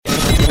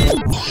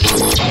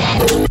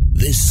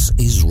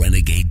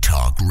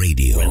Talk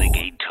Radio.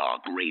 Renegade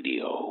Talk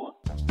Radio.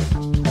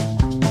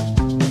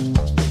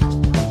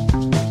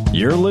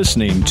 You're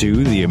listening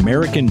to The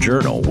American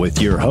Journal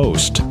with your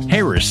host,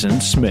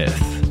 Harrison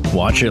Smith.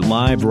 Watch it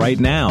live right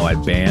now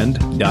at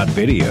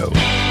band.video.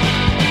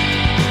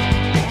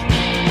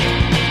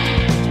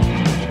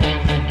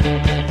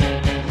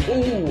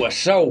 Ooh, we're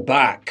so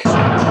back.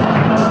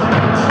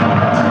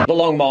 The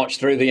long march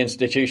through the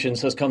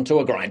institutions has come to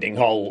a grinding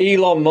halt.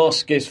 Elon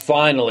Musk is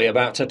finally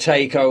about to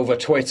take over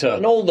Twitter,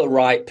 and all the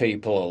right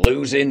people are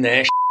losing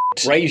their shit.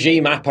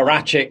 Regime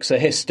apparatchiks are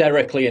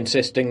hysterically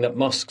insisting that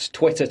Musk's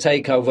Twitter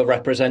takeover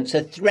represents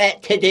a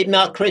threat to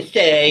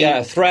democracy. Yeah,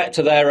 a threat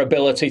to their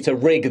ability to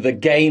rig the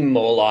game,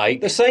 more like.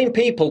 The same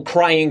people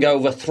crying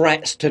over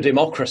threats to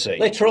democracy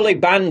literally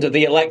banned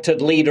the elected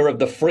leader of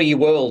the free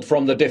world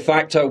from the de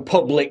facto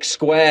public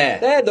square.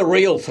 They're the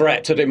real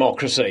threat to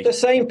democracy. The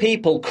same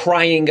people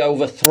crying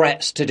over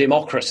threats to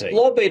democracy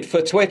lobbied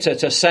for Twitter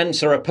to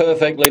censor a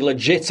perfectly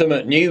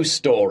legitimate news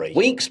story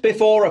weeks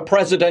before a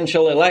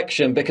presidential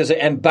election because it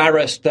embarrassed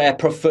their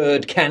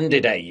preferred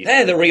candidate.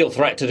 They're the real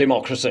threat to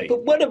democracy.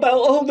 But what about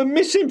all the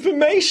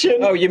misinformation?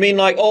 Oh, you mean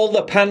like all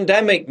the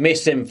pandemic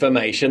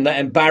misinformation that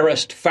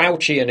embarrassed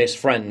Fauci and his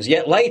friends,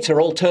 yet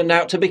later all turned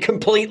out to be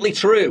completely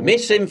true?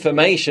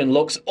 Misinformation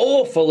looks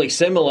awfully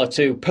similar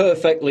to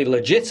perfectly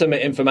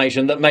legitimate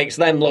information that makes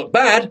them look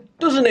bad,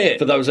 doesn't it?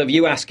 For those of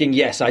you asking,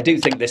 yes, I do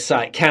think this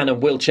site can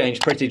and will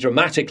change pretty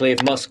dramatically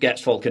if Musk gets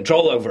full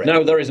control over it.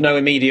 No, there is no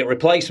immediate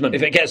replacement.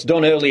 If it gets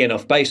done early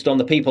enough based on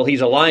the people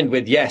he's aligned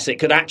with, yes, it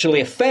could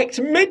actually affect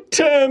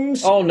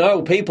midterms. Oh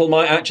no, people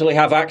might actually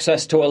have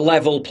access to a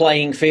level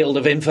playing field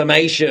of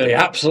information. The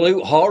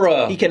absolute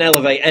horror. He can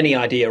elevate any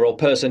idea or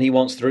person he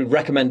wants through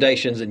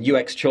recommendations and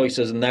UX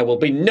choices, and there will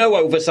be no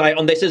oversight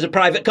on this as a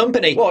private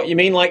company. What, you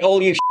mean like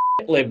all you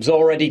libs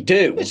already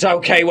do? It's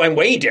okay when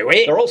we do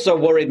it. They're also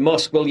worried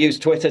Musk will use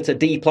Twitter to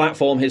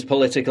deplatform his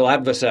political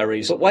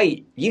adversaries. But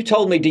wait, you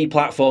told me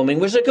deplatforming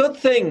was a good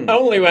thing.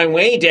 Only when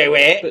we do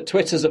it. But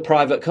Twitter's a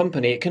private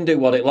company, it can do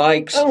what it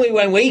likes. Only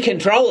when we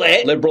control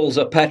it. Liberals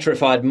are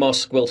petrified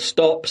Musk will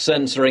stop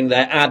censoring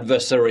their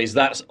adversaries.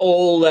 That's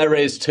all there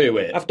is to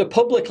it. After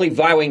publicly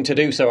vowing to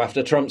do so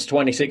after Trump's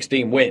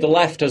 2016 win, the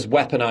left has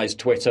weaponized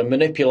Twitter,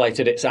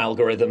 manipulated its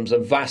algorithms,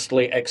 and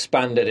vastly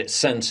expanded its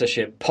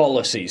censorship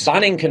policies,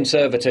 banning conservatives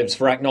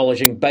for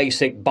acknowledging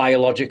basic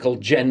biological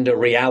gender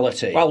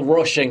reality, while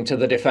rushing to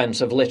the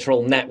defense of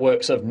literal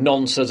networks of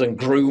nonces and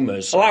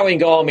groomers,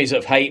 allowing armies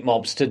of hate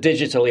mobs to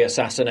digitally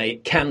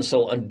assassinate,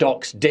 cancel and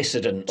dox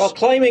dissidents, while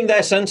claiming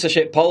their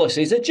censorship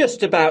policies are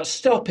just about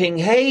stopping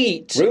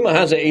hate. Rumour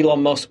has it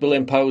Elon Musk will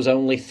impose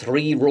only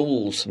 3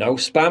 rules: no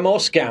spam or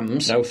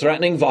scams, no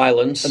threatening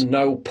violence, and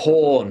no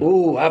porn.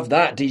 Ooh, have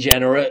that,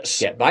 degenerates.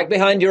 Get back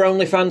behind your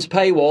OnlyFans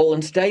paywall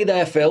and stay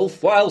there,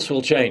 filth. What else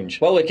will change?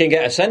 Well, we can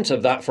get a sense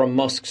of that from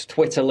Musk's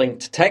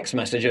Twitter-linked text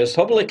messages,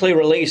 publicly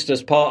released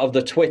as part of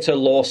the Twitter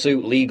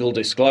lawsuit legal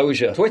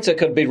disclosure. Twitter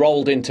could be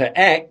rolled into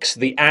X,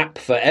 the app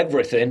for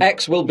everything.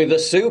 X will be the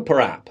super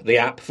app, the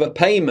app for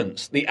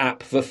payments, the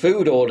app for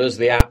food orders,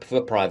 the app for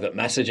private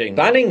messaging.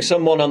 Banning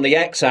someone on the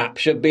X app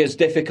should be as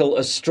difficult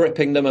as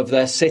stripping them of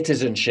their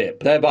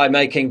citizenship, thereby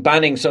making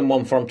banning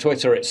someone from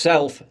Twitter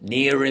itself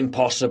near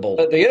impossible.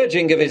 At the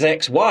urging of his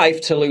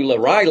ex-wife,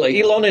 Tallulah Riley,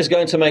 Elon is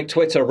going to make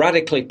Twitter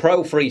radically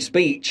pro-free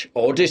speech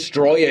or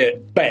destroy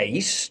it.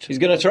 Based. He's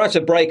going to try to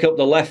break up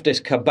the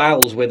leftist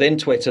cabals within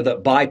Twitter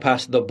that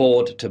bypass the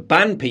board to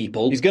ban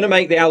people. He's going to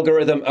make the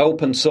algorithm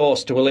open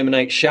source to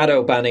eliminate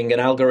shadow banning and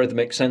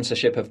algorithmic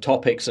censorship of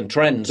topics and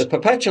trends. The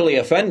perpetually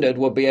offended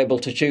will be able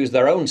to choose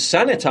their own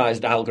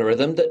sanitized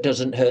algorithm that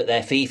doesn't hurt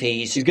their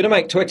fifis. He's going to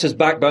make Twitter's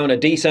backbone a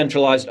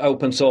decentralized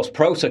open source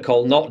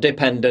protocol not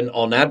dependent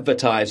on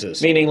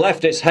advertisers, meaning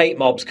leftist hate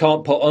mobs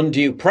can't put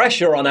undue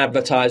pressure on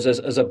advertisers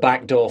as a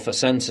backdoor for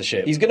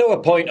censorship. He's going to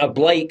appoint a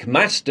Blake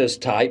Masters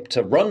type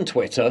to run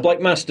Twitter. Blake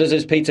Masters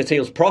is Peter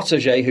Thiel's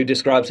protege, who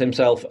describes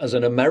himself as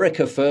an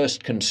America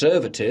First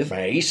conservative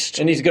based,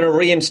 and he's going to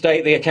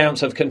reinstate the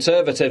accounts of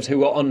conservatives who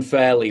were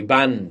unfairly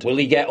banned. Will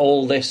he get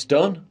all this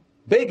done?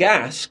 Big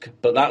ask,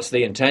 but that's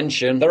the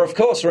intention. There of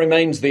course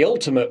remains the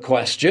ultimate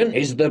question: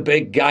 is the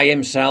big guy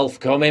himself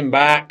coming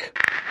back?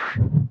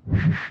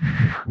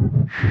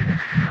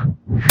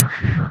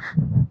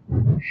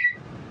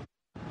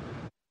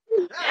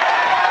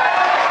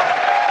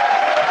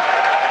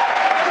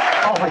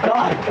 Oh my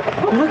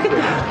God, look at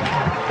that.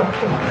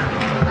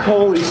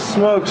 Holy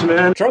smokes,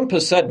 man. Trump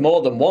has said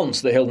more than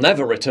once that he'll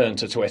never return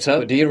to Twitter,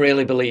 but do you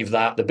really believe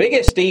that? The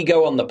biggest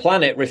ego on the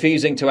planet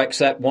refusing to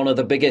accept one of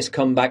the biggest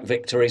comeback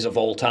victories of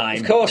all time.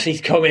 Of course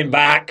he's coming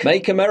back.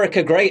 Make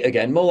America great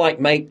again, more like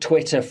make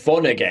Twitter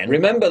fun again.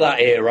 Remember that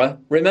era?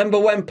 Remember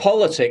when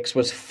politics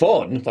was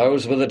fun?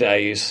 Those were the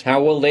days.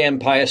 How will the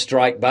empire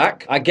strike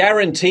back? I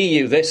guarantee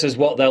you this is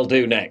what they'll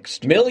do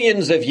next.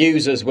 Millions of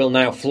users will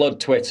now flood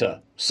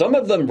Twitter. Some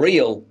of them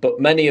real, but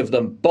many of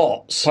them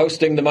bots,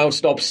 posting the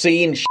most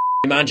obscene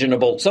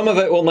imaginable. Some of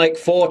it will make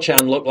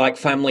 4chan look like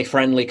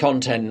family-friendly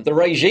content. The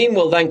regime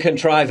will then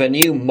contrive a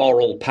new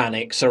moral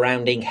panic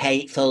surrounding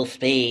hateful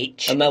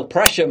speech, and they'll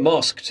pressure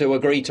Musk to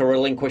agree to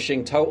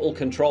relinquishing total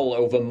control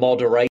over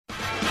moderation.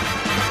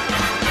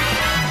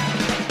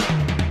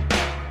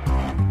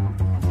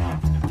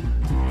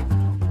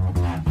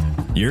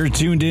 You're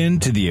tuned in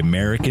to the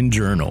American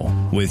Journal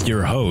with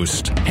your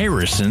host,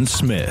 Harrison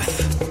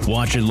Smith.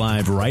 Watch it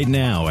live right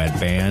now at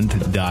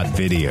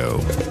band.video.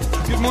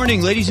 Good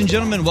morning, ladies and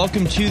gentlemen.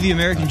 Welcome to the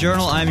American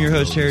Journal. I'm your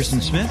host,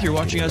 Harrison Smith. You're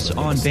watching us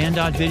on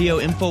band.video,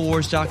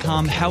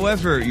 Infowars.com.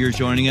 However you're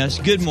joining us,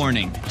 good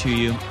morning to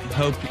you.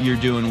 Hope you're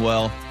doing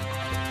well.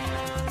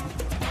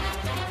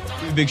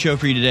 We have a big show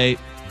for you today.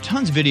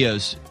 Tons of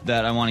videos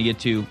that I want to get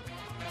to.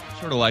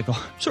 Sort of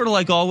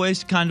like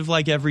always, kind of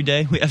like every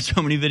day. We have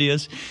so many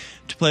videos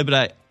to play,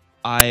 but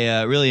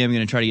I really am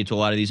going to try to get to a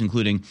lot of these,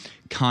 including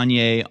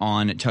Kanye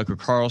on Tucker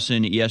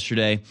Carlson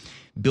yesterday,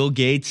 Bill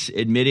Gates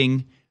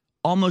admitting,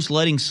 almost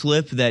letting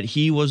slip that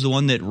he was the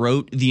one that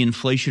wrote the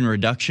Inflation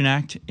Reduction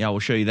Act. Yeah, we'll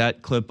show you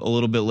that clip a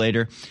little bit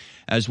later,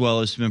 as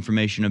well as some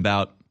information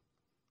about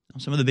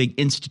some of the big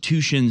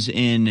institutions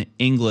in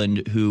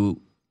England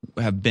who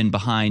have been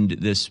behind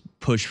this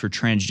push for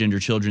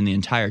transgender children the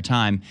entire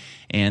time,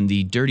 and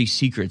the dirty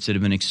secrets that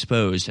have been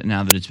exposed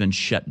now that it's been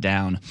shut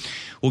down.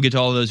 We'll get to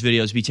all of those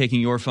videos, be taking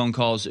your phone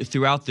calls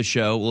throughout the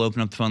show. We'll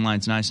open up the phone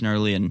lines nice and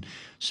early and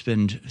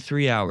spend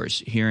 3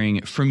 hours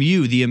hearing from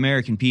you, the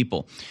American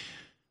people.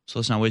 So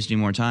let's not waste any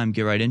more time.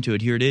 Get right into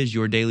it. Here it is,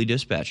 your Daily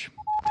Dispatch.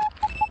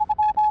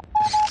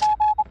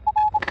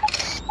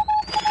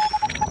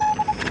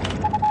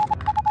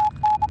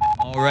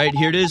 All right,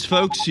 here it is,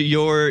 folks,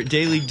 your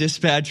Daily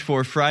Dispatch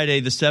for Friday,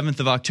 the 7th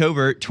of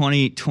October,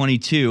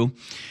 2022.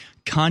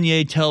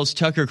 Kanye tells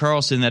Tucker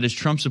Carlson that his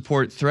Trump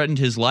support threatened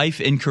his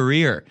life and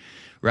career.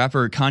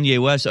 Rapper Kanye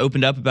West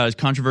opened up about his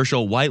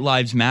controversial White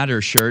Lives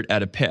Matter shirt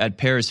at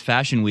Paris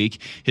Fashion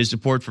Week, his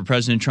support for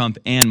President Trump,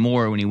 and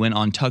more when he went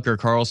on Tucker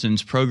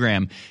Carlson's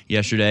program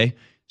yesterday,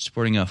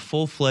 sporting a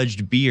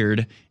full-fledged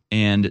beard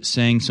and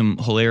saying some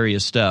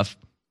hilarious stuff.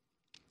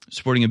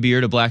 Sporting a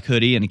beard, a black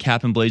hoodie, and a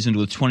cap emblazoned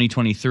with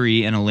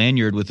 2023 and a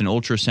lanyard with an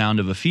ultrasound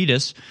of a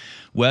fetus,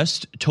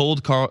 West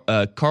told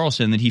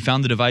Carlson that he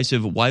found the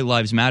divisive White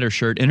Lives Matter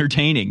shirt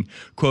entertaining.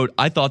 Quote,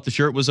 "I thought the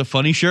shirt was a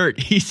funny shirt,"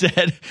 he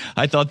said.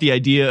 "I thought the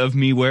idea of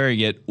me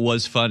wearing it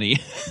was funny."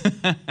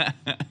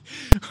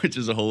 Which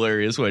is a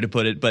hilarious way to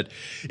put it, but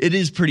it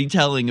is pretty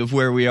telling of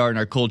where we are in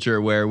our culture,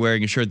 where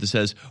wearing a shirt that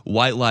says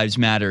White Lives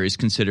Matter is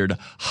considered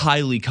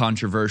highly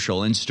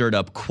controversial and stirred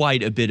up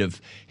quite a bit of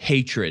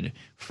hatred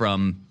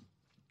from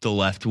the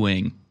left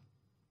wing.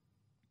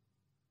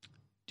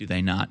 Do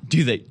they not?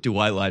 Do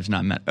white lives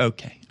not matter?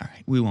 Okay. All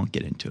right. We won't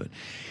get into it.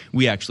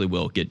 We actually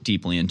will get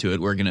deeply into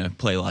it. We're going to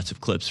play lots of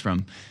clips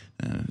from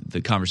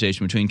the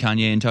conversation between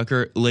Kanye and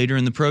Tucker later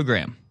in the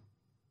program.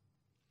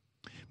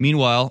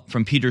 Meanwhile,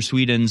 from Peter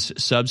Sweden's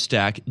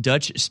Substack,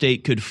 Dutch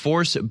state could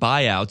force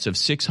buyouts of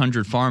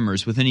 600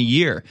 farmers within a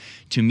year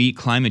to meet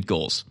climate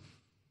goals.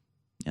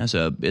 It's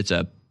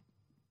a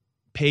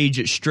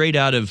page straight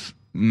out of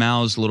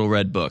Mao's Little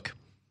Red Book.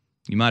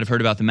 You might have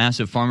heard about the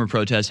massive farmer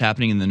protests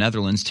happening in the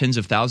Netherlands. Tens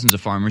of thousands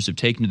of farmers have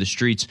taken to the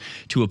streets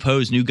to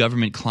oppose new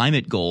government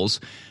climate goals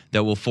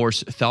that will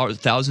force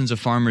thousands of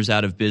farmers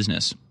out of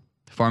business.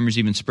 Farmers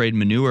even sprayed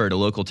manure at a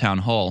local town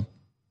hall.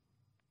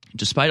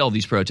 Despite all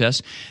these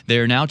protests, they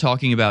are now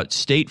talking about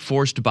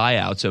state-forced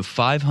buyouts of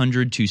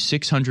 500 to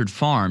 600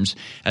 farms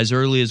as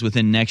early as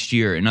within next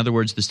year. In other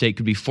words, the state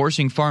could be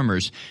forcing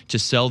farmers to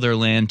sell their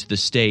land to the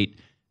state.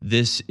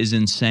 This is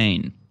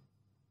insane.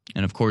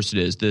 And of course it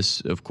is.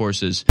 This, of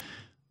course, is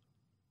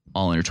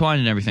all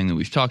intertwined in everything that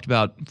we've talked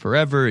about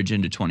forever.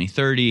 Agenda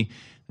 2030,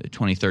 the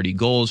 2030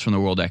 goals from the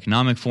World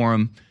Economic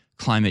Forum.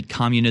 Climate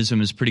communism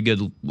is a pretty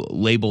good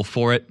label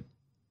for it.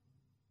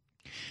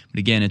 But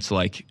again, it's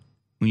like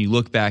when you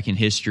look back in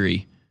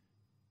history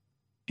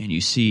and you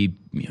see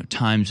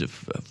times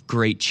of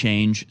great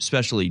change,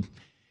 especially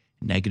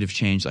negative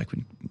change, like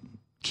when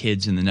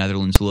kids in the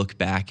Netherlands look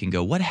back and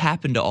go, what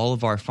happened to all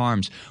of our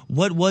farms?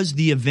 What was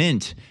the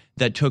event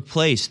that took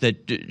place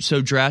that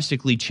so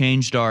drastically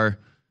changed our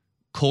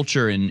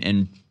culture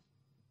and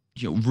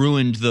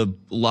ruined the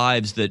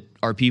lives that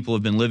our people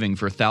have been living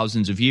for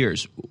thousands of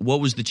years? What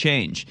was the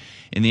change?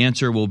 And the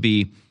answer will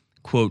be,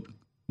 quote,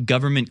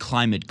 government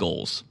climate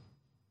goals.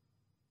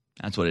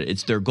 That's what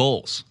it's their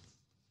goals.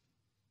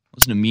 It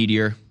wasn't a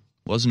meteor,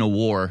 it wasn't a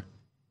war.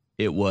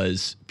 It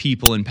was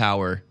people in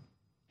power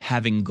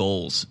having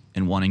goals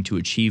and wanting to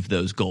achieve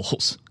those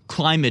goals.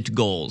 Climate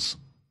goals.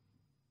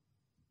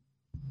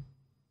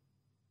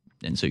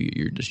 And so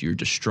you're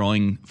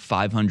destroying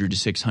 500 to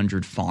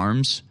 600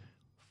 farms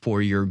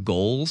for your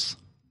goals,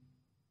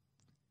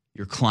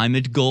 your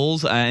climate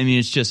goals. I mean,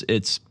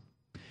 it's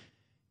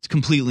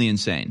completely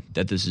insane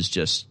that this is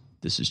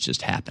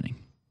just happening.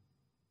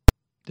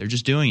 They're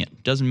just doing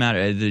it. Doesn't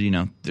matter.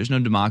 There's no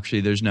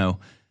democracy. There's no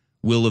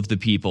will of the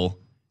people.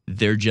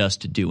 They're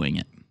just doing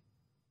it.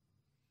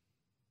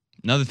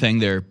 Another thing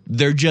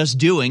they're just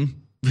doing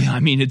I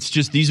mean,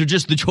 these are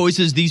just the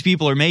choices these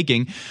people are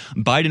making.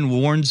 Biden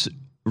warns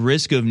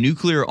risk of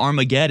nuclear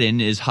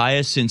Armageddon is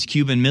highest since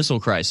Cuban Missile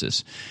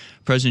Crisis.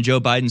 President Joe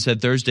Biden said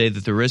Thursday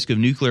that the risk of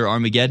nuclear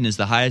Armageddon is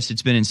the highest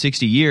it's been in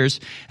 60 years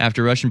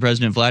after Russian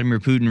President Vladimir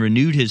Putin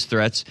renewed his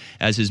threats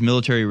as his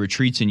military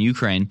retreats in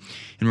Ukraine.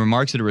 In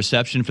remarks at a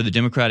reception for the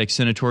Democratic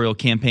Senatorial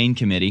Campaign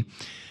Committee,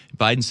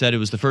 Biden said it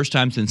was the first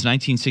time since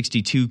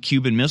 1962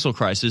 Cuban Missile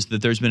Crisis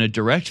that there's been a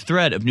direct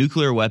threat of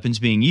nuclear weapons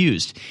being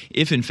used,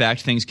 if in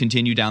fact things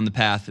continue down the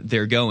path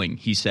they're going,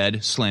 he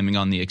said, slamming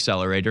on the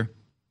accelerator.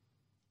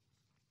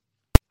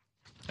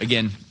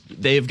 Again,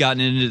 they have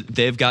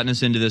gotten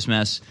us into this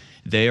mess.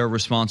 They are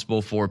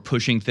responsible for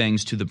pushing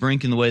things to the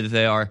brink in the way that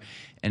they are.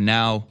 And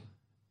now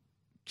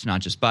it's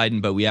not just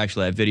Biden, but we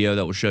actually have video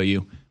that will show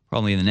you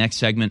probably in the next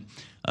segment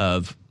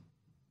of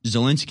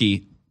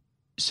Zelensky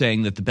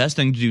saying that the best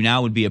thing to do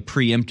now would be a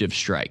preemptive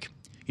strike.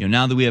 You know,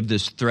 now that we have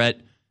this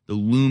threat, the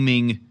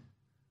looming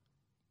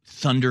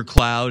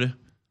thundercloud,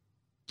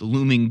 the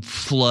looming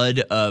flood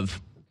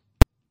of,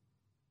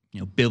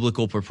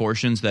 biblical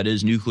proportions that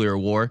is nuclear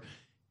war,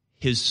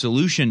 his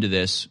solution to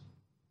this,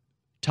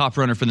 top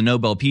runner for the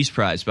Nobel Peace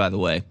Prize, by the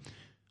way,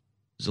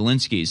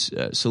 Zelensky's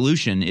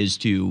solution is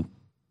to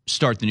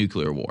start the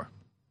nuclear war.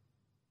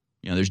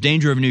 There's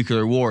danger of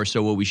nuclear war,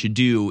 so what we should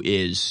do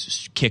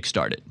is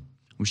kickstart it.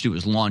 What we should do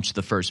is launch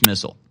the first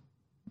missile.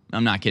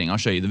 I'm not kidding. I'll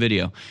show you the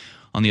video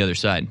on the other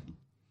side.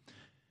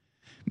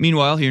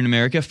 Meanwhile, here in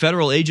America,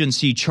 federal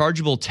agency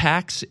chargeable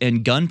tax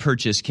and gun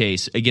purchase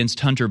case against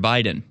Hunter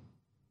Biden.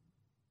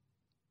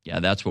 Yeah,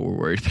 that's what we're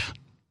worried about.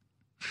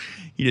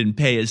 He didn't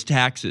pay his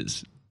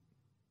taxes.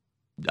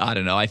 I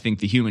don't know. I think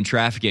the human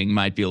trafficking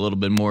might be a little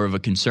bit more of a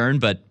concern,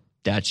 but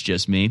that's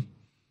just me.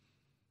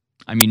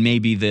 I mean,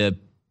 maybe the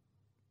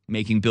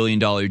making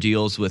billion-dollar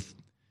deals with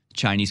the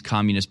Chinese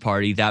Communist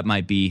Party, that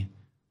might be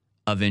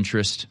of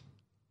interest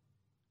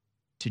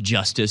to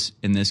justice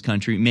in this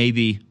country.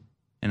 Maybe,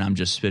 and I'm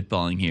just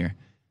spitballing here,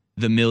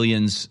 the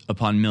millions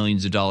upon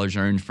millions of dollars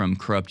earned from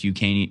corrupt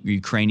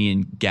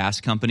Ukrainian gas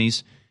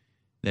companies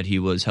that he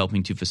was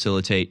helping to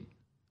facilitate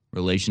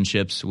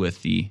relationships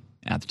with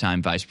at the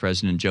time, Vice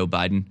President Joe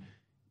Biden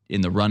in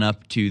the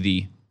run-up to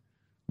the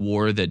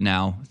war that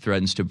now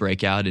threatens to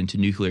break out into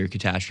nuclear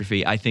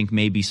catastrophe. I think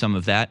maybe some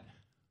of that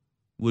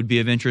would be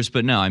of interest,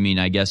 but no, I mean,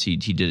 I guess he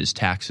did his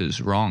taxes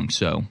wrong,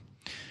 so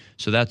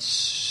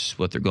that's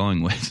what they're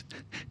going with.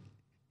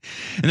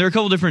 And there are a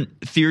couple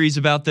different theories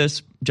about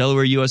this.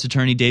 Delaware U.S.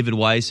 Attorney David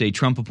Weiss, a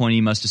Trump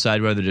appointee, must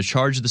decide whether to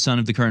charge the son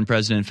of the current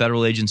president.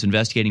 Federal agents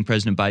investigating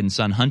President Biden's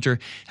son, Hunter,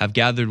 have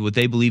gathered what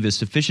they believe is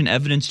sufficient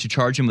evidence to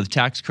charge him with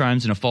tax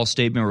crimes and a false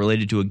statement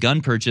related to a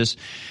gun purchase.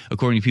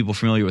 According to people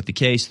familiar with the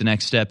case, the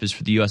next step is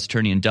for the U.S.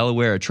 Attorney in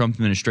Delaware, a Trump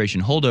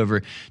administration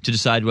holdover, to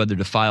decide whether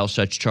to file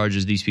such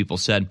charges, these people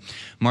said.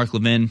 Mark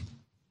Levin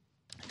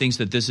thinks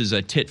that this is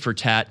a tit for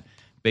tat.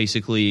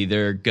 Basically,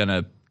 they're going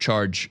to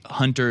charge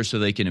Hunter so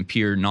they can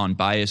appear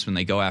non-biased when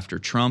they go after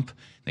Trump.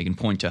 They can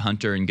point to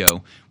Hunter and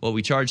go, well,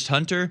 we charged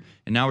Hunter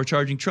and now we're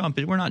charging Trump.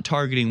 We're not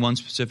targeting one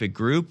specific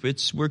group.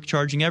 We're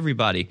charging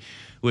everybody,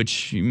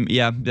 which,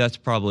 yeah, that's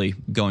probably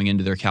going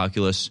into their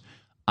calculus,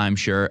 I'm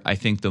sure. I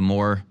think the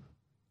more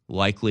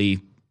likely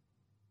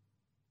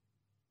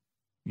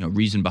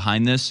reason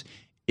behind this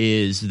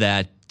is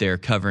that they're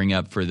covering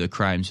up for the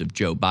crimes of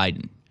Joe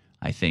Biden.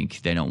 I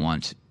think they don't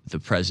want the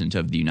president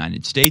of the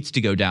United States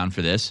to go down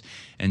for this,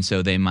 and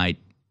so they might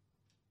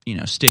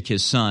stick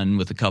his son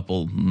with a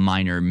couple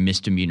minor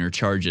misdemeanor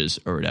charges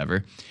or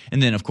whatever,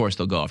 and then of course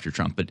they'll go after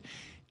Trump. But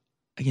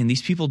again,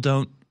 these people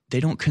don't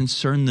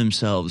concern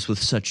themselves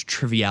with such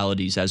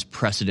trivialities as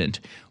precedent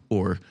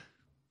or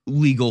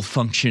legal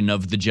function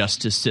of the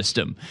justice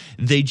system.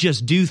 They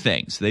just do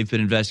things. They've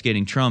been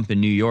investigating Trump in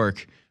New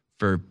York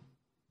for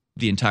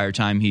the entire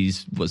time he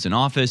was in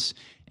office,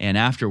 and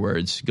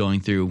afterwards going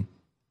through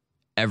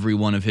every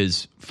one of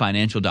his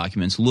financial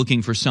documents,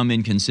 looking for some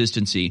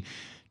inconsistency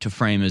to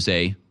frame as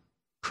a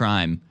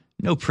crime.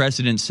 No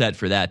precedent set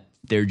for that.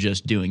 They're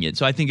just doing it.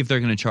 So I think if they're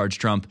going to charge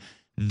Trump,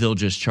 they'll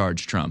just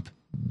charge Trump.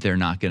 They're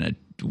not going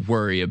to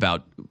worry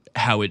about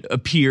how it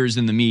appears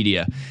in the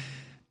media,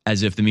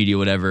 as if the media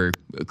would ever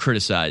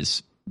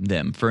criticize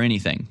them for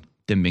anything,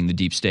 them being the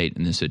deep state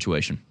in this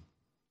situation.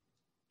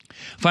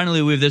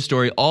 Finally, we have this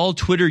story. All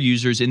Twitter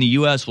users in the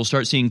U.S. will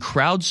start seeing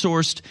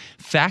crowdsourced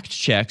fact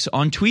checks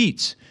on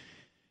tweets.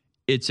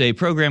 It's a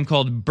program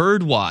called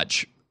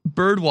Birdwatch.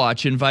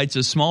 Birdwatch invites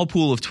a small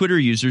pool of Twitter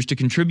users to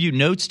contribute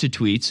notes to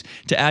tweets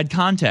to add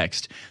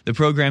context. The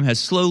program has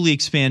slowly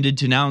expanded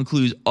to now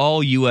include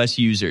all U.S.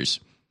 users.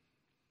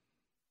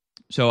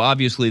 So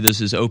obviously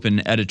this is open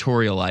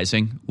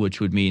editorializing,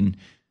 which would mean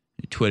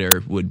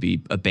Twitter would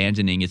be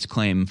abandoning its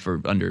claim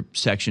for under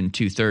Section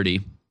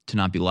 230 to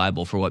not be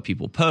liable for what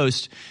people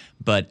post.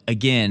 But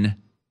again,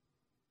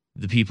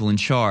 the people in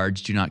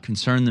charge do not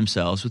concern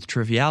themselves with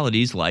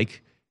trivialities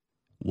like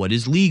what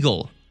is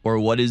legal or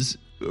what is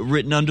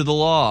written under the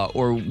law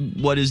or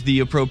what is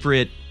the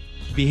appropriate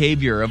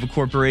behavior of a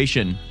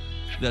corporation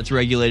that's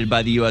regulated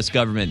by the U.S.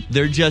 government.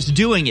 They're just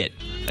doing it.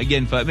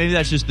 Again, maybe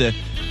that's just the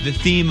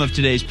theme of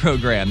today's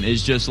program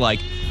is just like,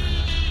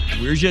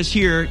 we're just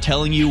here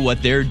telling you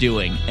what they're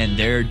doing, and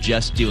they're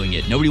just doing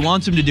it. Nobody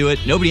wants them to do it.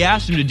 Nobody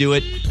asked them to do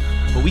it,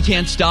 but we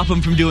can't stop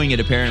them from doing it,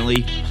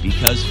 apparently,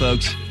 because,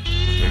 folks,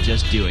 they're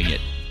just doing it.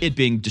 It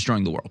being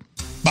destroying the world.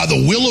 By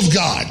the will of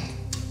God,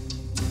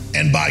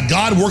 and by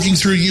God working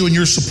through you and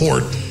your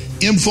support,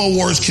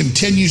 InfoWars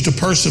continues to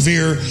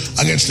persevere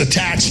against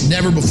attacks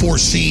never before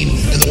seen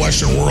in the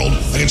Western world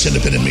against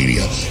independent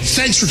media.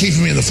 Thanks for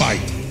keeping me in the fight.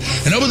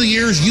 And over the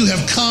years, you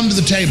have come to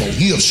the table.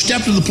 You have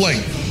stepped to the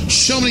plate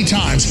so many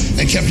times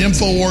and kept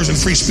InfoWars and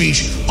free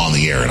speech on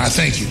the air, and I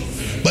thank you.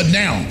 But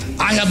now,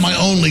 I have my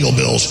own legal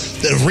bills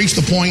that have reached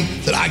the point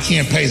that I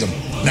can't pay them,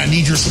 and I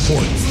need your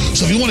support.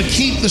 So if you want to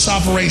keep this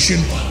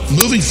operation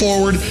moving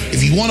forward,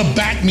 if you want to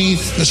back me in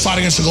this fight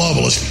against the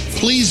globalists,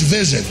 please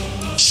visit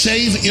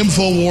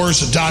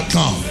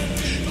SaveInfoWars.com.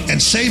 And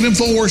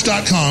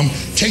SaveInfoWars.com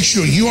takes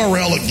you to a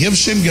URL at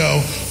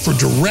GiveSendGo for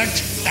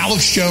direct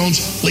Alex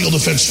Jones Legal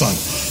Defense Fund.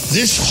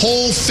 This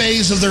whole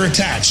phase of their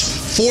attacks,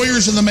 4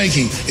 years in the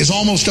making, is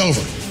almost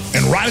over.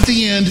 And right at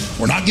the end,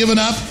 we're not giving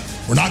up,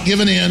 we're not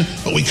giving in,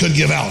 but we could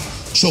give out.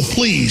 So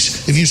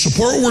please, if you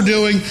support what we're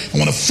doing and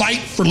want to fight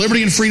for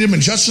liberty and freedom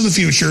and justice in the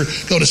future,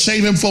 go to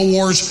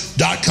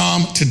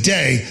SaveInfoWars.com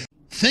today.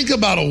 Think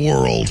about a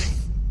world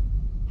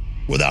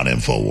without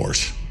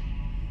InfoWars.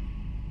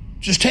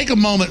 Just take a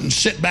moment and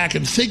sit back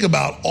and think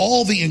about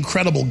all the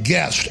incredible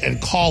guests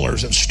and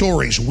callers and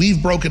stories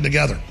we've broken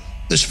together,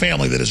 this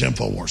family that is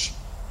InfoWars.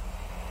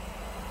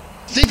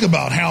 Think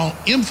about how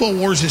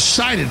InfoWars is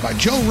cited by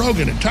Joe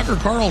Rogan and Tucker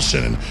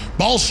Carlson and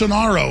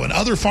Bolsonaro and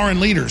other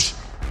foreign leaders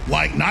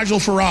like Nigel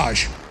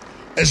Farage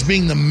as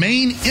being the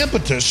main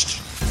impetus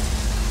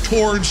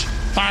towards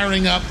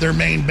firing up their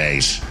main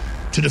base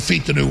to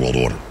defeat the New World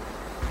Order.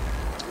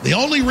 The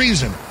only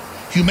reason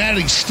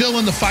humanity's still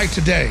in the fight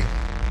today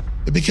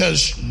is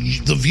because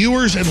the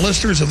viewers and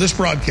listeners of this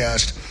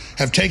broadcast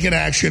have taken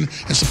action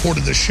and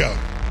supported this show.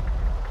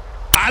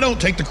 I don't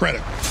take the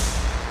credit.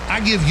 I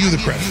give you the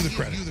credit.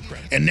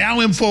 And now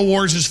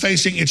InfoWars is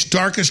facing its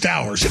darkest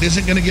hours. It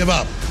isn't going to give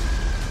up.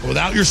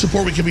 Without your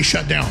support, we can be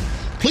shut down.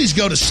 Please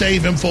go to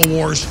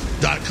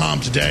SaveInfoWars.com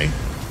today.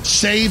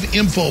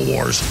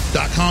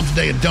 SaveInfoWars.com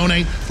today and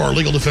donate for our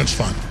legal defense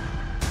fund.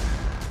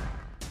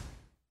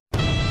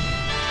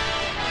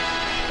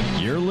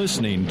 You're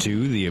listening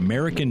to The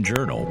American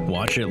Journal.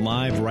 Watch it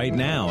live right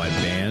now at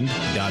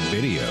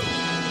band.video.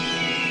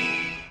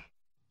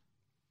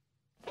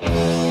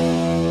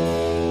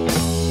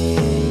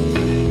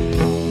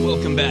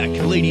 Welcome back,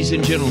 ladies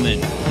and gentlemen,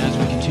 as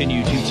we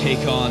continue to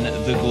take on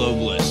the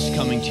globalists,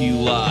 coming to you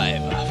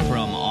live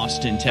from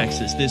Austin,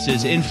 Texas. This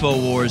is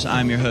InfoWars.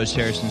 I'm your host,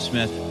 Harrison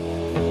Smith.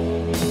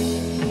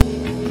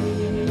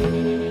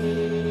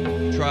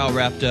 Trial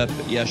wrapped up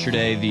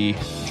yesterday. The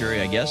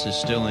jury, I guess, is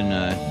still in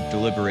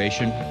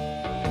deliberation.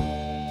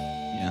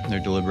 Yeah,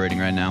 they're deliberating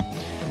right now.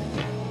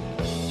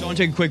 So I want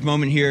to take a quick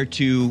moment here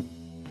to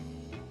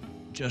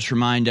just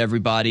remind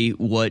everybody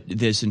what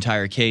this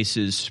entire case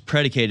is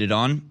predicated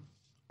on.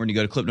 We're going to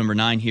go to clip number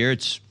 9 here.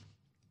 It's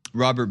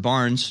Robert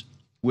Barnes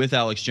with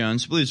Alex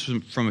Jones. I believe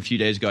it's from a few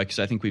days ago because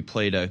I think we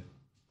played a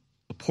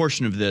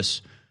portion of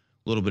this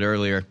a little bit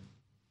earlier.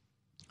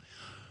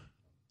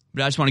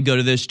 But I just want to go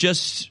to this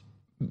just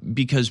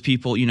because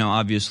people, you know,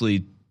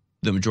 obviously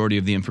the majority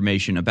of the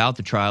information about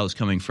the trial is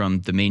coming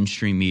from the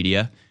mainstream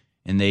media,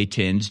 and they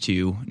tend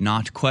to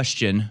not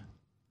question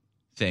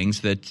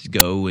things that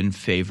go in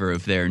favor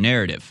of their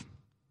narrative.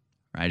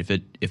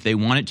 Right? If they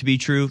want it to be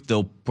true,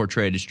 they'll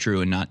portray it as true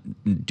and not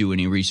do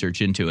any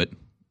research into it.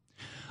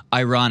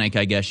 Ironic,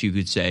 I guess you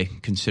could say,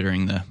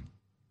 considering the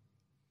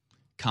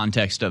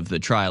context of the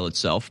trial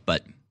itself,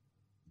 but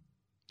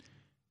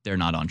they're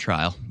not on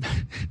trial.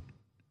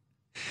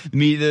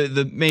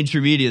 The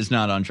mainstream media is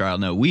not on trial.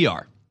 No, we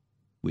are.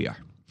 We are.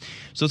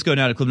 So let's go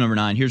now to clip number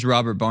 9. Here's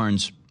Robert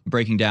Barnes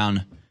breaking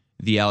down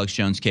the Alex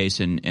Jones case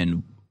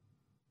and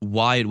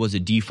why it was a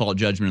default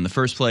judgment in the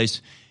first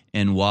place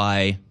and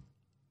why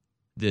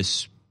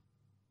this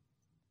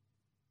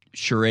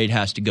charade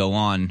has to go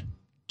on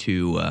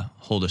to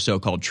hold a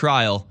so-called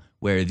trial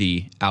where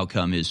the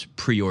outcome is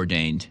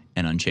preordained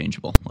and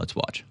unchangeable. Let's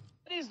watch.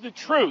 What is the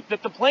truth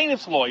that the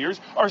plaintiff's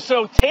lawyers are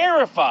so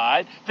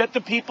terrified that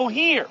the people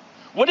hear?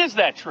 What is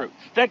that truth?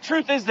 That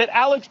truth is that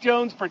Alex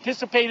Jones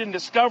participated in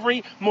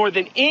discovery more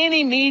than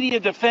any media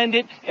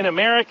defendant in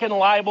American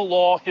libel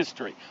law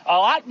history. A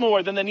lot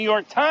more than the New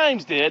York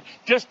Times did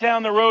just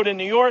down the road in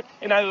New York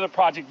in either the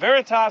Project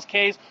Veritas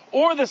case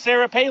or the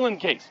Sarah Palin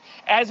case,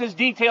 as is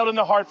detailed in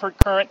the Hartford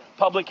Courant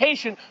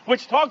publication,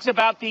 which talks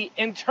about the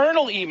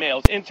internal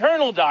emails,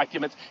 internal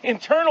documents,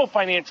 internal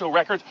financial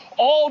records,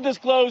 all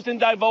disclosed and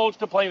divulged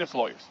to plaintiff's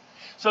lawyers.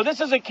 So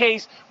this is a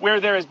case where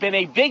there has been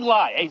a big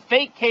lie, a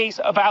fake case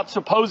about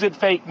supposed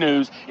fake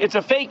news. It's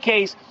a fake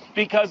case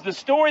because the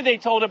story they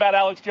told about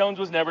Alex Jones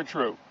was never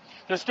true.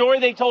 The story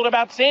they told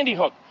about Sandy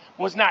Hook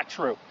was not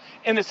true,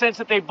 in the sense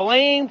that they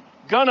blamed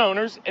gun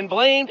owners and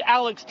blamed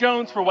Alex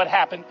Jones for what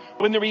happened,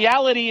 when the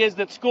reality is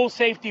that school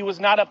safety was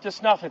not up to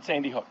snuff at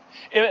Sandy Hook.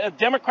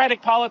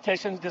 Democratic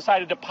politicians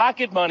decided to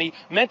pocket money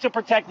meant to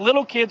protect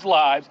little kids'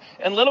 lives,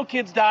 and little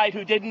kids died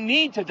who didn't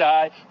need to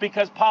die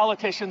because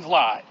politicians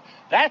lied.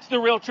 That's the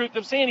real truth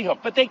of Sandy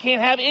Hook. But they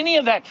can't have any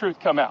of that truth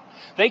come out.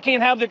 They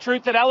can't have the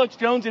truth that Alex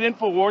Jones and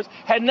InfoWars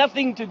had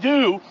nothing to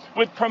do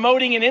with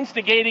promoting and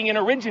instigating and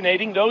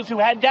originating those who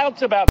had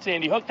doubts about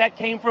Sandy Hook. That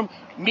came from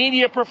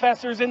media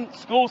professors and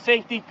school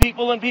safety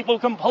people and people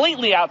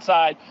completely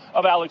outside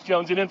of Alex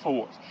Jones and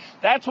InfoWars.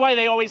 That's why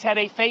they always had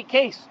a fake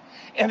case.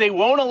 And they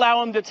won't allow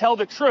them to tell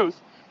the truth,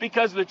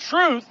 because the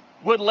truth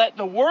would let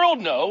the world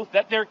know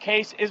that their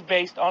case is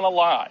based on a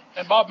lie.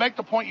 And Bob, make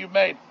the point you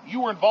made.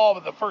 You were involved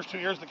in the first 2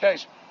 years of the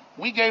case.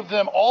 We gave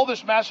them all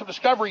this massive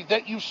discovery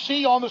that you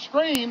see on the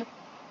screen.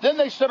 Then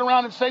they sit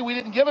around and say we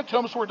didn't give it to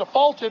them, so we're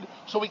defaulted,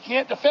 so we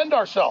can't defend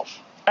ourselves.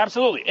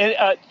 Absolutely.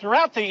 And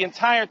throughout the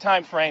entire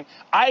time frame,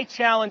 I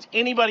challenge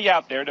anybody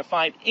out there to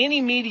find any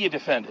media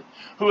defendant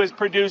who has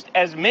produced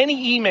as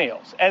many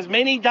emails, as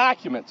many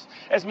documents,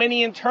 as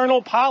many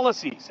internal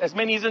policies, as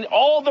many as in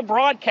all the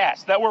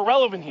broadcasts that were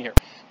relevant here,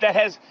 that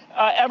has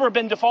ever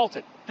been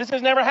defaulted. This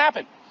has never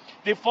happened.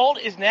 Default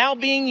is now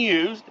being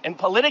used and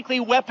politically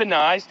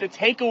weaponized to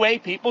take away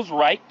people's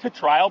right to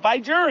trial by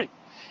jury.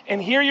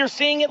 And here you're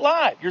seeing it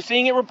live. You're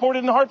seeing it reported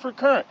in the Hartford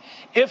Courant.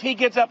 If he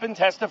gets up and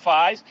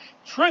testifies,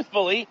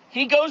 truthfully,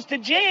 he goes to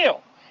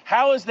jail.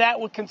 How is that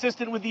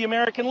consistent with the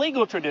American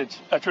legal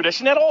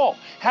tradition at all?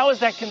 How is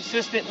that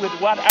consistent with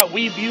what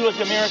we view as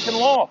American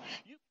law?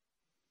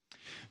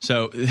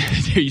 So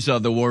there you saw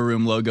the War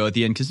Room logo at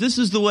the end, because this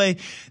is the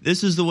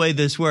way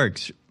this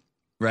works,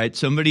 right?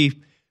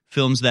 Somebody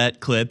films that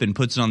clip and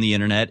puts it on the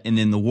internet, and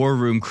then the War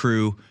Room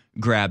crew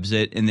grabs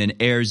it and then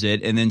airs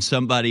it, and then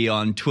somebody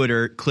on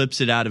Twitter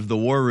clips it out of the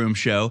War Room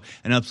show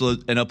and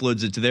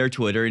uploads it to their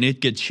Twitter, and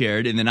it gets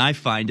shared, and then I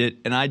find it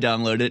and I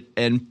download it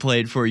and play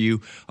it for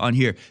you on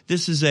here.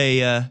 This is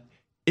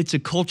it's a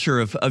culture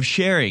of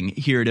sharing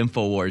here at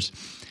InfoWars.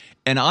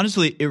 And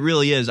honestly, it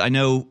really is. I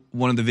know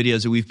one of the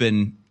videos that we've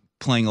been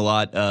playing a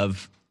lot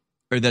of,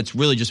 or that's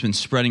really just been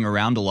spreading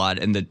around a lot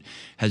and that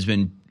has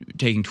been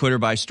taking Twitter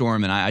by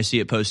storm, and I see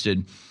it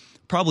posted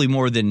probably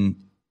more than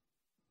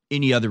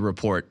any other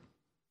report.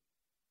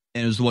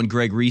 And it was the one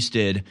Greg Reese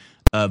did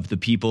of the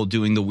people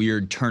doing the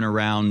weird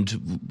turnaround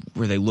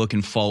where they look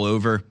and fall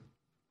over.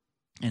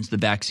 And it's the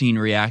vaccine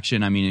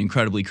reaction. I mean,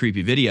 incredibly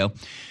creepy video.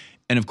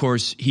 And of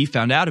course, he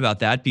found out about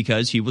that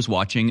because he was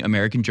watching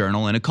American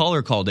Journal, and a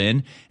caller called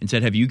in and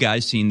said, "Have you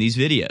guys seen these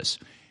videos?"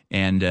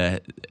 And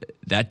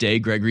that day,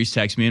 Greg Reese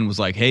texted me and was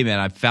like, "Hey, man,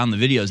 I found the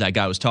videos that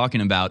guy was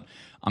talking about.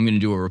 I'm going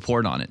to do a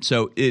report on it."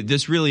 So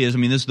this really is, I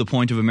mean, this is the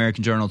point of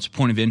American Journal. It's the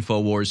point of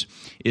InfoWars,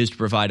 is to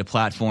provide a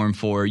platform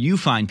for you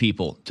fine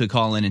people to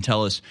call in and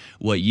tell us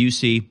what you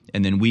see.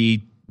 And then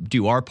we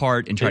do our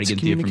part and try to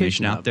get the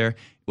information out there.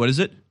 What is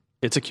it?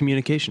 It's a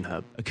communication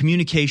hub. A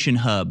communication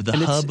hub, the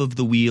hub of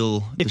the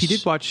wheel. If you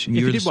did watch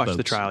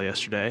the trial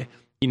yesterday,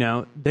 you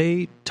know,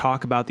 they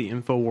talk about the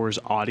InfoWars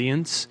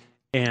audience,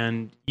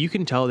 and you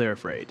can tell they're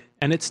afraid.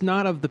 And it's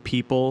not of the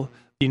people,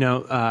 you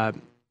know,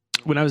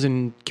 when I was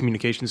in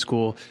communication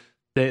school,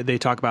 they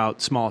talk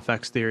about small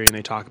effects theory, and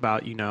they talk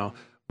about, you know,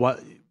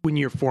 when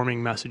you're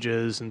forming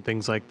messages and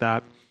things like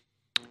that,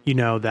 you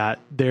know, that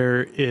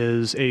there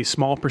is a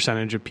small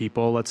percentage of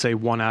people, let's say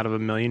 1 out of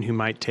 1 million, who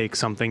might take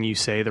something you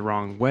say the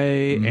wrong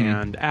way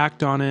and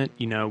act on it,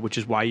 you know, which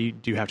is why you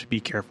do have to be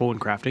careful when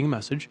crafting a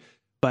message.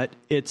 But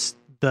it's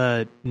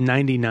the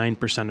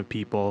 99% of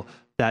people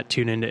that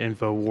tune into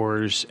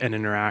InfoWars and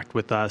interact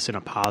with us in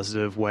a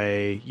positive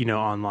way, you know,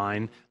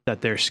 online,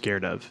 that they're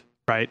scared of,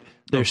 right?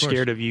 They're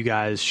scared of you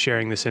guys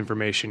sharing this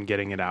information,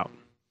 getting it out.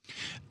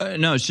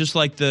 No, it's just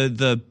like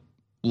the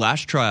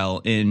last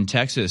trial in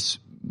Texas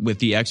with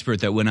the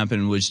expert that went up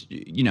and was,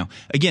 you know,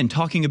 again,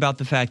 talking about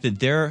the fact that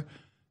there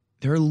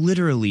are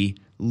literally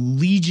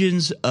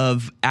legions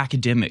of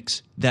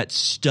academics that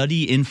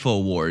study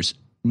InfoWars,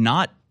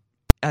 not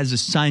as a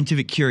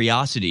scientific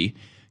curiosity,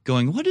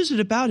 going, what is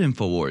it about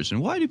InfoWars and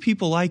why do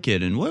people like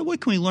it and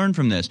what can we learn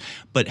from this?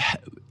 But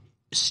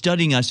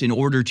studying us in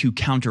order to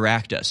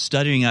counteract us,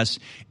 studying us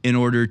in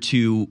order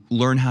to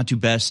learn how to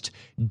best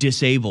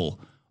disable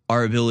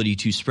our ability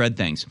to spread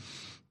things.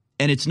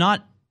 And it's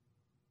not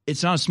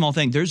a small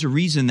thing. There's a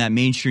reason that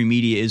mainstream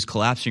media is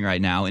collapsing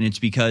right now, and it's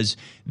because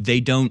they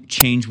don't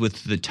change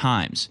with the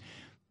times.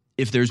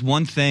 If there's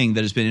one thing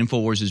that has been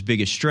InfoWars'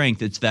 biggest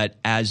strength, it's that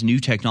as new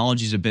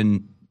technologies have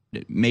been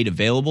made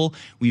available,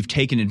 we've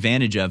taken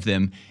advantage of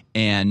them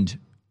and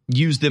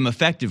used them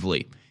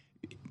effectively.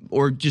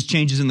 Or just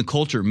changes in the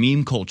culture,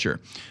 meme culture,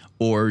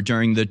 or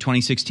during the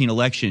 2016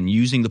 election,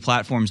 using the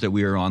platforms that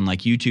we were on like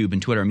YouTube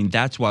and Twitter. I mean,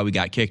 that's why we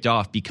got kicked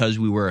off, because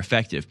we were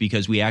effective,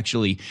 because we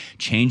actually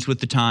changed with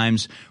the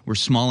times, we're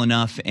small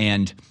enough,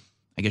 and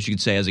I guess you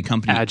could say as a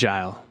company,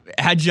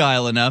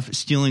 agile enough,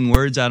 stealing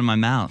words out of my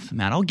mouth.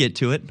 Matt, I'll get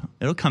to it.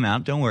 It'll come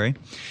out. Don't worry.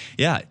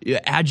 Yeah,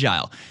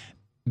 agile.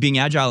 being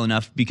agile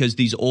enough because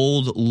these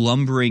old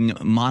lumbering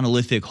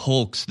monolithic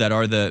hulks that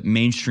are the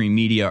mainstream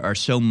media are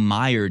so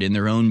mired in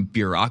their own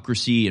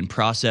bureaucracy and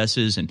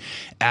processes and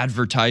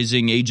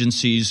advertising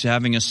agencies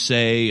having a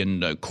say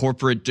and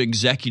corporate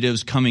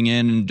executives coming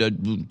in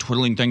and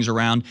twiddling things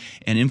around.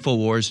 And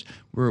InfoWars,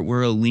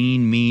 we're a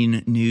lean,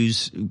 mean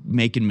news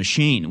making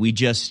machine. We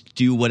just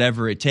do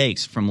whatever it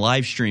takes, from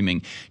live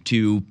streaming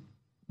to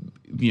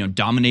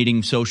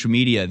dominating social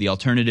media, the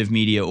alternative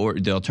media or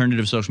the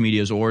alternative social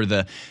medias or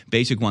the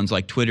basic ones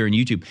like Twitter and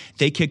YouTube.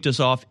 They kicked us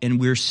off and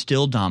we're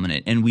still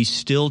dominant and we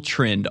still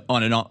trend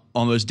on an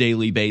almost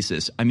daily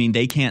basis. I mean,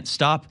 they can't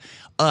stop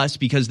us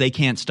because they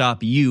can't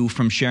stop you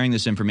from sharing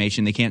this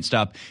information. They can't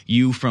stop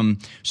you from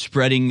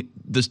spreading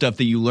the stuff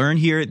that you learn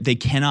here. They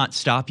cannot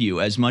stop you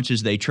as much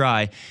as they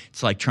try.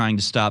 It's like trying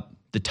to stop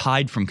the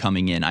tide from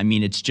coming in. I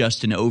mean, it's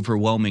just an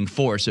overwhelming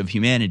force of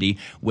humanity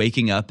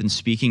waking up and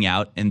speaking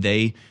out, and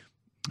they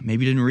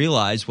maybe didn't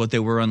realize what they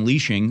were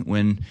unleashing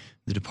when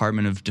the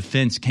Department of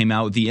Defense came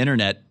out with the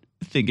internet,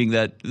 thinking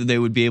that they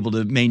would be able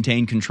to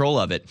maintain control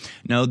of it.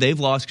 No, they've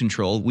lost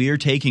control. We are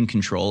taking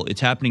control.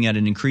 It's happening at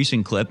an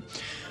increasing clip.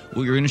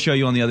 We're going to show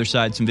you on the other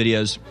side some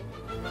videos.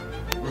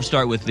 We'll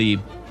start with the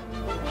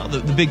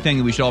big thing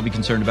that we should all be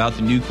concerned about,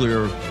 the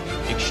nuclear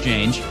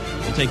exchange.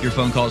 We'll take your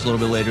phone calls a little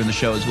bit later in the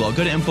show as well.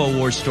 Go to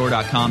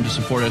InfoWarsStore.com to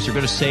support us, or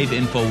go to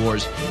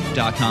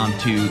SaveInfowars.com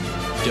to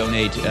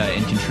donate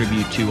and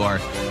contribute to our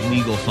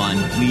legal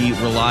fund. We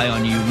rely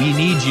on you. We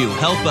need you.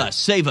 Help us.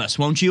 Save us,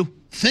 won't you?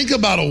 Think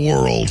about a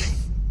world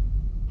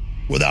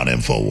without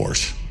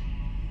InfoWars.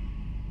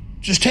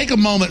 Just take a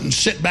moment and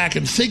sit back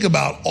and think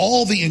about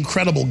all the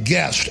incredible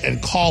guests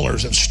and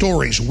callers and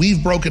stories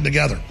we've broken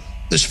together,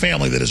 this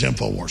family that is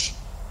InfoWars.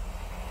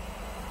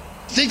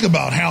 Think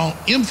about how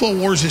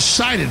InfoWars is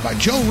cited by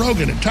Joe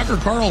Rogan and Tucker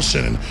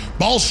Carlson and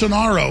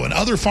Bolsonaro and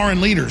other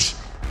foreign leaders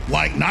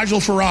like Nigel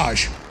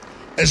Farage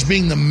as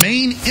being the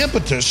main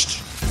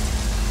impetus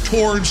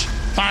towards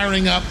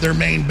firing up their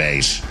main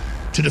base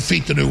to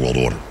defeat the New World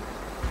Order.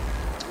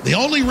 The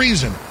only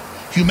reason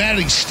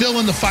humanity's still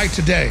in the fight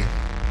today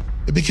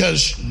is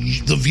because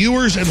the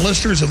viewers and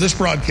listeners of this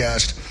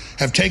broadcast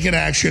have taken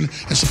action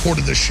and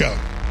supported this show.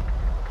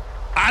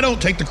 I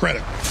don't take the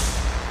credit.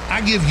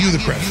 I give you the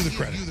credit.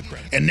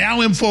 And now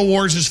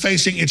InfoWars is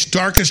facing its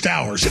darkest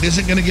hours. It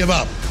isn't going to give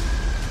up.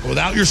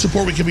 Without your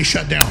support, we can be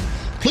shut down.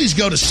 Please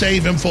go to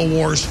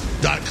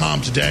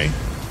SaveInfowars.com today.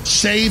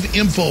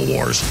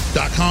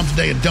 SaveInfowars.com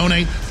today and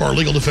donate for our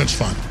legal defense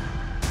fund.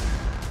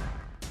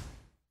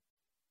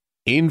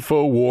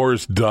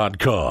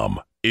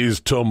 Infowars.com is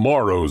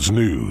tomorrow's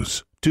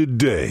news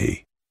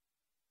today.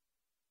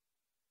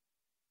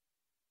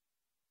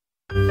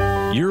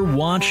 You're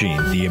watching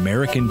The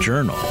American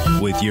Journal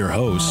with your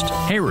host,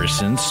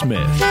 Harrison Smith.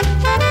 I've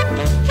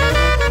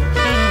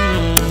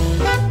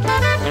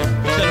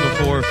said it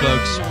before,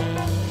 folks.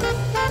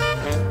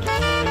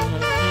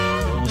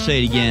 I'll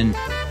say it again.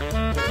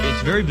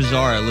 It's very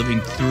bizarre living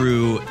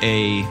through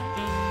a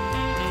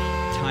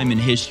time in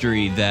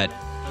history that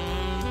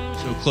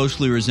so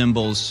closely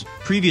resembles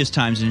previous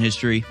times in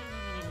history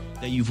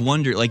that you've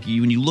wondered, like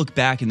when you look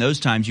back in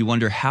those times, you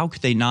wonder, how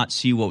could they not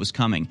see what was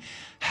coming?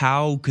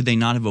 How could they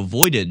not have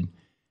avoided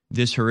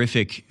this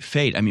horrific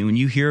fate? I mean, when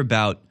you hear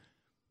about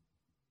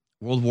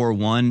World War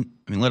I,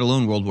 let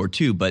alone World War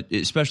II, but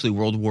especially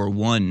World War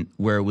I,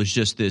 where it was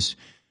just this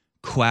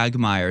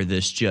quagmire,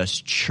 this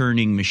just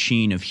churning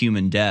machine of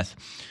human death,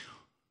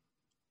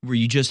 where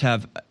you just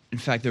have, in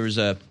fact, there was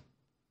a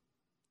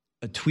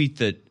tweet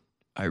that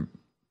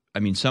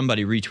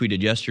somebody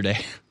retweeted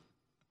yesterday.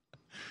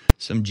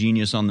 Some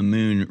genius on the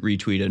moon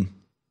retweeted.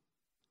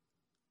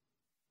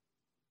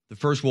 The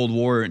First World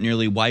War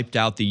nearly wiped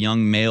out the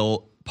young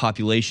male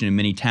population in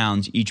many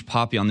towns. Each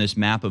poppy on this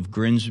map of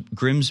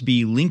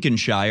Grimsby,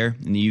 Lincolnshire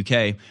in the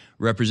UK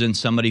represents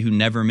somebody who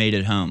never made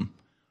it home.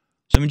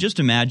 So just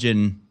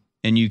imagine,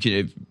 and you could,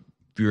 if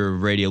you're a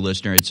radio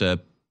listener, it's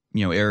a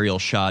aerial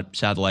shot,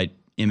 satellite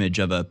image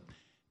of a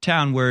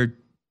town where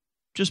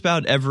just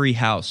about every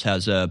house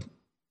has a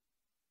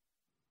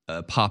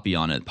poppy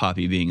on it,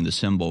 poppy being the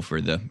symbol for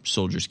the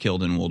soldiers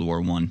killed in World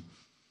War I.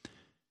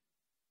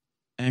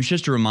 And it's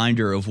just a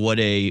reminder of what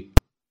a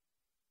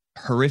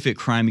horrific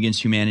crime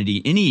against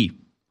humanity any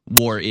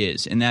war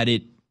is, and that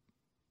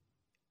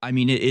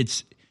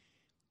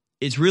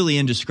it's really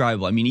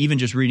indescribable. I mean, even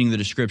just reading the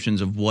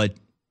descriptions of what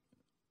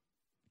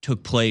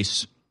took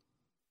place,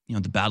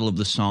 the Battle of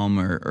the Somme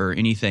or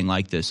anything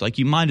like this, like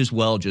you might as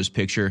well just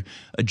picture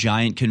a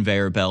giant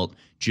conveyor belt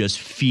just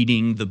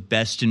feeding the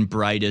best and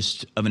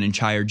brightest of an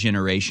entire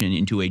generation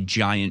into a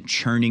giant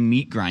churning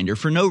meat grinder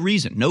for no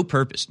reason, no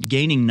purpose,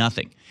 gaining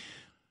nothing.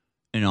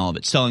 And all of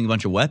it, selling a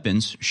bunch of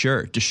weapons,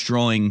 sure,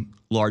 destroying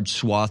large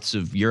swaths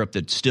of Europe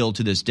that still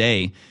to this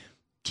day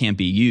can't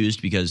be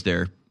used because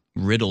they're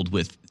riddled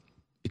with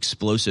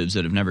explosives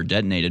that have never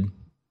detonated.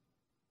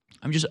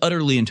 Just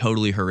utterly and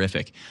totally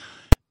horrific.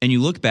 And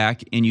you look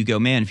back and you go,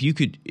 man, if you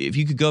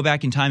could go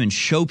back in time and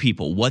show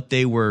people what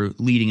they were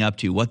leading up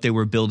to, what they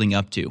were building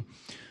up to,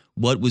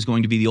 what was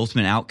going to be the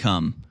ultimate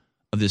outcome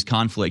of this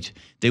conflict,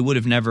 they would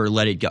have never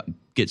let it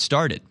get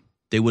started.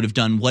 They would have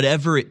done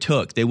whatever it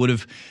took. They would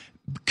have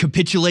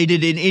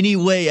capitulated in any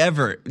way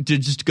ever to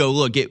just go,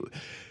 look,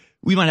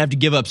 we might have to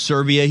give up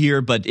Serbia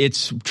here, but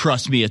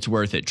trust me, it's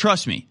worth it.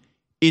 Trust me,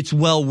 it's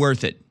well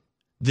worth it.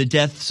 The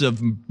deaths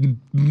of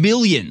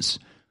millions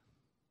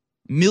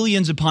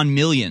upon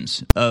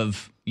millions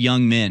of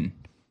young men,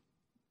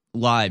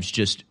 lives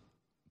just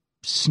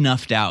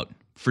snuffed out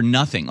for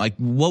nothing. Like,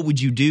 what would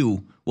you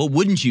do? What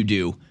wouldn't you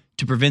do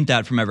to prevent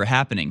that from ever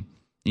happening?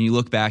 And you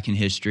look back in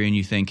history and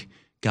you think,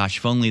 gosh,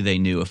 if only they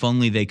knew, if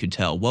only they could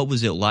tell. What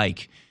was it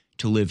like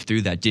to live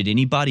through that? Did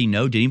anybody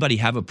know? Did anybody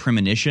have a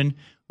premonition?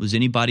 Was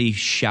anybody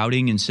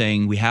shouting and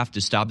saying, we have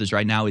to stop this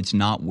right now? It's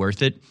not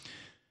worth it.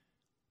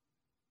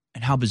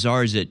 And how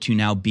bizarre is it to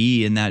now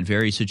be in that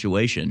very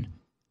situation,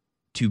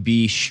 to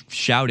be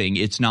shouting,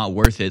 it's not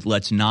worth it.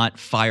 Let's not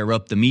fire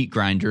up the meat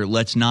grinder.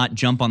 Let's not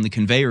jump on the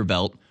conveyor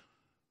belt,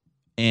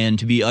 and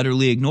to be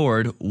utterly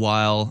ignored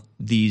while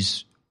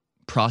these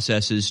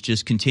processes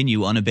just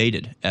continue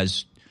unabated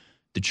as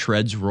the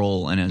treads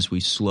roll and as we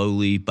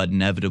slowly but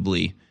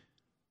inevitably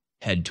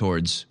head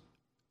towards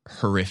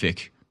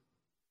horrific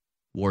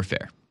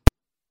warfare.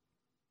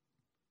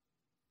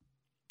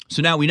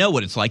 So now we know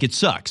what it's like. It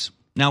sucks.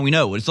 Now we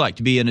know what it's like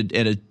to be in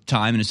a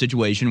time, in a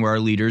situation where our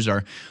leaders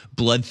are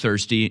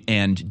bloodthirsty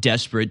and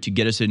desperate to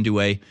get us into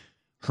a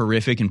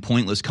horrific and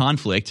pointless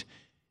conflict,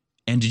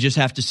 and to just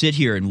have to sit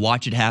here and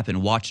watch it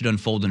happen, watch it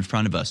unfold in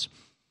front of us.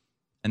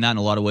 And that in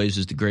a lot of ways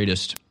is the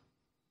greatest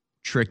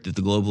trick that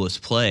the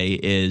globalists play,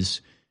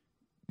 is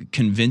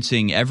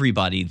convincing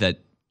everybody that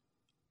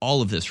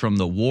all of this, from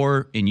the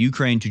war in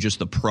Ukraine to just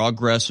the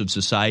progress of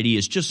society,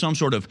 is just some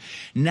sort of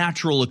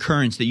natural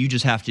occurrence that you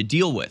just have to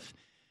deal with.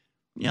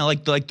 You know,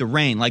 like the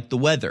rain, like the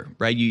weather,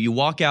 right? You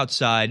walk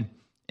outside,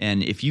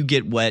 and if you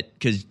get wet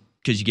because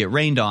you get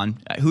rained on,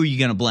 who are you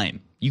going to blame?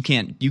 You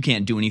can't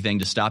do anything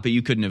to stop it.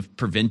 You couldn't have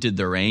prevented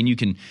the rain. You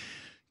can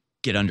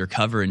get under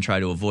cover and try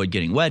to avoid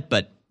getting wet,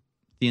 but at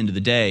the end of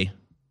the day,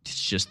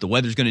 it's just the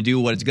weather's going to do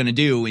what it's going to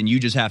do, and you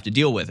just have to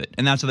deal with it.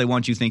 And that's how they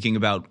want you thinking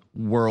about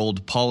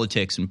world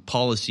politics and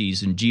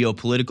policies and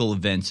geopolitical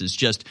events. It's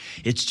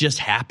just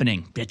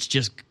happening. It's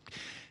just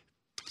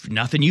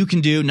nothing you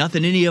can do,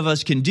 nothing any of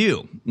us can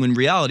do. When in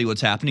reality,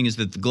 what's happening is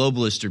that the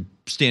globalists are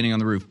standing on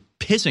the roof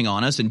pissing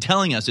on us and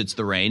telling us it's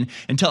the rain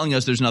and telling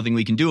us there's nothing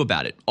we can do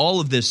about it. All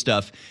of this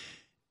stuff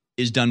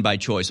is done by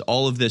choice.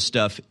 All of this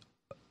stuff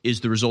is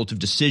the result of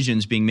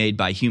decisions being made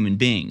by human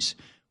beings.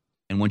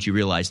 And once you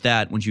realize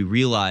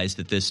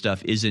that this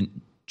stuff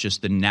isn't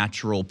just the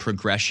natural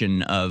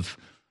progression of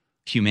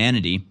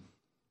humanity,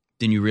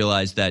 then you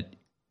realize that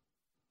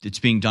it's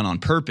being done on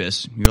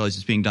purpose. You realize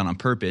it's being done on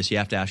purpose. You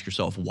have to ask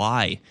yourself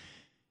why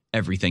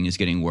everything is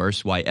getting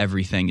worse, why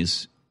everything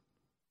is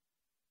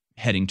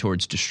heading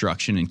towards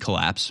destruction and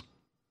collapse.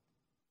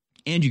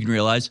 And you can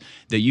realize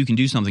that you can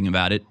do something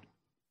about it.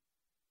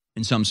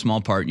 In some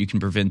small part, you can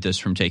prevent this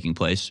from taking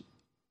place,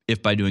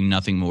 if by doing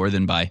nothing more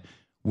than by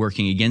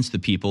working against the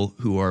people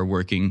who are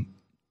working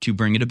to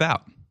bring it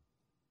about.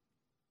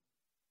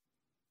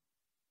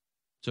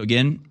 So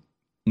again,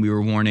 we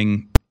were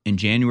warning in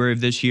January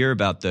of this year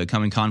about the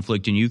coming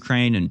conflict in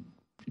Ukraine and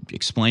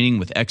explaining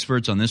with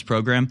experts on this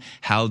program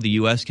how the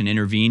U.S. can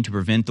intervene to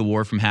prevent the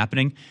war from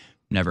happening.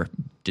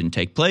 Didn't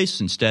take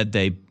place. Instead,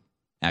 they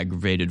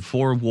aggravated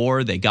for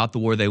war. They got the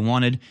war they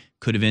wanted.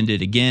 Could have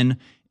ended again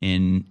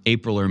in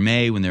April or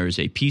May when there was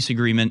a peace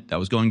agreement that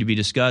was going to be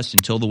discussed,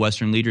 until the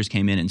Western leaders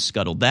came in and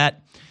scuttled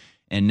that.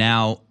 And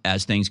now,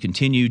 as things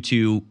continue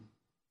to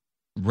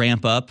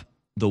ramp up,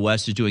 the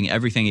West is doing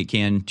everything it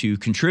can to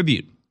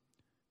contribute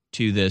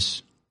to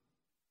this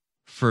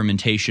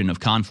fermentation of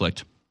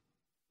conflict.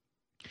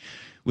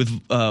 With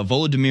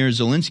Volodymyr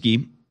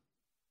Zelensky,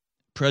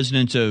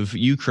 president of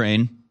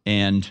Ukraine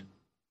and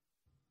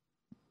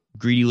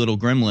greedy little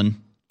gremlin,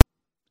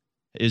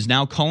 is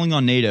now calling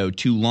on NATO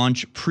to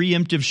launch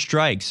preemptive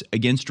strikes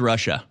against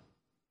Russia.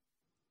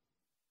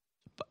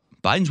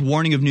 Biden's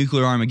warning of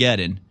nuclear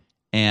Armageddon,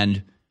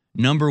 and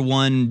number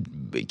one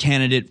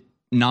candidate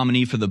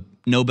nominee for the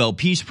Nobel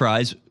Peace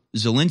Prize,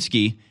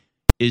 Zelensky,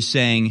 is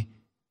saying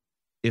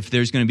if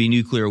there's going to be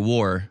nuclear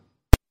war,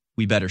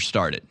 we better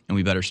start it, and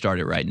we better start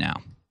it right now.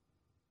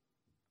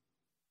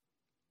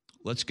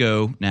 Let's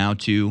go now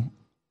to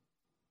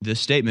this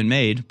statement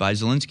made by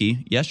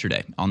Zelensky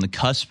yesterday on the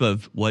cusp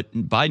of what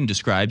Biden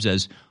describes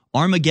as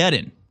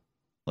Armageddon.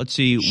 Let's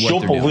see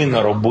what they're doing.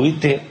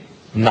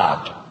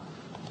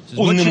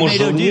 What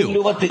should NATO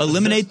do?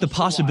 Eliminate the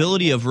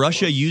possibility of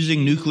Russia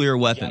using nuclear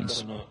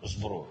weapons.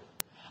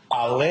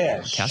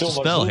 Cast a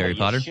spell, Harry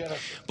Potter.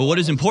 But what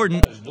is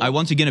important, I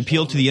once again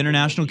appeal to the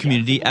international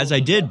community, as I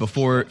did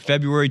before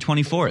February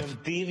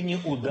 24th.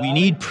 We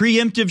need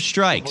preemptive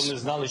strikes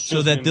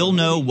so that they'll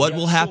know what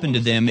will happen to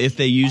them if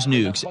they use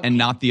nukes, and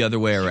not the other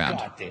way around.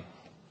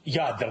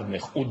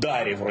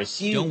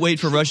 Don't wait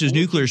for Russia's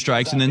nuclear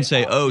strikes and then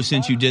say, oh,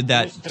 since you did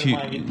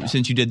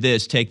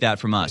this, take that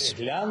from us.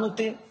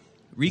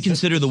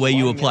 Reconsider the way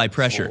you apply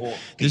pressure.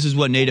 This is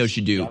what NATO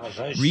should do.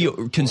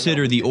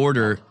 Reconsider the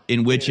order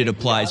in which it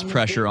applies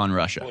pressure on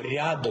Russia.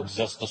 I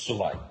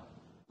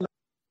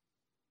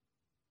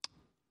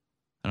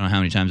don't know how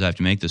many times I have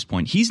to make this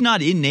point. He's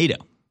not in NATO.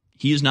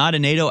 He is not a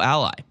NATO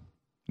ally.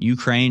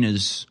 Ukraine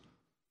is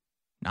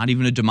not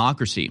even a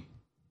democracy.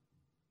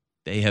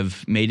 They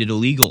have made it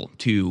illegal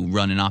to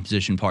run an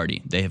opposition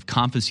party. They have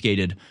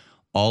confiscated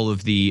all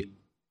of the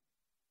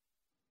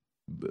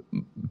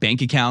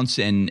bank accounts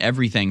and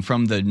everything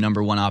from the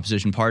number one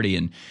opposition party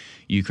in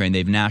Ukraine.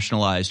 They've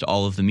nationalized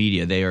all of the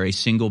media. They are a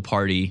single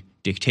party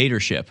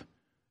dictatorship,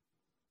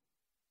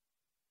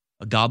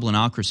 a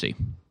goblinocracy,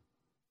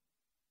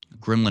 a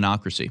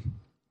gremlinocracy.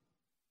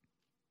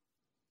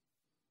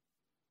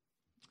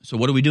 So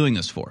what are we doing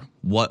this for?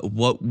 What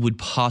would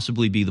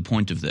possibly be the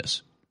point of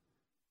this?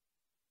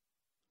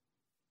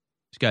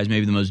 This guy's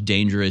maybe the most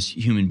dangerous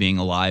human being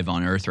alive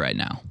on Earth right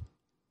now.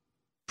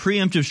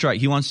 Preemptive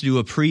strike. He wants to do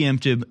a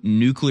preemptive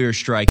nuclear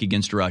strike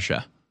against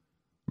Russia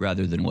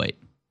rather than wait.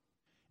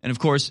 And of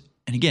course,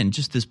 and again,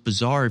 just this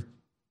bizarre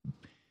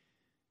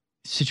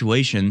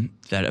situation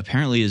that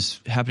apparently is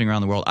happening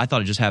around the world. I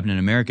thought it just happened in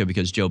America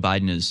because Joe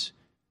Biden is,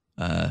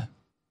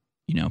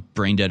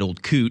 brain dead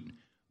old coot.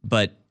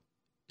 But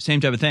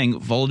same type of thing.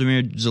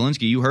 Volodymyr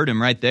Zelensky, you heard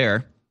him right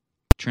there.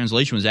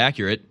 Translation was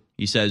accurate.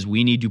 He says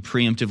we need to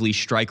preemptively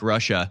strike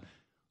Russia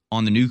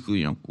on the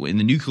nuclear, in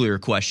the nuclear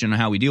question,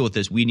 how we deal with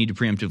this. We need to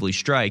preemptively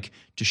strike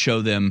to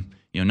show them,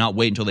 not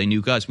wait until they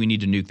nuke us. We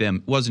need to nuke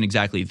them. It wasn't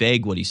exactly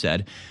vague what he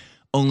said,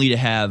 only to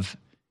have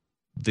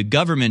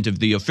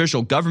the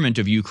official government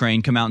of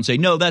Ukraine come out and say,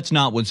 no, that's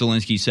not what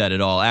Zelensky said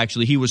at all.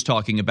 Actually, he was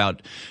talking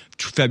about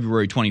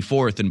February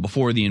 24th and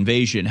before the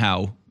invasion,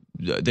 how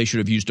they should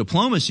have used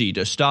diplomacy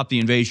to stop the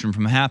invasion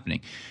from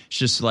happening. It's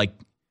just like,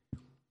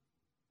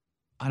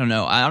 I don't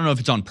know if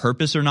it's on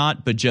purpose or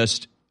not, but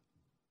just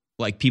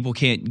like people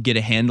can't get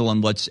a handle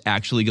on what's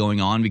actually going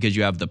on because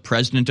you have the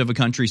president of a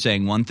country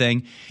saying one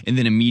thing and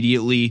then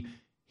immediately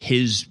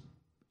his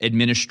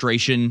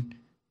administration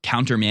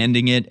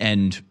countermanding it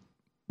and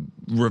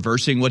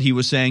reversing what he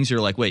was saying. So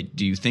you're like, wait,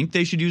 do you think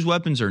they should use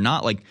weapons or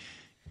not? Like,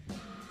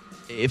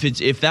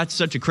 if that's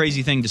such a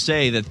crazy thing to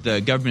say that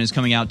the government is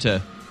coming out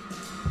to,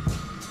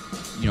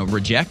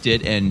 reject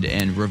it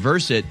and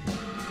reverse it,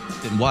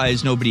 then why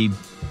is nobody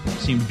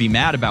seem to be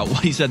mad about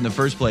what he said in the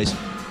first place?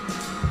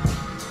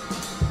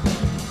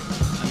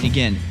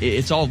 Again,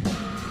 it's all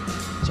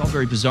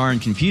very bizarre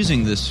and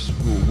confusing, this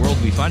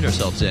world we find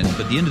ourselves in.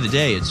 But at the end of the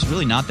day, it's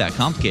really not that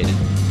complicated.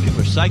 People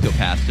are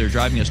psychopaths. They're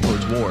driving us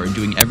towards war and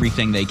doing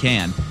everything they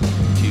can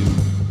to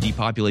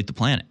depopulate the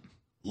planet.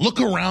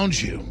 Look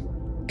around you.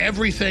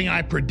 Everything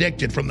I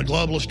predicted from the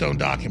Globalist Stone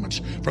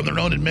documents, from their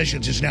own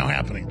admissions, is now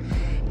happening.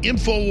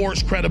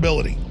 InfoWars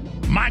credibility.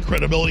 My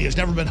credibility has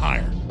never been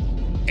higher.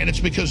 And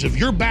it's because of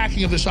your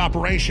backing of this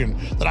operation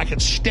that I can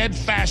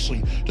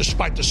steadfastly,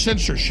 despite the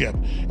censorship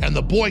and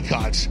the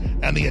boycotts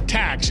and the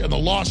attacks and the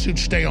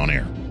lawsuits, stay on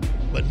air.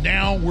 But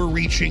now we're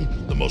reaching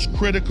the most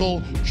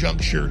critical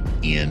juncture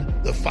in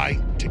the fight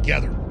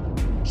together.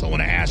 So I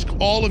want to ask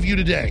all of you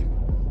today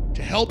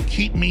to help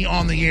keep me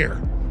on the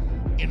air.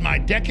 In my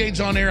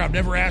decades on air, I've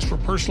never asked for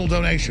personal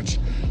donations,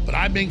 but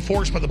I'm being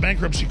forced by the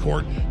bankruptcy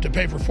court to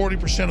pay for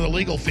 40% of the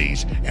legal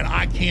fees, and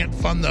I can't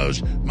fund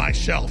those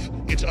myself.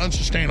 It's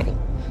unsustainable.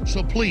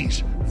 So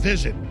please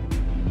visit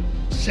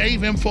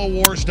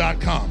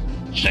SaveInfoWars.com.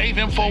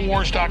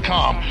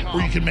 SaveInfoWars.com,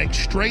 where you can make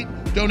straight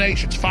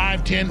donations,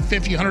 $5, $10,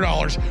 $50,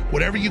 $100,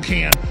 whatever you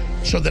can,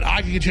 so that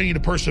I can continue to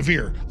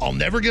persevere. I'll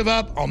never give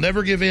up. I'll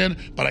never give in,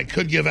 but I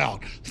could give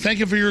out. Thank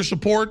you for your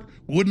support.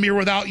 Wouldn't be here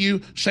without you.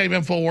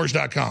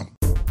 SaveInfoWars.com.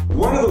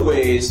 One of the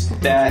ways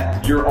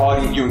that you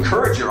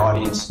encourage your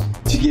audience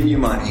to give you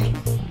money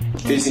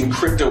is in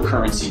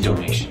cryptocurrency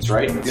donations,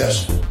 right?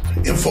 Yes.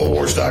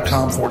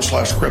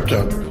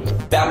 Infowars.com/crypto.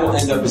 That will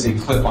end up as a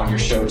clip on your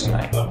show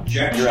tonight.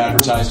 Your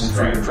advertisement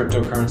for your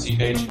cryptocurrency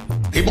page.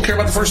 People care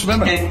about the First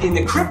Amendment. And in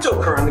the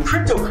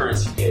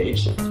cryptocurrency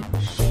page,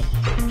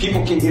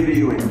 people can give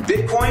you in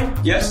Bitcoin,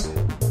 yes?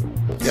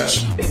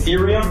 Yes.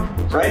 Ethereum,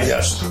 right?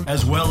 Yes.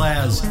 As well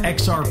as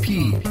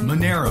XRP,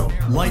 Monero,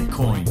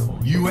 Litecoin,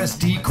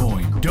 USD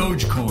Coin,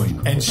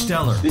 Dogecoin, and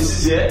Stellar. This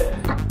is it.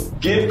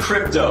 Give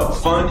crypto.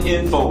 Fund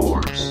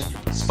InfoWars.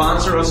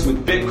 Sponsor us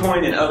with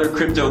Bitcoin and other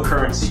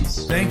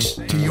cryptocurrencies. Thanks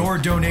to your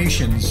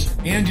donations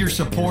and your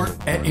support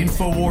at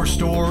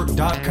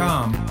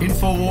InfoWarsStore.com,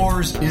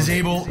 InfoWars is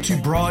able to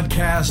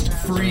broadcast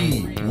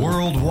free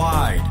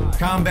worldwide,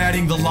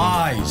 combating the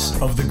lies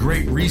of the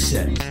Great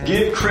Reset.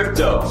 Give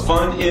crypto.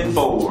 Fund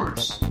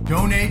InfoWars.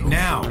 Donate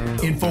now.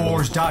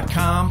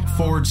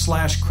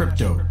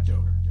 InfoWars.com/crypto.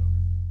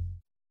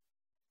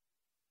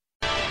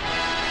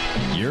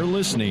 You're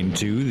listening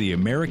to The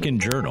American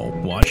Journal.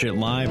 Watch it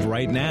live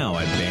right now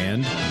at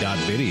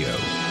band.video.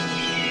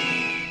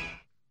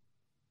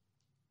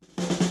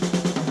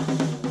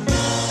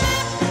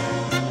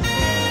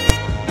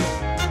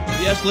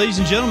 Yes, ladies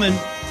and gentlemen,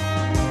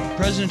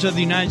 President of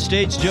the United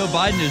States, Joe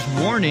Biden,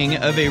 is warning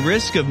of a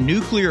risk of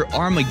nuclear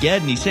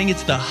Armageddon. He's saying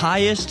it's the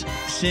highest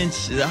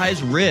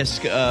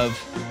risk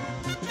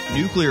of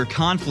nuclear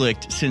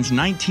conflict since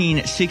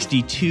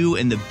 1962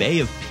 and the Bay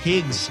of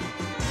Pigs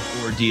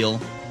ordeal.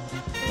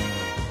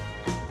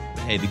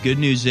 But hey, the good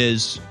news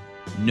is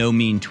no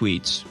mean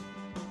tweets.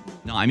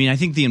 No, I mean, I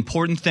think the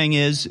important thing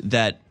is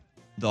that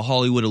the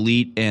Hollywood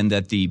elite and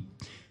that the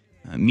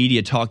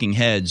media talking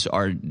heads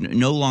are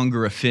no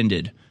longer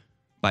offended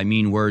by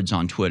mean words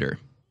on Twitter.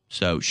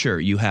 So sure,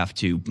 you have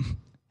to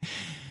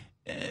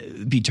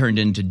be turned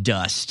into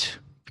dust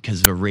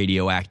because of a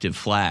radioactive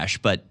flash.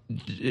 But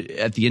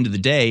at the end of the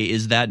day,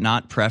 is that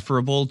not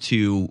preferable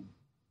to,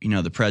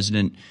 the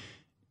president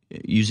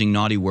using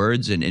naughty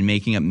words and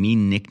making up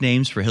mean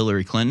nicknames for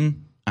Hillary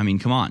Clinton? I mean,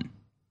 come on.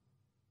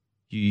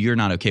 You're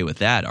not okay with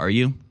that, are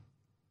you?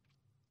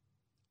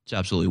 It's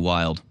absolutely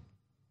wild.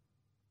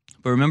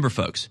 But remember,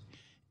 folks,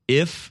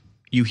 if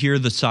you hear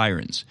the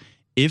sirens,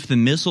 if the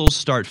missiles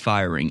start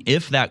firing,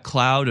 if that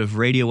cloud of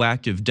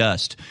radioactive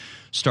dust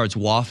starts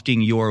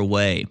wafting your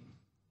way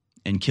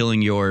and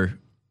killing your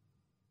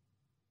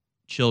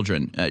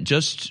children,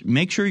 just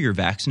make sure you're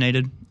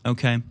vaccinated,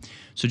 okay?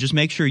 So just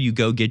make sure you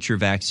go get your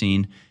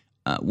vaccine.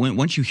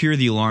 Once you hear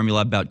the alarm, you'll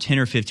have about 10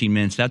 or 15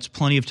 minutes. That's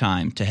plenty of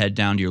time to head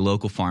down to your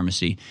local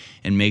pharmacy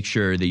and make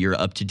sure that you're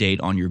up to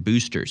date on your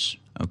boosters,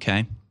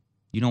 okay?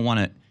 You don't want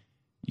to.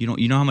 You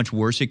know how much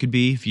worse it could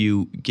be if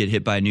you get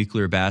hit by a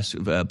nuclear blast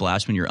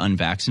when you're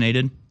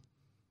unvaccinated? I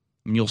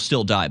mean, you'll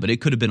still die, but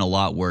it could have been a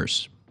lot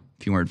worse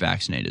if you weren't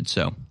vaccinated.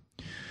 So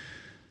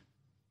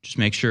just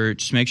make sure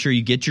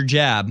you get your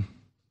jab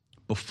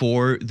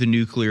before the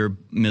nuclear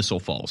missile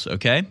falls,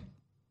 okay?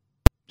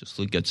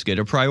 Let's get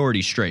a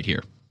priority straight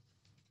here.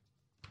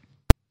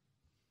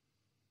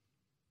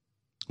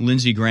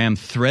 Lindsey Graham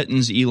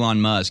threatens Elon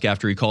Musk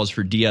after he calls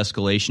for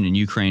de-escalation in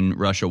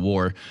Ukraine-Russia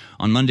war.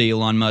 On Monday,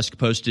 Elon Musk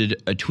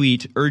posted a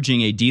tweet urging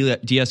a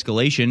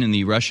de-escalation in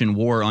the Russian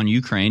war on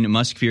Ukraine.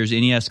 Musk fears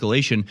any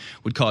escalation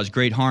would cause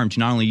great harm to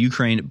not only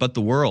Ukraine but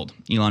the world.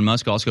 Elon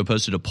Musk also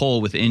posted a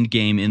poll on the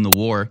endgame in the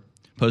war.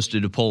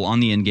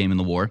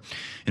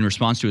 In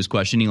response to his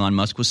question, Elon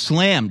Musk was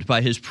slammed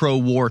by his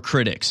pro-war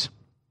critics.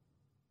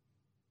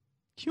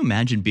 Can you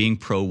imagine being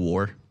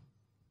pro-war?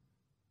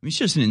 I mean, it's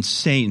just an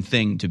insane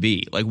thing to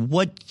be. Like,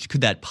 what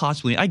could that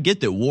possibly... I get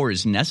that war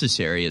is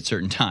necessary at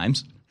certain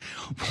times.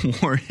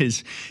 War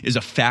is a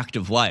fact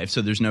of life,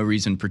 so there's no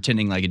reason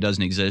pretending like it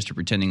doesn't exist or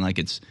pretending like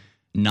it's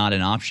not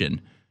an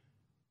option.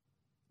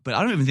 But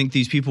I don't even think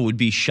these people would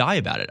be shy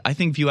about it. I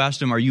think if you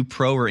asked them, are you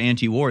pro or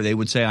anti-war, they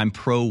would say, I'm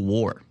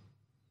pro-war.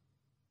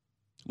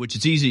 Which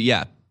it's easy,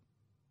 yeah.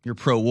 You're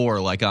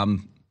pro-war like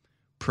I'm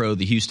pro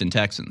the Houston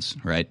Texans,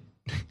 right?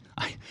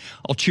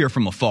 I'll cheer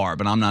from afar,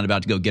 but I'm not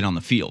about to go get on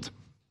the field.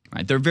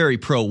 Right, they're very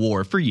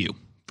pro-war for you,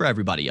 for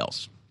everybody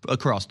else,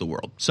 across the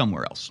world,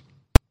 somewhere else.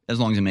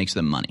 As long as it makes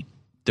them money,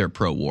 they're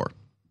pro-war.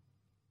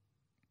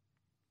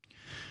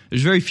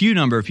 There's a very few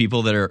number of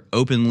people that are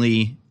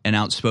openly and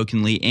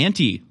outspokenly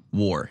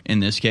anti-war in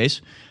this case.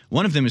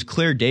 One of them is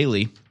Claire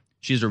Daly.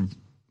 She's a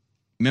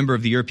member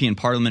of the European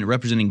Parliament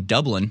representing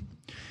Dublin.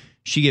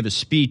 She gave a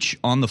speech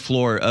on the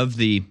floor of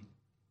the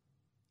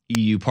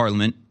EU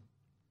Parliament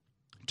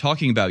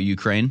talking about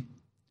Ukraine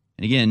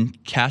and, again,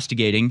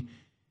 castigating,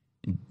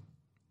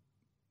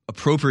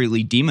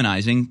 appropriately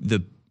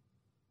demonizing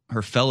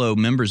her fellow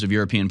members of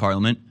European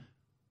Parliament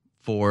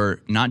for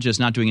not just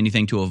not doing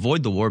anything to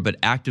avoid the war, but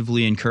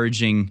actively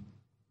encouraging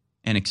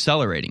and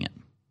accelerating it.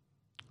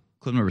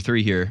 Clip number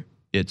 3 here,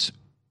 it's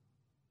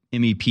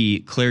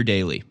MEP Claire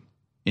Daly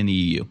in the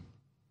EU.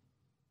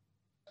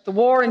 The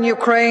war in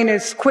Ukraine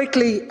is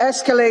quickly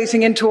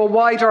escalating into a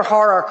wider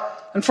horror,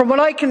 and from what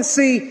I can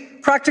see,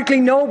 practically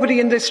nobody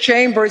in this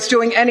chamber is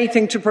doing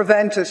anything to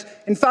prevent it.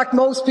 In fact,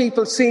 most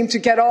people seem to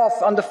get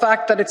off on the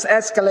fact that it's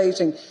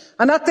escalating.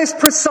 And at this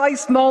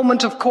precise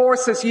moment, of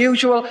course, as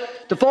usual,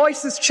 the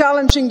voices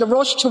challenging the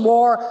rush to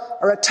war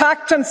are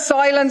attacked and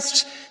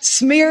silenced,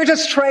 smeared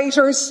as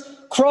traitors,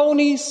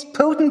 cronies,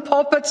 Putin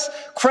puppets,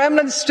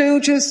 Kremlin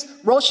stooges,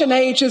 Russian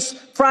ages.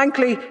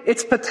 Frankly,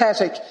 it's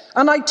pathetic.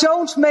 And I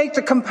don't make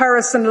the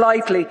comparison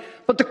lightly,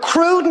 but the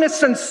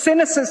crudeness and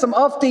cynicism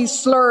of these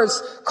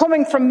slurs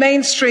coming from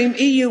mainstream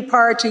EU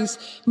parties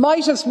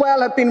might as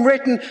well have been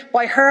written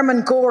by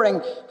Hermann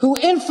Göring, who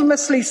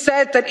infamously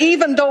said that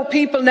even though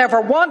people never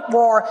want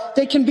war,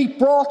 they can be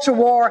brought to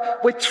war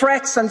with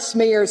threats and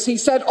smears. He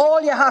said,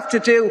 all you have to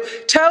do,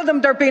 tell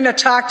them they're being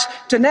attacked,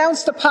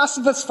 denounce the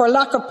pacifists for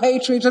lack of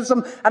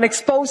patriotism and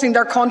exposing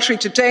their country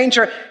to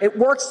danger. It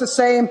works the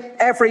same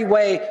every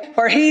way.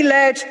 Where he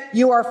led,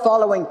 you are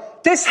following.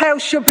 This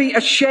House should be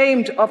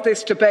ashamed of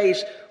this debate.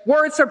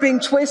 Words are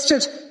being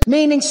twisted,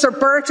 meaning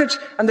subverted,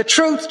 and the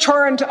truth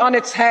turned on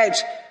its head.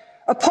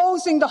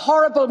 Opposing the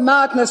horrible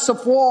madness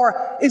of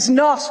war is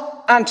not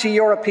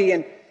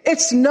anti-European.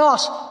 It's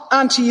not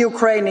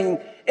anti-Ukrainian.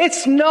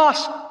 It's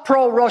not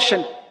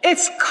pro-Russian.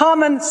 It's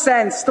common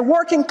sense. The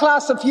working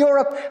class of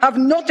Europe have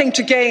nothing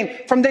to gain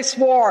from this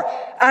war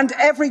and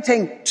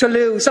everything to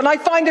lose. And I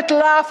find it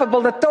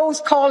laughable that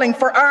those calling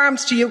for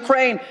arms to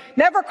Ukraine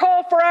never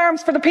call for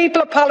arms for the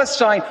people of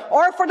Palestine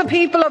or for the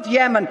people of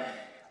Yemen.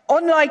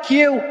 Unlike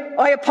you,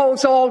 I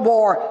oppose all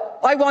war.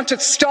 I want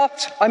it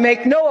stopped. I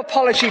make no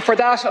apology for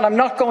that, and I'm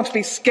not going to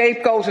be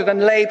scapegoated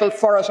and labelled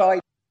for it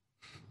either.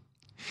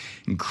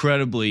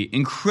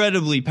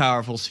 Incredibly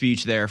powerful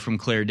speech there from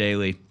Claire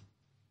Daly.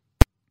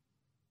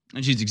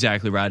 And she's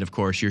exactly right, of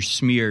course. You're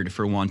smeared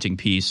for wanting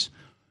peace.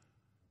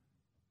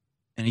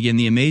 And again,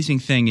 the amazing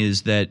thing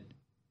is that,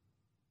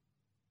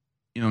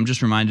 I'm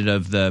just reminded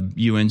of the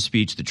UN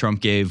speech that Trump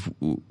gave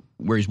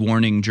where he's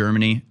warning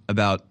Germany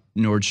about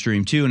Nord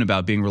Stream 2 and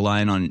about being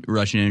reliant on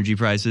Russian energy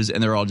prices.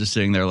 And they're all just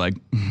sitting there like,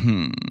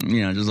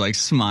 just like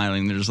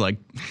smiling. They're just like,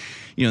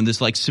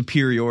 this like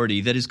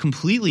superiority that is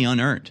completely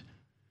unearned.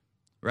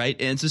 Right.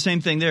 And it's the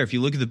same thing there. If you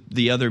look at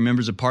the other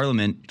members of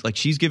parliament, like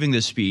she's giving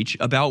this speech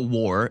about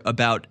war,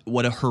 about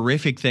what a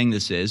horrific thing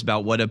this is,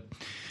 about what a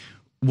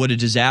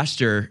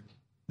disaster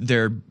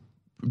they're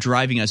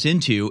driving us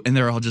into. And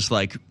they're all just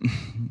like,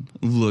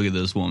 look at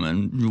this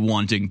woman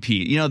wanting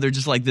peace. They're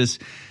just like this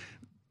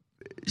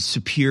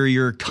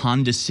superior,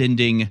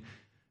 condescending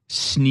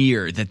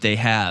sneer that they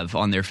have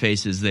on their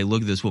faces. They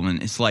look at this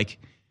woman. It's like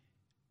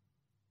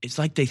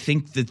they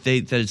think that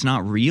it's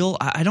not real.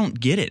 I don't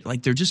get it.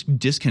 Like they're just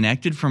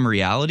disconnected from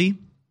reality.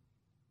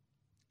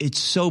 It's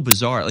so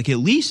bizarre. Like at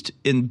least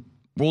in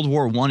World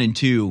War I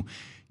and II,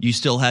 you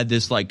still had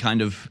this like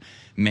kind of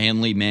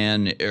manly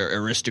man,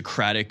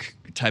 aristocratic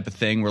type of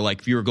thing where like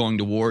if you were going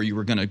to war, you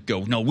were going to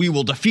go, no, we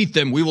will defeat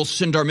them. We will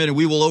send our men and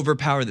we will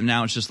overpower them.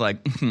 Now it's just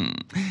like,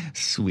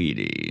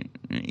 sweetie,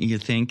 you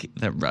think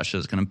that Russia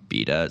is going to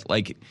beat us?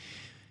 Like,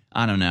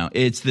 I don't know.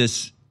 It's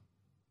this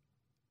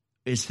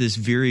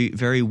very,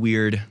 very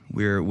weird.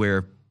 We're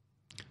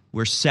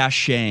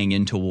sashaying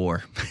into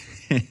war.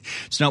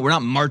 We're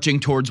not marching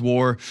towards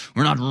war.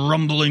 We're not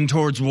rumbling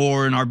towards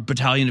war in our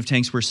battalion of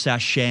tanks. We're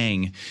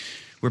sashaying.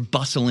 We're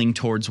bustling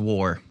towards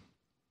war.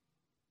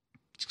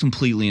 It's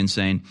completely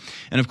insane.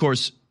 And of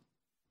course,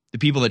 the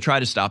people that try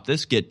to stop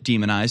this get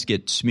demonized,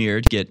 get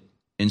smeared, get,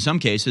 in some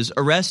cases,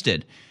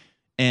 arrested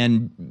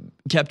and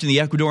kept in the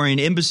Ecuadorian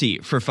embassy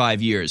for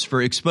 5 years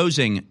for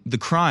exposing the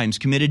crimes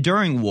committed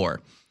during war.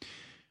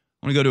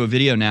 I want to go to a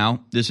video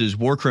now. This is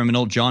war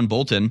criminal John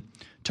Bolton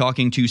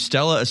talking to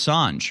Stella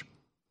Assange.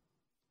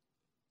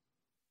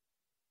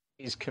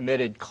 He's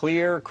committed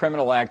clear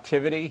criminal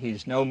activity.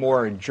 He's no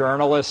more a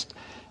journalist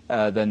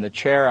than the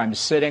chair I'm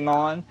sitting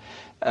on.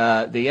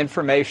 The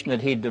information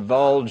that he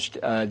divulged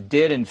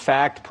did, in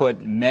fact,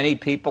 put many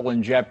people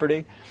in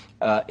jeopardy.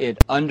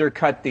 It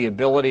undercut the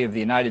ability of the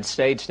United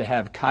States to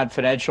have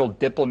confidential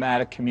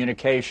diplomatic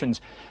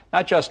communications,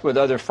 not just with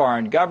other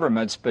foreign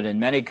governments, but in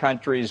many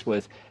countries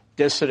with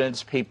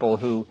dissidents, people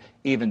who,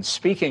 even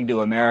speaking to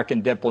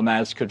American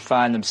diplomats, could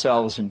find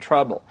themselves in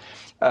trouble.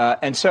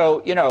 And so,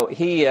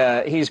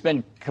 he's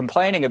been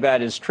complaining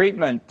about his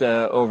treatment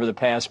over the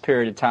past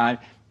period of time.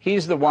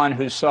 He's the one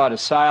who sought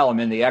asylum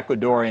in the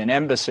Ecuadorian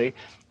embassy.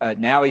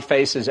 Now he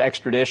faces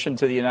extradition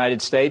to the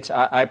United States.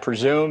 I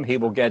presume he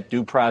will get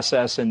due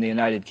process in the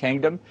United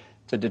Kingdom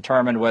to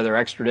determine whether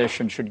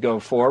extradition should go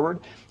forward.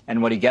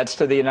 And when he gets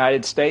to the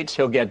United States,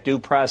 he'll get due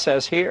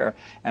process here.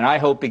 And I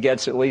hope he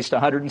gets at least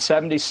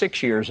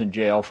 176 years in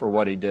jail for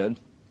what he did.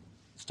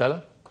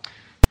 Stella?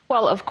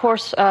 Well, of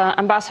course,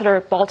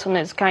 Ambassador Bolton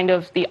is kind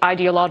of the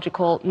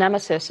ideological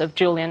nemesis of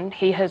Julian.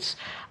 He has,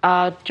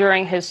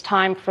 during his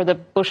time for the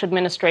Bush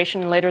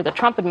administration and later the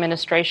Trump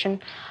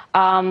administration,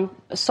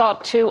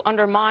 sought to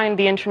undermine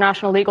the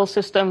international legal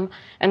system,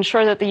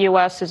 ensure that the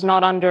U.S. is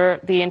not under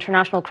the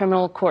International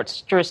Criminal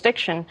Court's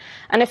jurisdiction.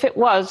 And if it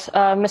was,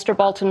 Mr.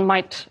 Bolton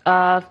might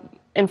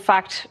in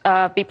fact,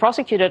 be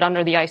prosecuted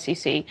under the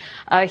ICC.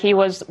 He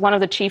was one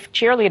of the chief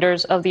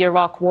cheerleaders of the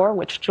Iraq War,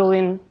 which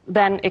Julian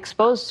then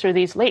exposed through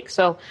these leaks.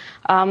 So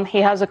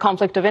he has a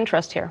conflict of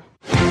interest here.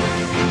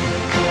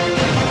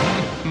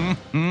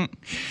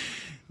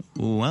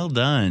 Well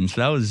done.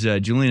 So that was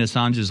Julian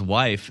Assange's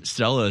wife,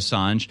 Stella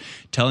Assange,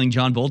 telling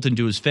John Bolton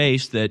to his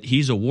face that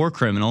he's a war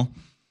criminal,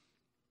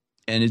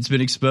 and it's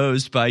been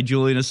exposed by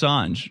Julian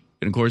Assange.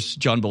 And of course,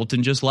 John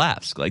Bolton just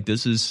laughs. Like,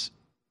 this is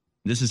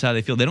how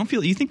they feel. They don't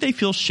feel. You think they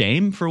feel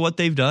shame for what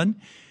they've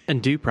done?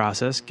 And due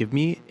process, give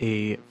me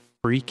a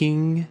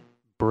freaking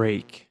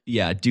break.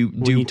 Yeah,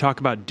 when you talk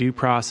about due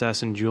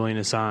process and Julian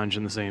Assange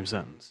in the same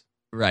sentence.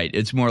 Right.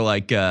 It's more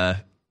like, due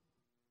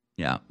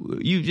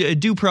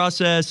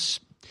process,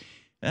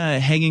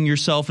 hanging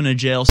yourself in a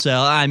jail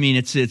cell. I mean,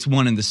 it's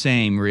one and the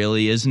same,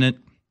 really, isn't it?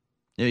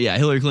 Yeah,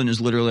 Hillary Clinton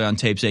is literally on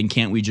tape saying,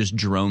 "Can't we just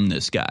drone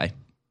this guy?"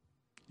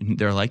 And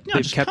they're like,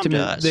 "No, just come to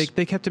us."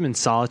 They kept him in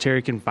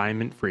solitary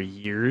confinement for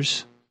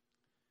years.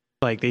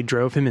 Like, they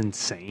drove him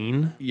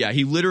insane. Yeah,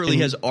 he literally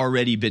has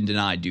already been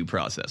denied due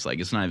process. Like,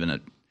 it's not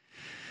even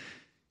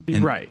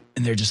right.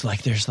 And they're just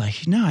like,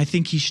 no, I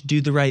think he should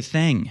do the right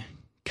thing.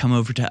 Come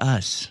over to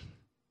us.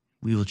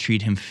 We will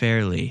treat him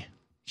fairly.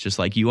 It's just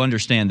like you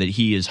understand that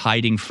he is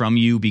hiding from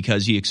you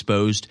because he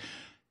exposed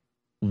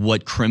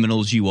what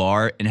criminals you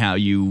are and how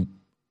you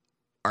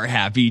are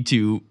happy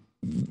to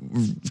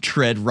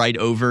tread right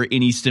over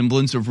any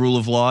semblance of rule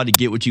of law to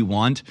get what you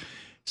want.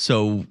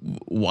 So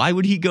why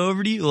would he go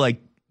over to you? Like,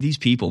 these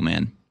people,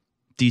 man,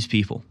 these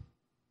people.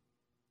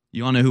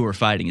 You all know who we're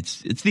fighting.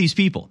 It's these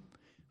people.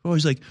 We're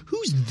always like,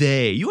 who's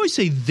they? You always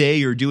say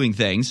they are doing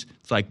things.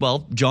 It's like,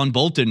 well, John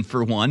Bolton,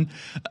 for one.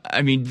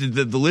 I mean,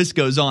 the list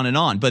goes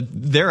on. But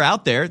they're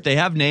out there. They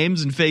have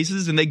names and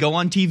faces, and they go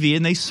on TV,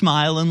 and they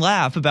smile and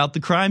laugh about the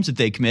crimes that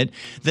they commit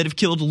that have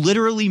killed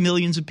literally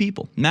millions of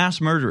people. Mass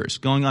murderers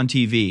going on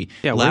TV,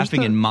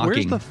 laughing and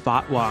mocking. Where's the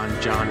fatwa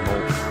on John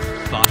Bolton?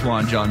 Fatwa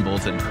on John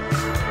Bolton.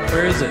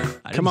 Where is it?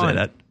 I didn't say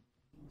that.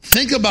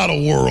 Think about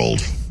a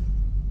world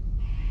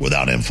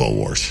without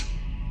InfoWars.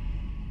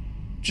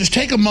 Just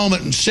take a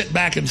moment and sit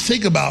back and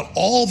think about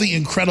all the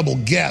incredible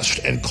guests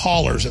and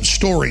callers and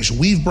stories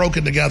we've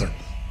broken together,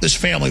 this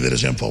family that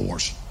is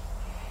InfoWars.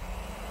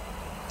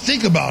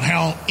 Think about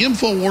how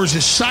InfoWars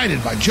is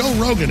cited by Joe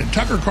Rogan and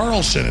Tucker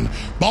Carlson and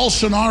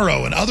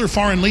Bolsonaro and other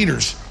foreign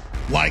leaders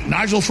like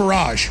Nigel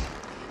Farage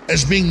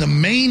as being the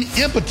main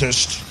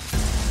impetus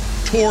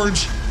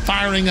towards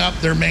firing up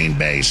their main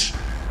base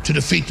to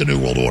defeat the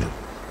New World Order.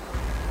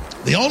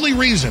 The only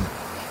reason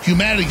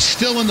humanity's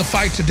still in the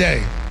fight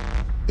today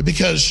is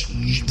because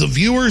the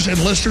viewers and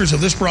listeners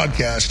of this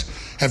broadcast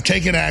have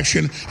taken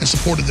action and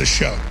supported this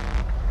show.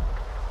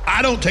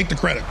 I don't take the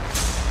credit.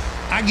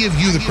 I give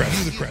you the credit.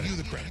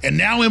 And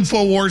now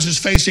InfoWars is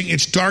facing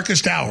its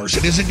darkest hours.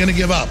 It isn't going to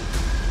give up.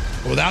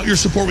 Without your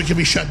support, we can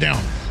be shut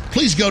down.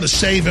 Please go to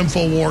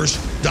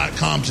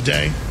SaveInfoWars.com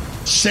today.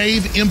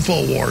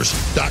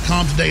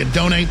 SaveInfoWars.com today and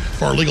donate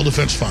for our legal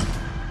defense fund.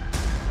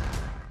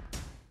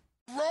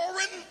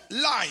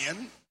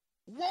 Lion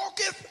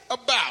walketh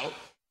about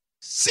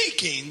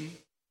seeking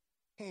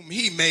whom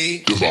he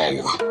may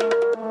devour.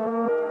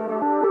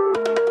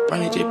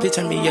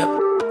 Picture me up.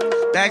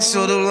 Back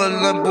to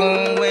the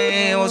boom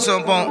way or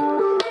something.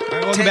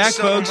 Welcome back,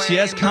 folks.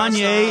 Yes,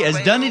 Kanye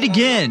has done it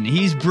again.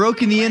 He's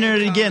broken the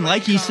internet again.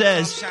 Like he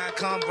says,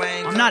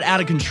 I'm not out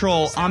of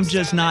control. I'm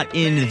just not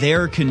in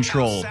their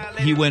control.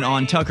 He went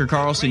on Tucker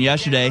Carlson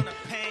yesterday.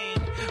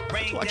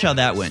 Let's watch how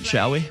that went,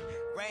 shall we?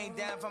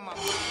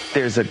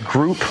 There's a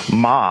group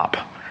mob.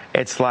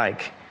 It's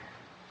like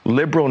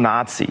liberal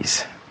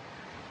Nazis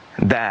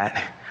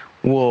that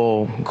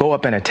will go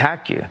up and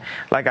attack you.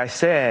 Like I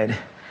said,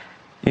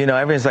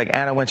 everyone's like,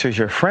 Anna Wintour's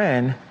your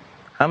friend.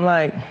 I'm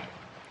like,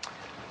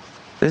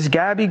 this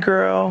Gabby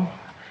girl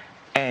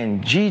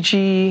and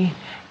Gigi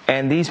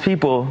and these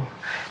people,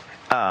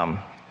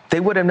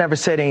 they would have never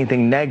said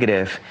anything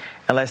negative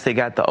unless they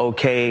got the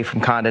okay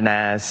from Condé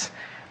Nast,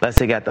 unless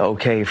they got the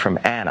okay from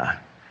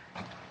Anna.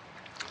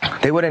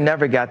 They would have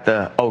never got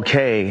the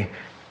okay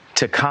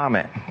to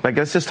comment. Like,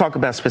 let's just talk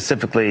about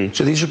specifically.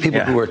 So these are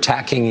people who are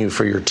attacking you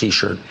for your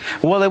T-shirt.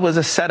 Well, it was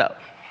a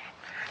setup.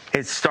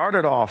 It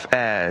started off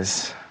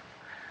as,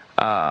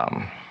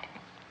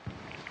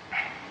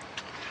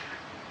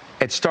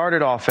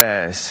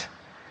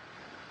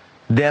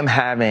 them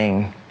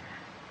having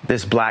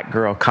this black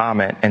girl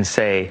comment and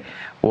say,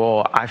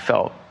 well, I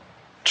felt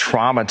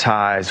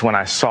traumatized when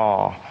I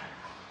saw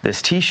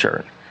this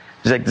T-shirt.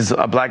 It's like this,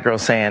 a black girl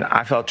saying,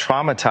 I felt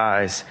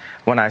traumatized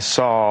when I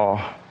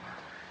saw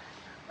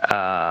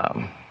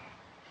a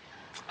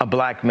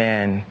black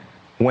man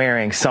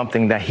wearing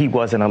something that he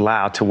wasn't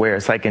allowed to wear.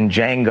 It's like in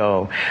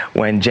Django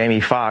when Jamie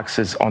Foxx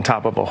is on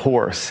top of a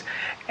horse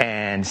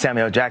and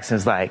Samuel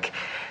Jackson's like,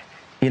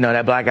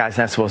 that black guy's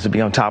not supposed to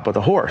be on top of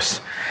the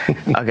horse.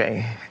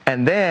 Okay.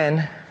 And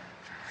then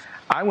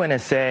I went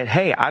and said,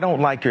 hey, I don't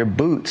like your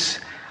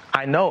boots.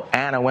 I know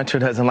Anna Wintour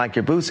doesn't like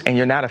your boots and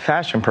you're not a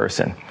fashion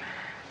person.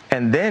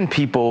 And then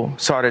people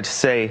started to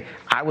say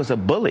I was a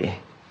bully,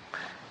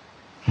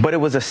 but it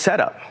was a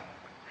setup.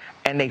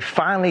 And they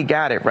finally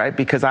got it, right?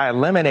 Because I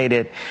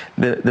eliminated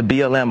the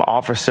BLM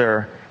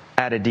officer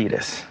at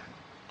Adidas.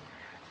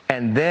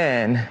 And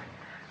then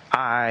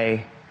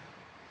I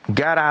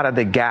got out of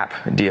the Gap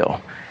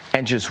deal.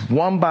 And just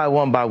one by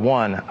one,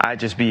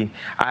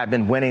 I've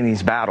been winning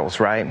these battles,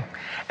 right?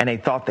 And they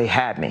thought they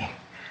had me.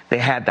 They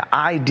had the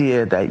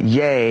idea that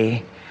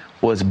Ye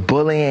was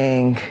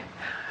bullying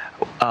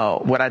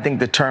what I think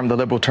the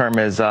liberal term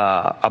is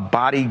a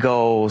body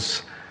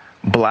goes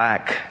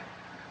black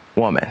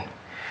woman.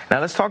 Now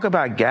let's talk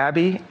about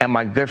Gabby and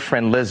my good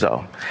friend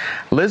Lizzo.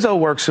 Lizzo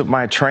works with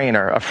my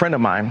trainer, a friend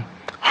of mine,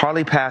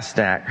 Harley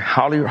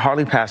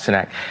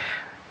Pasternak.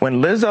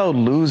 When Lizzo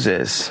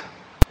loses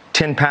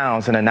 10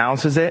 pounds and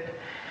announces it,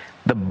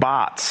 the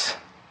bots,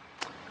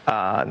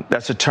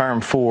 that's a term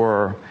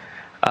for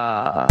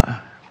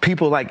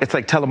people it's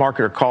like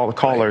telemarketer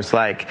callers,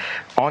 like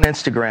on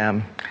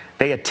Instagram,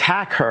 they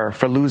attack her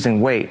for losing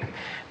weight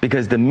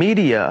because the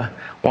media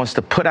wants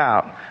to put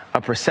out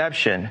a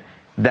perception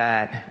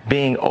that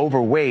being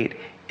overweight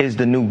is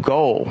the new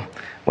goal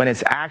when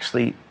it's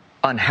actually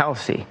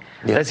unhealthy.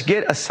 Yes. Let's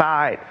get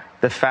aside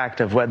the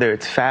fact of whether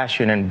it's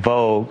fashion and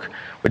Vogue,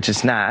 which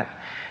is not.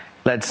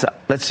 Let's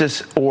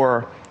just,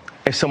 or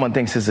if someone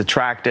thinks it's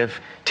attractive,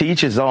 to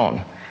each his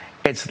own.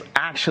 It's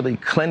actually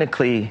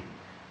clinically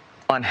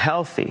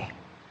unhealthy.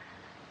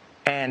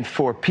 And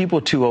for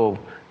people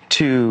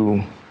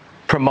to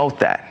promote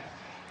that,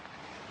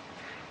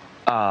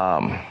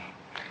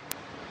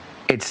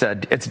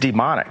 it's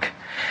demonic.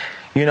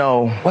 You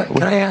know, what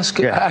can I ask?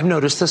 Yeah. I've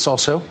noticed this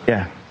also.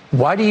 Yeah.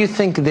 Why do you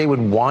think they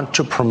would want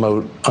to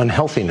promote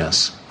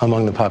unhealthiness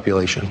among the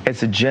population?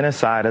 It's a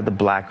genocide of the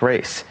black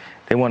race.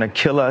 They want to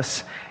kill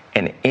us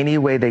in any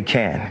way they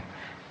can.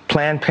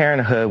 Planned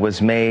Parenthood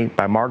was made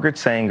by Margaret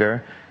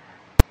Sanger,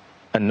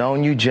 a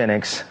known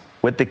eugenics,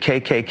 with the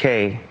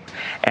KKK,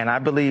 and I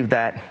believe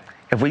that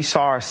if we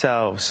saw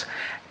ourselves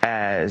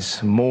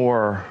as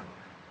a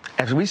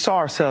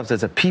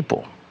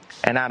people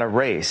and not a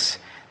race,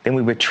 then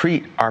we would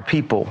treat our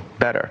people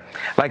better.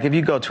 Like if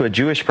you go to a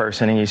Jewish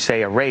person and you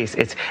say a race,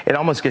 it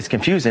almost gets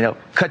confusing. They'll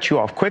cut you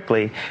off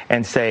quickly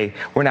and say,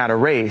 we're not a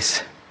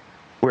race,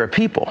 we're a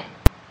people.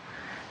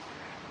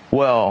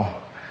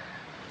 Well,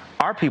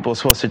 our people are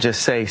supposed to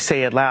just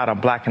say it loud,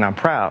 I'm black and I'm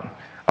proud.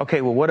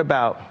 Okay, well, what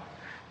about,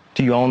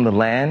 do you own the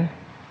land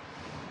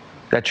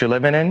that you're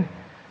living in?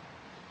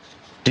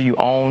 Do you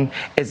own,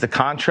 is the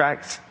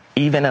contract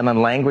even in a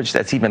language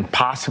that's even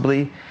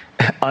possibly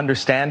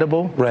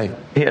understandable? Right.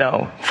 You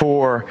know,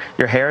 for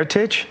your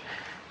heritage,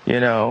 you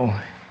know.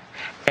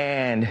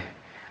 And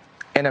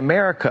in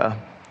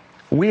America,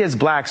 we as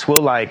blacks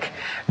will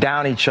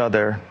down each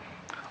other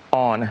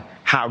on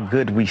how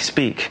good we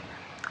speak.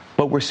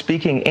 But we're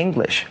speaking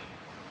English.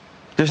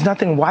 There's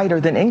nothing whiter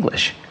than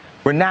English.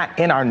 We're not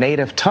in our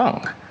native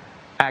tongue,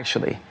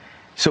 actually.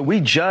 So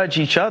we judge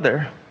each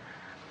other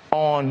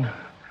on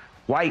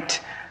white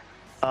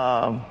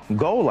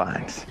goal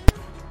lines,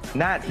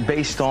 not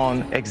based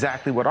on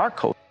exactly what our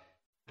culture.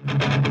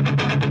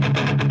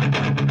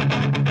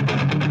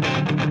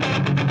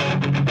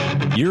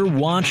 You're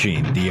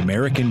watching The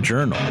American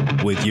Journal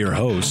with your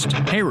host,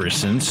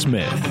 Harrison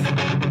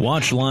Smith.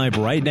 Watch live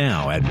right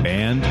now at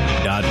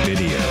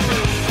band.video.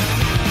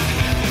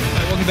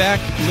 Welcome back,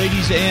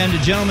 ladies and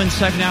gentlemen.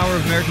 Second hour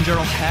of American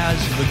Journal has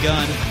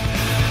begun.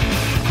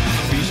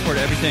 You support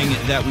everything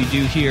that we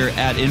do here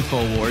at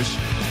InfoWars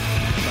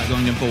by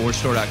going to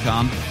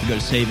InfoWarsStore.com. You go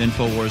to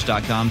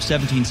SaveInfoWars.com,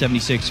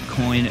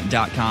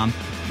 1776coin.com.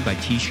 You buy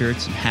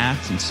t-shirts and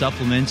hats and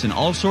supplements and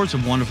all sorts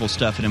of wonderful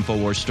stuff at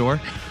InfoWars Store.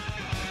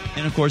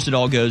 And, of course, it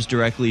all goes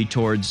directly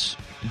towards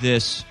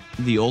this,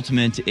 the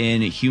ultimate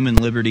in human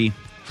liberty,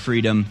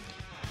 freedom,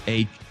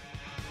 a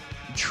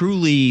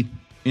truly,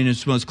 in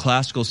its most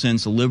classical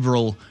sense,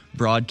 liberal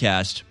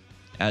broadcast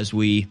as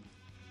we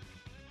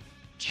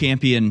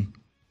champion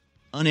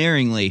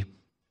unerringly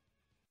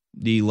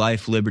the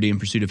life, liberty, and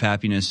pursuit of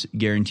happiness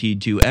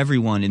guaranteed to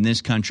everyone in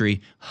this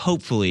country.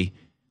 Hopefully,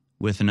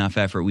 with enough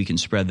effort, we can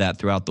spread that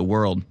throughout the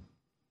world.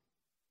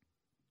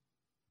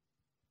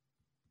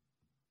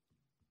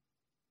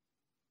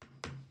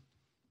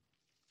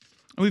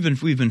 We've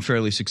been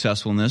fairly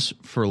successful in this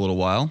for a little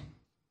while.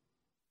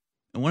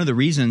 And one of the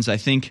reasons I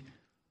think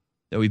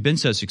that we've been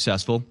so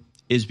successful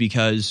is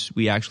because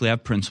we actually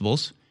have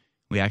principles.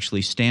 We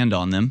actually stand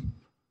on them.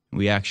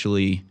 We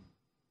actually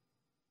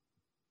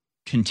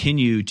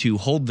continue to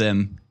hold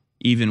them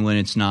even when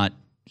it's not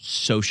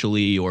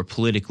socially or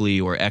politically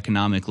or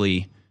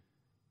economically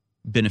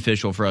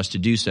beneficial for us to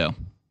do so.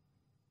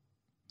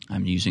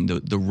 I'm using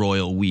the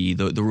royal we,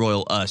 the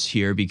royal us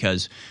here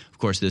because, of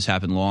course, this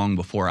happened long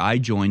before I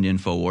joined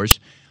InfoWars,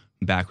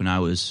 back when I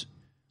was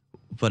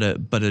but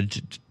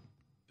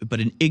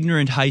an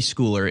ignorant high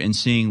schooler, and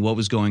seeing what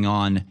was going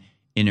on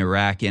in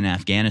Iraq and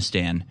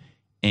Afghanistan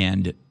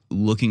and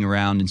looking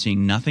around and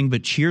seeing nothing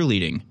but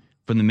cheerleading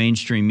from the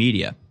mainstream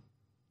media.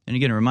 And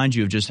again, it reminds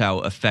you of just how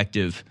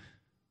effective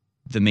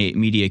the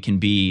media can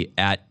be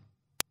at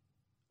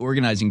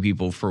organizing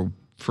people for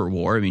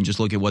war. I mean, just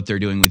look at what they're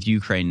doing with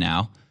Ukraine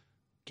now.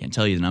 Can't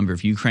tell you the number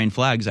of Ukraine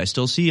flags I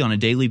still see on a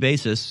daily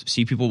basis.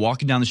 See people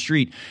walking down the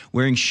street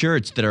wearing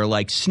shirts that are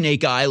like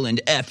Snake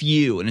Island, F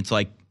you. And it's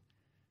like,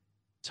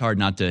 it's hard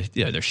not to,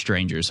 they're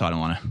strangers, so I don't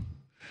want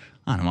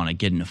to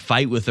get in a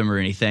fight with them or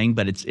anything,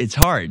 but it's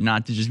hard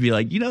not to just be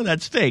like,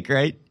 that's fake,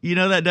 right?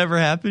 That never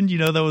happened.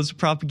 That was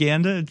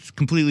propaganda. It's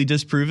completely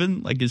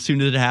disproven. Like, as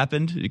soon as it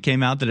happened, it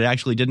came out that it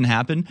actually didn't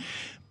happen.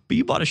 But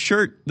you bought a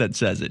shirt that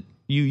says it.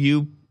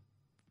 You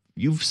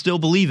still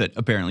believe it,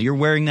 apparently. You're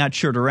wearing that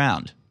shirt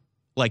around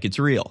like it's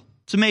real.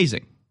 It's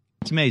amazing.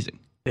 It's amazing.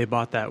 They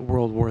bought that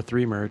World War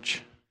III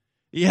merch.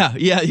 Yeah,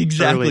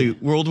 exactly. Early.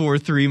 World War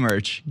III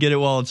merch. Get it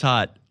while it's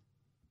hot.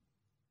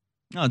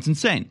 No, it's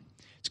insane.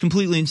 It's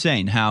completely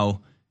insane how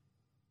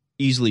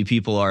easily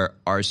people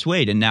are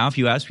swayed. And now if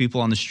you ask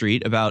people on the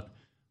street about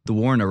the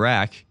war in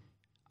Iraq,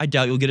 I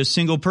doubt you'll get a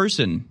single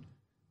person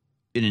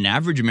in an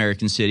average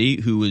American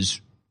city who was,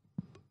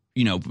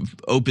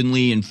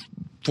 openly and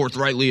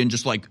forthrightly and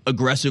just like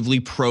aggressively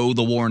pro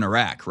the war in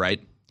Iraq,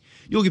 right?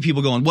 You'll get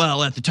people going,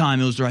 well, at the time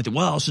it was the right thing.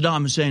 Well,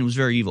 Saddam Hussein was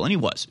very evil. And he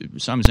was.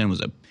 Saddam Hussein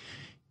was a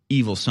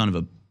evil son of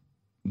a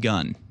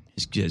gun.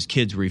 His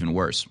kids were even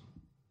worse.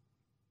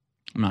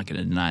 I'm not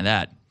going to deny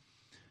that.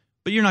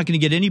 But you're not going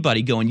to get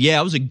anybody going,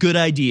 yeah, it was a good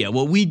idea.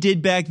 What we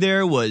did back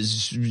there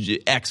was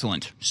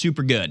excellent,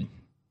 super good.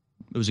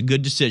 It was a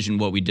good decision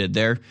what we did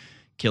there,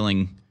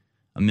 killing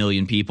 1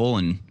 million people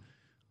and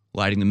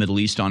lighting the Middle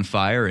East on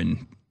fire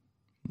and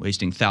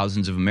wasting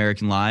thousands of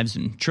American lives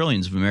and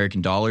trillions of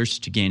American dollars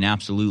to gain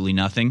absolutely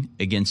nothing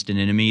against an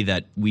enemy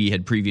that we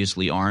had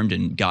previously armed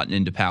and gotten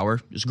into power.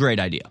 It was a great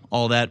idea.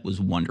 All that was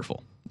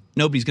wonderful.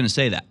 Nobody's going to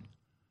say that.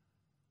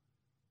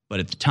 But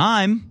at the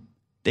time,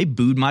 they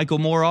booed Michael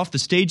Moore off the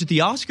stage at the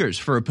Oscars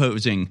for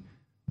opposing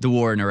the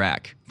war in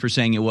Iraq, for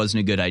saying it wasn't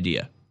a good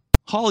idea.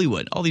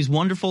 Hollywood, all these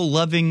wonderful,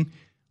 loving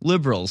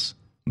liberals,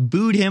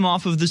 booed him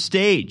off of the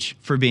stage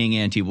for being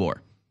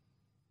anti-war.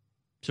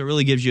 So it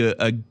really gives you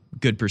a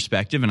good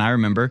perspective. And I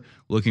remember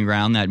looking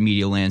around that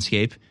media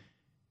landscape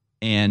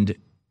and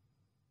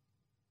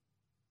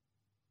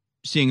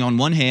seeing on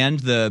one hand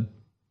the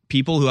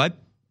people who I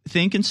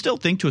think and still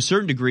think to a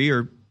certain degree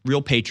are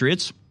real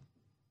patriots,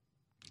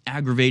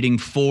 aggravating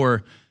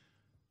for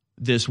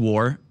this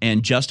war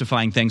and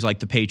justifying things like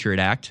the Patriot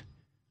Act.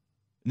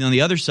 And on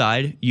the other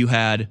side, you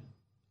had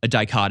a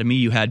dichotomy.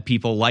 You had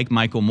people like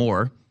Michael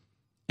Moore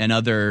and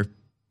other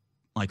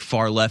like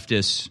far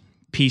leftist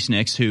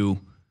peaceniks who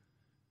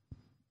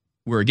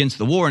were against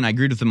the war, and I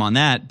agreed with them on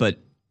that, but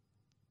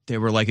they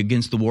were like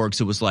against the war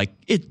because it was like,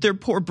 they're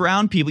poor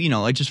brown people,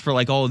 like just for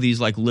like all of these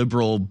like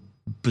liberal,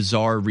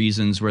 bizarre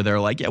reasons where they're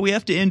like, yeah, we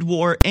have to end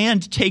war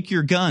and take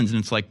your guns. And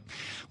it's like,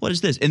 what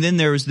is this? And then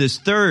there was this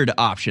third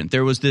option.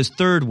 There was this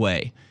third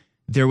way.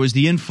 There was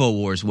the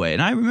InfoWars way.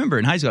 And I remember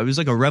in high school, it was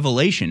like a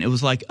revelation. It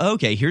was like,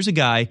 okay, here's a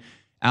guy,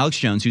 Alex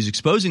Jones, who's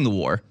exposing the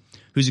war,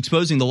 who's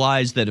exposing the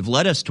lies that have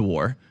led us to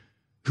war,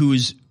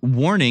 who's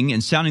warning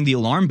and sounding the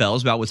alarm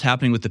bells about what's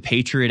happening with the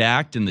Patriot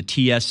Act and the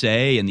TSA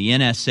and the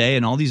NSA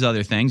and all these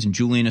other things and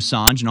Julian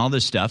Assange and all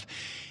this stuff.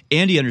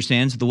 And he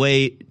understands the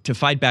way to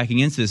fight back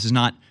against this is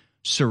not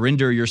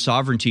surrender your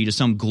sovereignty to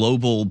some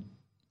global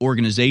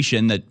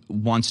organization that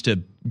wants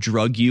to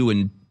drug you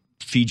and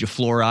feed you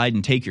fluoride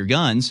and take your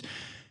guns,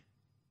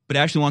 but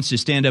actually wants to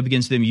stand up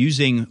against them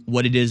using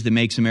what it is that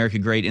makes America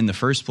great in the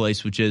first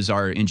place, which is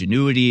our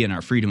ingenuity and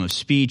our freedom of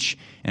speech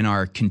and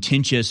our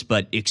contentious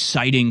but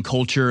exciting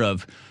culture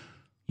of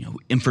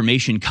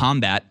information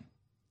combat.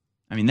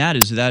 I mean, that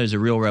is a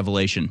real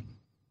revelation.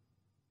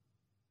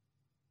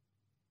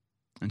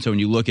 And so when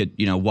you look at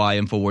why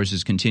InfoWars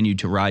has continued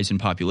to rise in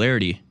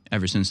popularity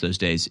ever since those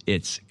days,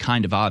 it's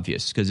kind of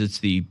obvious because it's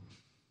the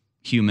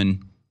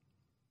human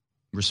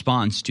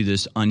response to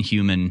this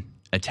unhuman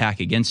attack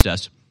against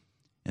us.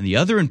 And the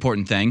other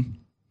important thing,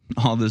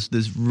 all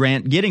this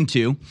rant getting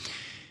to,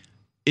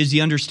 is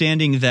the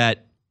understanding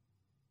that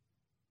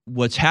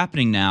what's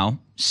happening now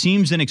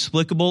seems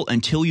inexplicable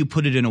until you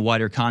put it in a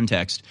wider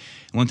context.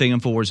 And one thing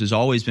InfoWars has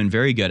always been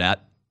very good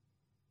at,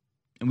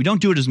 and we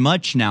don't do it as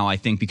much now, I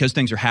think, because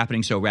things are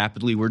happening so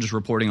rapidly. We're just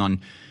reporting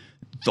on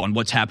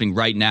what's happening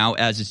right now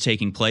as it's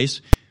taking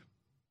place.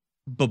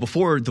 But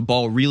before the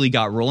ball really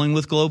got rolling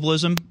with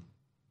globalism,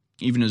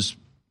 even as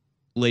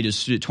late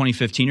as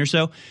 2015 or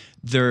so,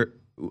 there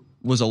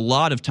was a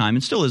lot of time,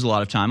 and still is a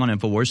lot of time on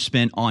InfoWars,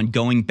 spent on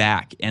going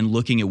back and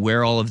looking at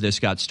where all of this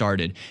got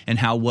started and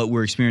how what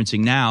we're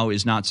experiencing now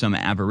is not some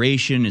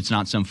aberration, it's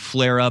not some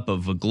flare-up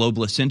of a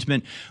globalist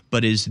sentiment,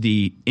 but is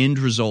the end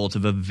result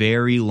of a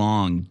very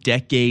long,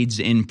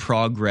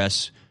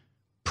 decades-in-progress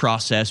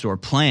process or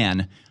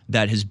plan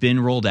that has been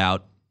rolled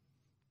out.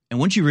 And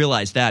once you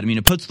realize that,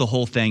 it puts the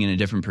whole thing in a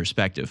different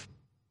perspective.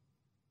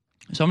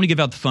 So I'm going to give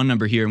out the phone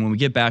number here, and when we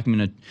get back, I'm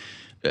going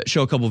to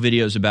show a couple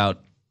videos about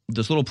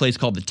this little place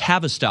called the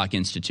Tavistock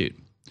Institute.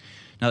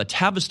 Now, the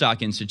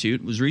Tavistock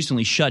Institute was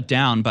recently shut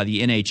down by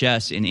the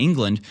NHS in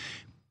England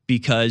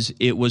because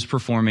it was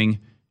performing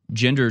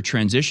gender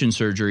transition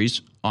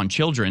surgeries on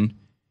children,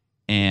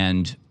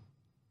 and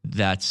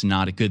that's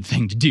not a good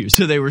thing to do.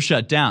 So they were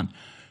shut down.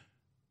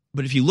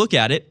 But if you look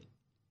at it,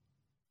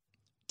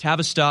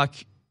 Tavistock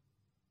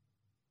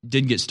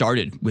didn't get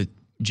started with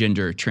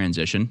gender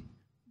transition.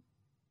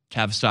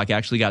 Tavistock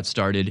actually got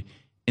started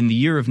in the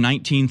year of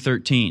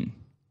 1913.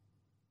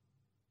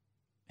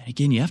 And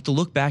again, you have to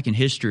look back in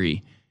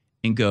history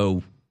and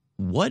go,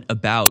 what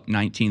about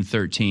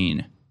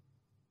 1913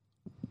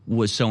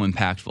 was so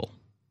impactful?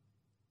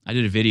 I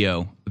did a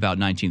video about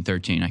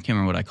 1913. I can't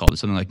remember what I called it.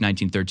 Something like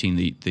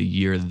 1913, the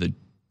year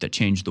that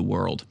changed the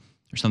world,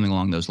 or something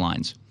along those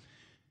lines.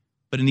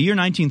 But in the year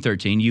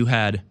 1913, you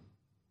had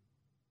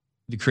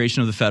the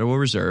creation of the Federal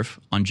Reserve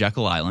on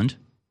Jekyll Island,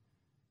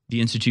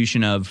 the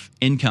institution of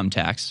income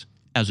tax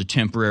as a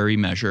temporary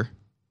measure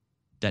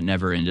that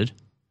never ended.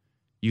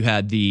 You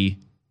had the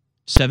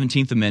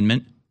 17th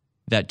Amendment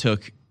that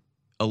took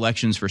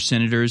elections for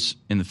senators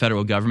in the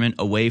federal government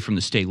away from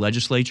the state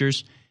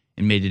legislatures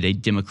and made it a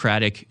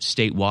democratic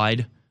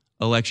statewide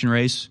election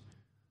race,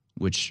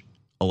 which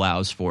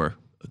allows for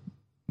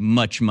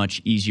much,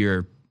 much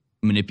easier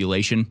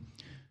manipulation.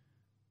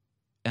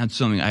 That's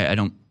something I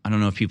don't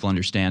know if people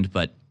understand,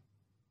 but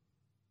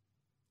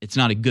it's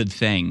not a good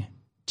thing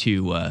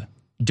to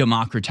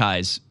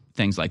democratize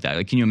things like that.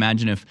 Like, can you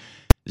imagine if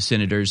the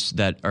senators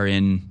that are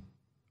in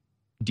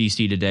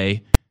D.C.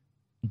 today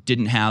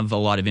didn't have a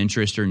lot of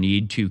interest or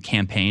need to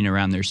campaign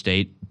around their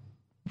state,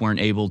 weren't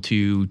able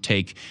to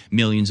take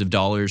millions of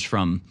dollars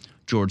from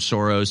George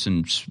Soros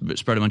and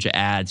spread a bunch of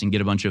ads and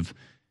get a bunch of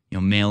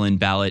mail-in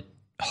ballot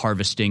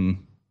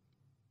harvesting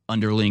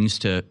underlings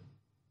to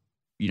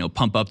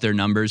pump up their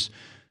numbers.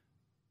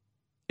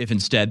 If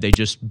instead they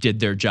just did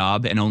their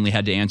job and only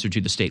had to answer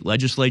to the state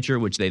legislature,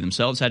 which they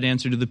themselves had to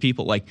answer to the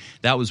people, like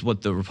that was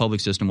what the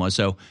republic system was.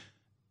 So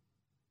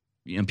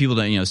people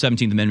don't,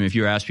 17th Amendment, if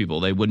you ask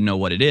people, they wouldn't know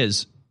what it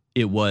is.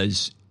 It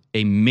was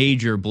a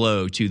major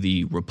blow to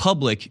the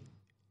republic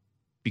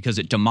because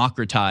it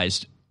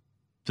democratized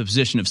the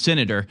position of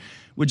senator,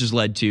 which has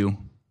led to,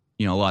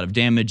 a lot of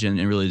damage and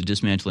really the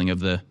dismantling of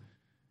the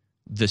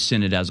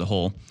Senate as a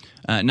whole.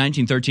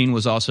 1913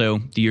 was also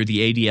the year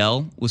the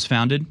ADL was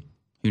founded,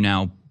 who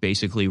now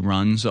basically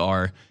runs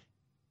our,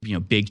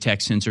 big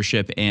tech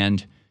censorship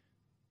and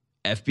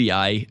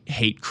FBI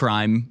hate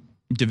crime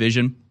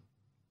division.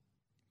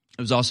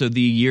 It was also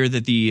the year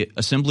that the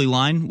assembly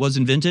line was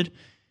invented,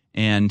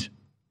 and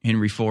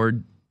Henry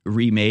Ford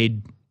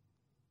remade,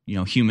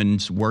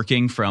 humans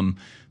working from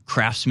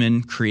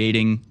craftsmen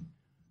creating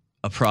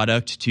a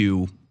product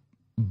to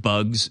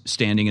bugs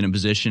standing in a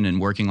position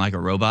and working like a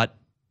robot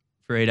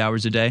for 8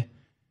 hours a day.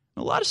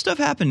 A lot of stuff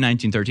happened in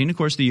 1913. Of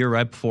course, the year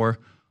right before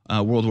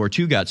World War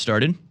II got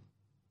started.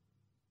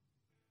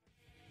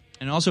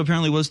 And also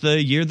apparently was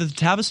the year that the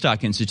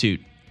Tavistock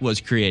Institute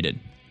was created.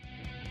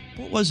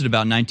 What was it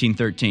about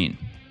 1913?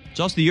 It's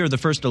also the year of the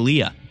first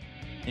Aliyah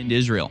into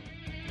Israel.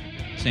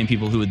 Same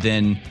people who would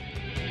then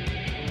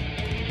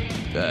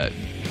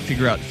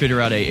figure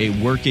out a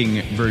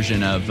working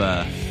version of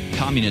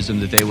communism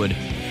that they would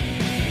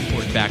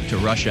import back to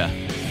Russia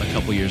a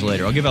couple years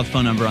later. I'll give out the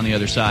phone number on the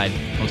other side.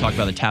 We'll talk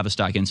about the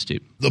Tavistock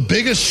Institute. The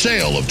biggest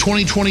sale of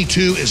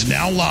 2022 is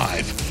now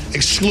live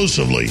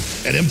exclusively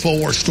at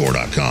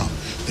InfoWarsStore.com.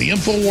 The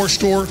InfoWars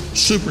Store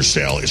Super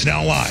Sale is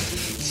now live.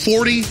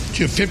 40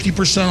 to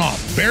 50%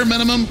 off. Bare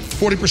minimum,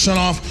 40%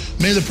 off.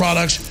 Many of the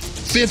products,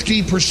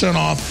 50%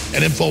 off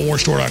at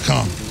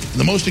InfoWarsStore.com.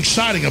 The most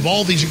exciting of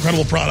all these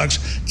incredible products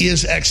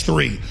is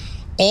X3.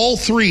 All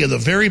three of the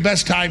very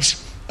best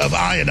types of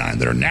iodine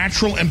that are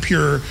natural and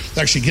pure that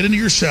actually get into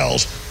your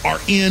cells are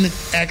in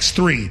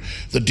X3.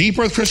 The deep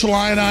earth crystal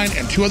iodine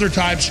and two other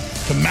types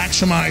to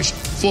maximize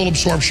full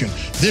absorption.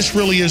 This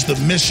really is the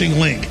missing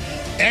link.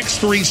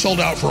 X3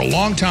 sold out for a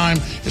long time,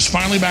 is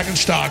finally back in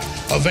stock,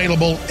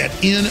 available at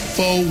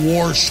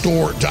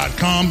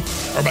InfoWarsStore.com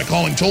or by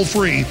calling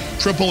toll-free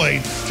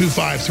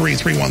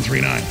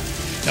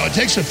 888-253-3139. Now, it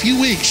takes a few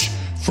weeks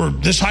for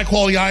this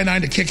high-quality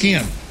iodine to kick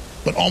in,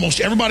 but almost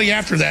everybody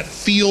after that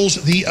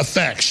feels the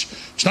effects.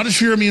 It's not just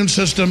for your immune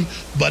system,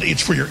 but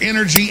it's for your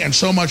energy and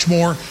so much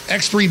more.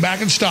 X3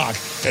 back in stock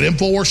at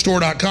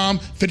InfoWarsStore.com,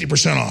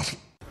 50% off.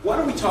 Why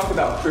don't we talk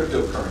about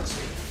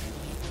cryptocurrency?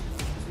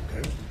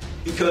 Okay.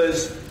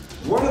 Because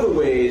one of the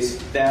ways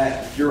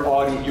that you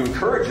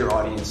encourage your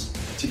audience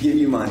to give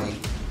you money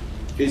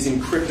is in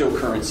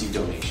cryptocurrency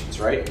donations,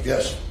 right?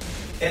 Yes.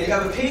 And you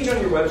have a page on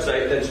your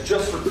website that's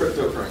just for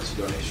cryptocurrency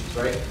donations,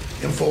 right?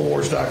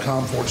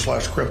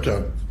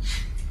 Infowars.com/crypto.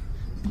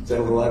 Is that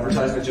a little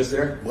advertisement just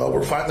there? Well,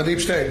 we're fighting the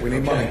deep state. We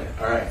need money.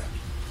 All right.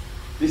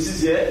 This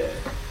is it.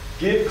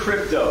 Give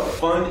crypto.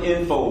 Fund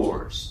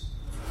InfoWars.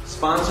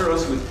 Sponsor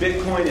us with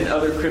Bitcoin and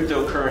other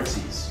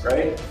cryptocurrencies,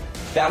 right?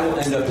 That will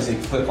end up as a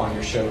clip on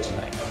your show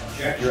tonight.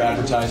 Your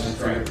advertisement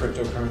for your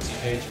cryptocurrency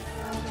page.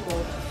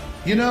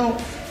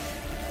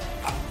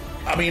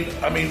 I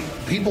mean,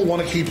 people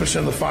want to keep us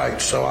in the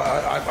fight. So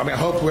I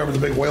hope whoever the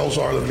big whales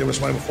are that'll give us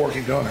money before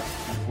keep doing it.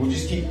 We'll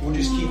just keep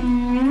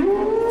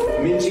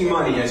minting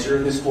money as you're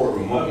in this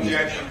courtroom.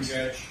 Objection. All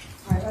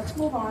right, let's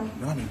move on.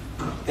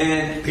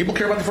 And people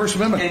care about the First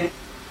Amendment.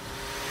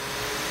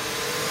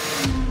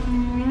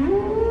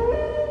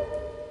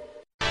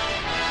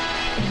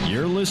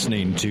 You're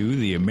listening to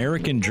The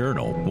American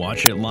Journal.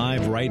 Watch it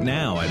live right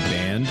now at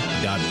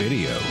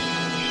band.video.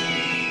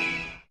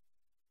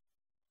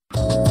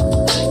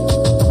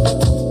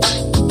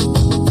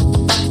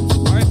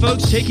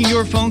 Folks, taking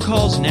your phone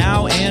calls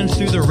now and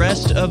through the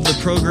rest of the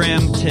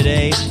program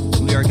today.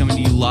 We are coming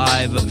to you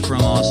live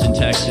from Austin,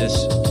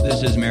 Texas.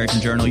 This is American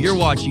Journal. You're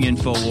watching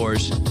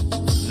InfoWars,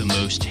 the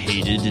most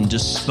hated and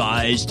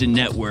despised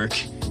network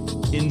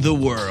in the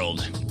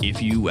world,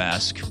 if you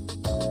ask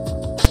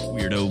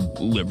weirdo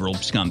liberal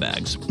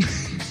scumbags.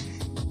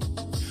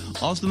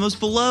 Also the most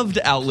beloved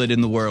outlet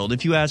in the world,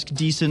 if you ask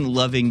decent,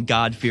 loving,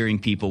 God-fearing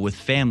people with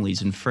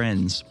families and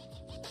friends.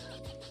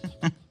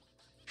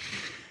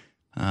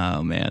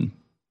 Oh, man.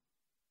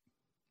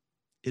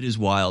 It is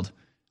wild.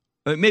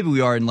 Maybe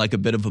we are in like a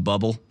bit of a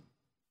bubble.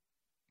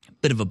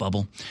 But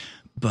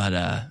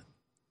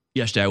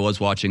yesterday I was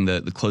watching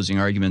the closing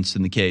arguments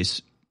in the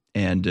case,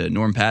 and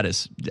Norm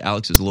Pattis,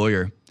 Alex's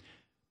lawyer,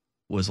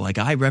 was like,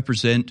 I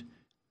represent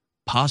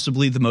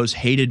possibly the most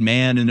hated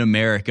man in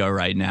America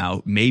right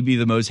now, maybe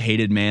the most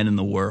hated man in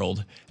the world.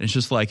 And it's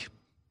just like,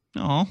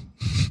 oh,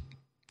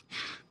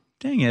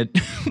 dang it.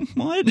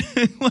 What?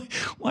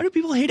 Why do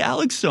people hate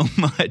Alex so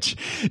much?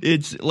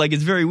 It's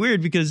very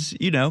weird because,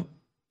 when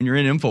you're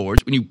in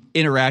InfoWars, when you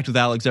interact with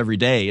Alex every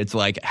day, it's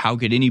like, how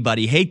could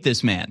anybody hate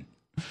this man?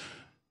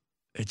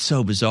 It's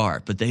so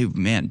bizarre. But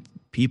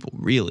people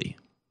really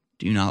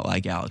do not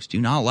like Alex, do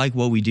not like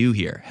what we do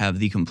here, have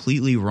the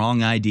completely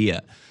wrong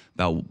idea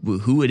about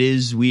who it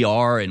is we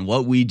are and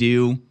what we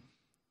do,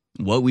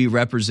 what we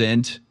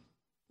represent,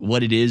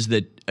 what it is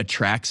that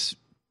attracts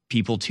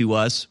people to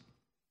us.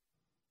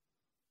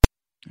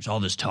 There's all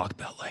this talk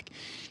about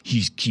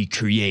he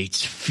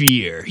creates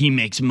fear. He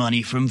makes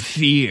money from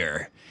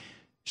fear.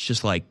 It's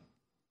just like,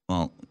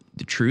 well,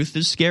 the truth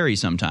is scary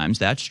sometimes.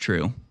 That's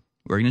true.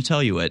 We're going to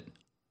tell you it.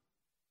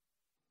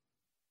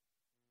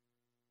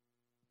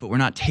 But we're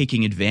not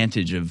taking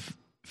advantage of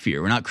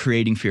fear. We're not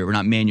creating fear. We're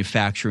not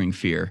manufacturing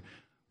fear.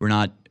 We're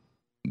not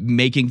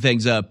making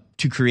things up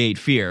to create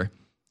fear,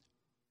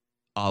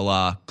 a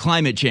la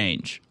climate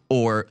change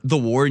or the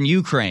war in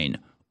Ukraine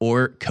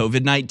or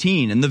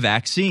COVID-19 and the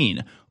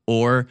vaccine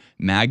or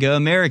MAGA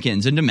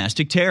Americans and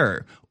domestic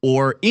terror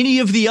or any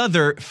of the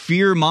other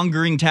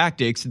fear-mongering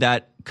tactics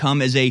that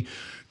come as a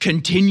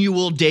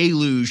continual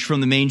deluge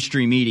from the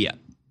mainstream media.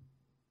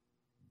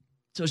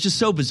 So it's just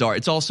so bizarre.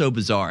 It's all so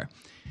bizarre.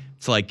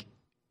 It's like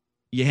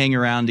you hang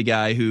around a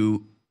guy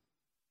who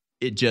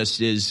it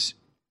just is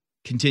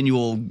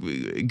continual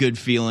good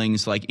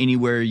feelings. Like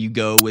anywhere you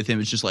go with him,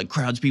 it's just like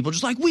crowds of people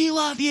just like, we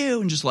love you.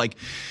 And just like,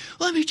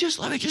 let me just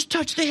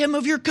touch the hem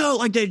of your coat.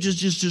 Like they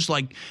just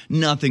like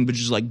nothing but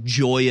just like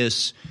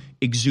joyous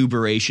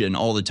exuberation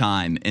all the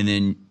time. And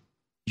then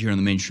you're on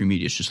the mainstream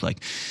media. It's just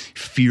like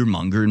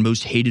fearmonger and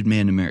most hated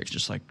man in America. It's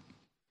just like,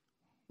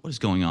 what is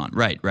going on?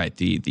 Right.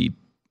 The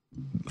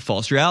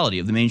false reality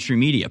of the mainstream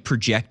media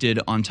projected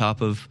on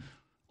top of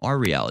our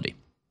reality.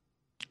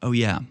 Oh,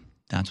 yeah,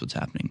 that's what's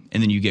happening.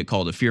 And then you get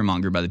called a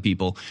fearmonger by the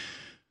people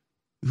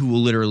who will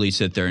literally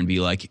sit there and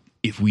be like,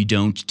 if we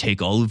don't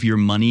take all of your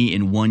money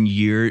in 1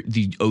 year,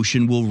 the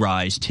ocean will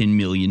rise 10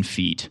 million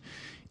feet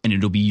and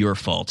it'll be your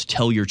fault.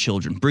 Tell your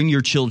children. Bring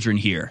your children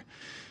here.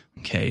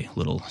 Okay,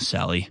 little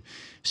Sally.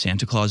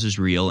 Santa Claus is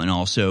real, and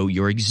also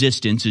your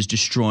existence is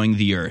destroying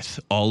the earth.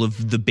 All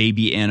of the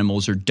baby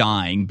animals are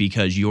dying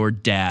because your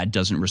dad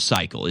doesn't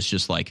recycle. It's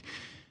just like,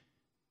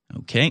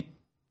 okay,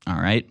 all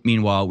right.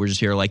 Meanwhile, we're just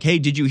here like, hey,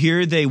 did you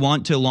hear they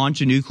want to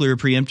launch a nuclear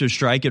preemptive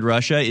strike at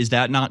Russia? Is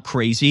that not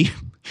crazy?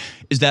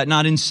 Is that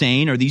not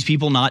insane? Are these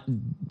people not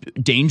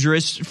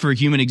dangerous for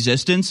human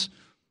existence?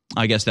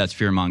 I guess that's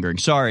fear-mongering.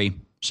 Sorry.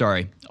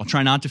 I'll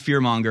try not to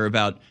fearmonger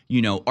about,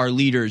 our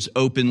leaders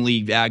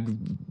openly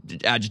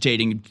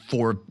agitating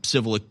for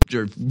civil or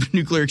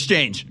nuclear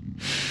exchange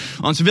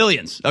on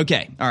civilians.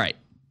 Okay. All right.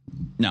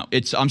 No,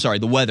 I'm sorry.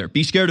 The weather.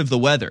 Be scared of the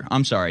weather.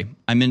 I'm sorry.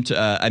 I meant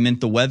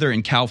the weather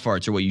and cow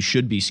farts are what you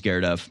should be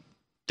scared of.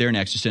 They're an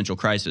existential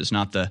crisis,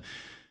 not the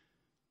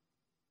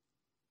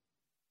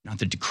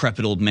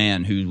decrepit old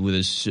man who with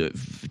his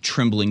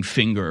trembling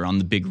finger on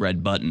the big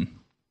red button.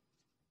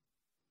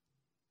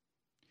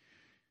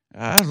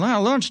 I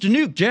launched a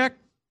nuke, Jack.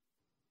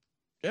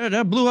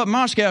 That blew up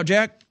Moscow,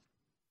 Jack.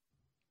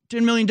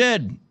 10 million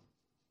dead.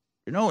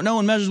 No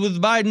one messes with the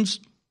Bidens.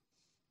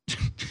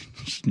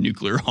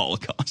 Nuclear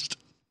holocaust.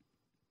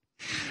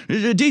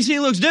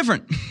 DC looks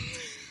different.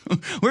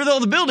 Where'd all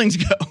the buildings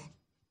go?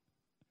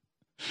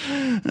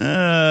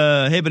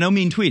 Hey, but no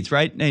mean tweets,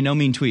 right? Hey, no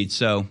mean tweets.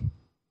 So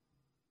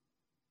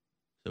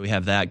we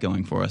have that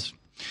going for us.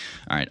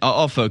 All right,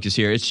 I'll focus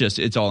here.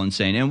 It's all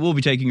insane. And we'll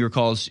be taking your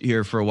calls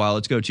here for a while.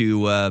 Let's go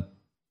to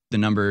the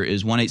number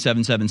is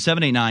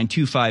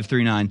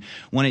 1-877-789-2539,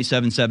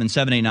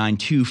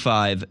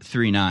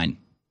 1-877-789-2539.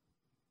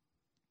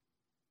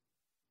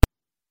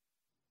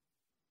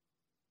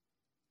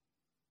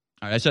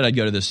 All right, I said I'd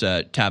go to this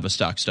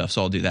Tavistock stuff,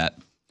 so I'll do that.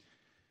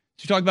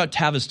 So talk about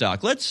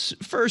Tavistock. Let's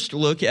first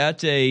look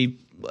at a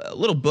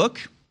little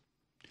book,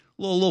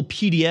 a little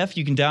PDF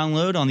you can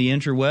download on the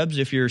interwebs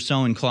if you're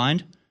so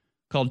inclined,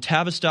 called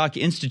Tavistock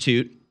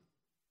Institute,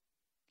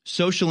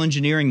 Social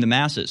Engineering the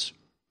Masses.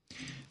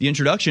 The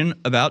introduction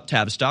about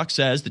Tavistock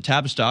says that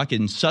Tavistock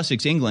in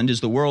Sussex, England, is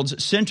the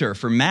world's center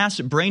for mass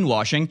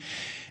brainwashing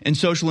and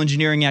social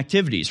engineering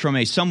activities. From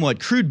a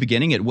somewhat crude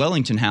beginning at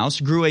Wellington House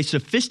grew a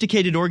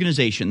sophisticated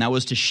organization that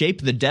was to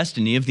shape the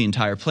destiny of the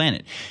entire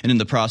planet, and in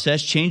the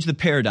process change the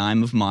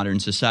paradigm of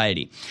modern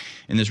society.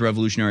 In this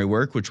revolutionary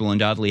work, which will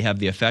undoubtedly have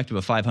the effect of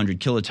a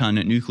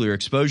 500-kiloton nuclear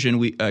explosion,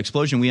 we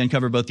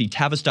uncover both the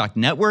Tavistock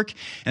network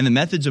and the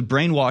methods of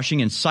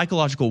brainwashing and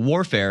psychological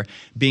warfare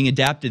being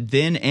adapted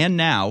then and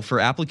now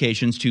for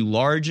applications to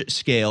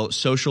large-scale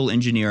social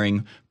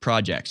engineering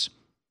projects.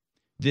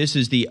 This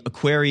is the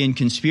Aquarian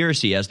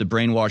Conspiracy, as the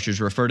brainwashers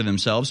refer to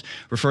themselves,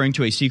 referring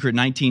to a secret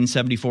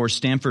 1974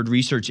 Stanford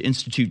Research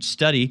Institute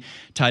study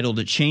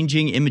titled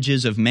Changing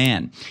Images of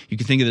Man. You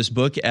can think of this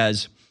book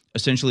as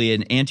essentially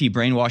an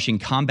anti-brainwashing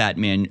combat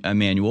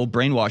manual.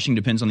 Brainwashing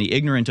depends on the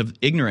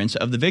ignorance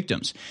of the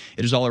victims.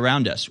 It is all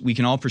around us. We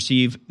can all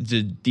perceive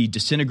the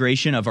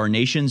disintegration of our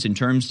nations in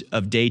terms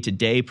of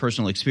day-to-day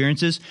personal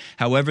experiences.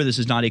 However, this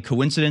is not a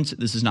coincidence.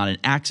 This is not an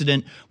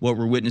accident. What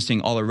we're witnessing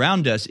all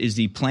around us is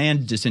the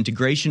planned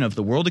disintegration of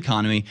the world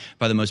economy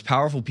by the most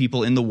powerful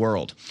people in the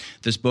world.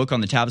 This book on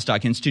the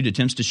Tavistock Institute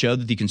attempts to show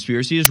that the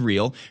conspiracy is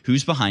real,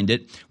 who's behind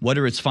it, what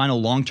are its final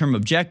long-term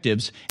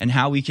objectives, and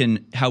how we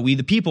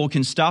the people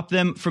can stop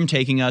them from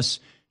taking us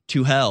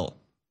to hell.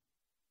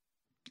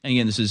 And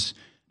again, this is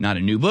not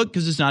a new book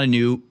because it's not a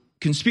new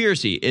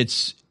conspiracy.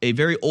 It's a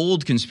very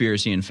old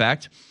conspiracy, in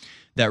fact,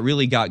 that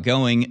really got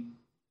going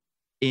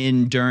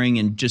during,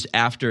 and just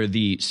after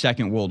the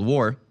Second World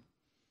War.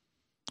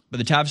 But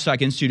the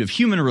Tavistock Institute of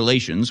Human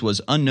Relations was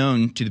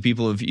unknown to the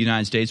people of the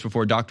United States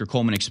before Dr.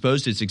 Coleman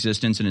exposed its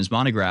existence in his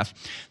monograph,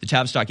 The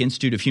Tavistock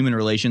Institute of Human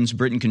Relations,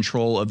 Britain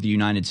Control of the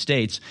United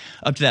States.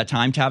 Up to that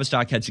time,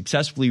 Tavistock had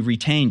successfully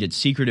retained its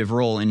secretive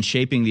role in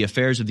shaping the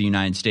affairs of the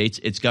United States,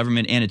 its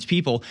government, and its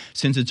people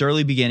since its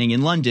early beginning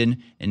in London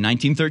in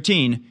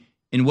 1913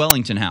 in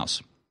Wellington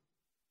House.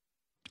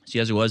 See,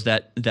 as it was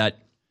that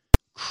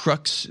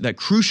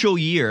crucial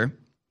year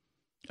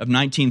of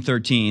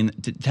 1913,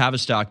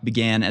 Tavistock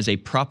began as a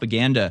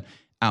propaganda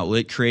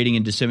outlet, creating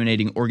and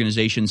disseminating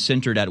organizations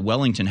centered at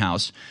Wellington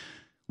House,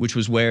 which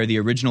was where the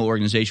original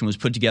organization was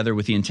put together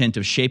with the intent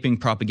of shaping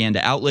propaganda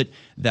outlet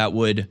that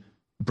would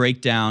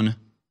break down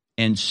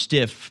the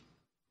stiff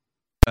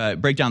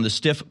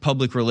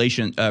public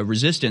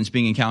resistance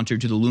being encountered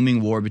to the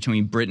looming war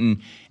between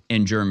Britain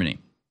and Germany.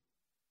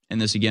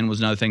 And this, again, was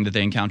another thing that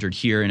they encountered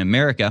here in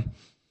America.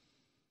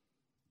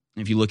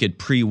 If you look at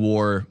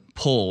pre-war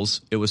polls,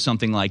 it was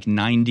something like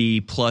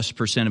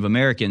 90+% of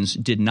Americans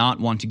did not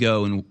want to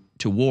go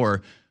to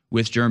war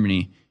with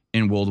Germany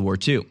in World War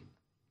II.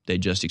 They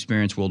just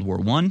experienced World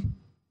War I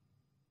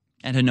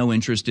and had no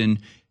interest in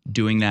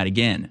doing that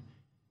again.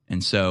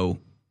 And so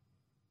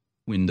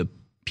when the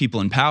people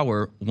in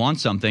power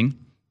want something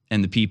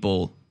and the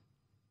people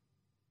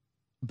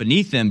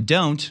beneath them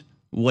don't,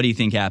 what do you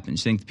think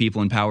happens? Do you think the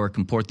people in power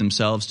comport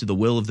themselves to the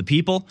will of the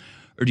people?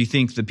 Or do you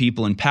think the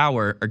people in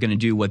power are going to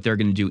do what they're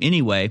going to do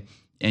anyway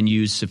and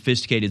use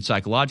sophisticated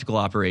psychological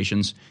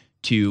operations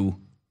to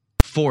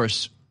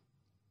force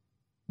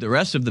the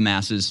rest of the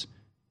masses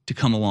to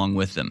come along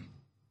with them?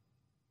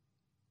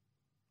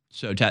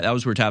 So that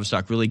was where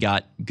Tavistock really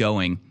got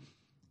going.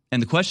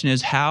 And the question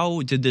is,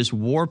 how did this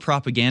war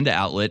propaganda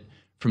outlet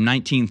from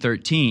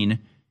 1913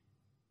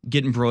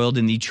 get embroiled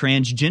in the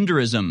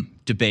transgenderism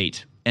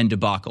debate and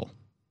debacle?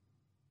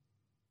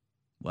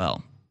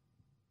 Well,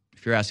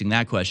 if you're asking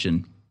that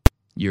question,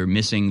 you're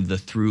missing the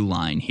through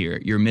line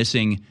here. You're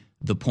missing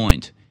the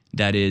point.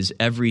 That is,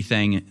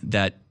 everything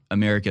that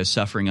America is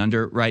suffering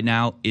under right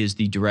now is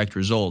the direct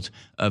result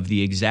of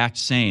the exact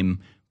same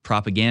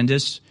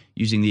propagandists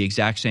using the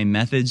exact same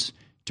methods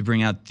to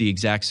bring out the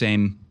exact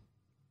same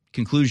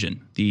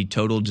conclusion, the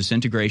total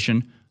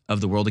disintegration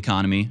of the world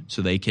economy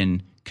so they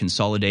can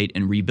consolidate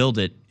and rebuild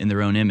it in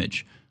their own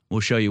image. We'll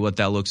show you what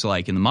that looks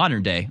like in the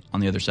modern day on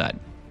the other side.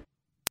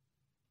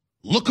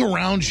 Look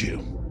around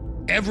you.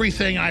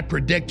 Everything I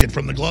predicted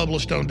from the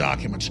globalist owned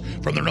documents,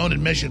 from their own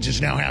admissions,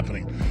 is now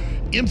happening.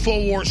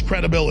 InfoWars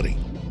credibility.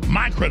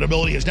 My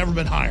credibility has never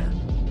been higher.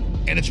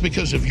 And it's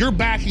because of your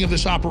backing of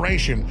this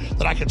operation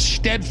that I can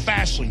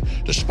steadfastly,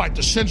 despite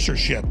the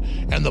censorship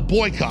and the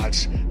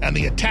boycotts and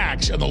the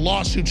attacks and the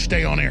lawsuits,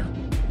 stay on air.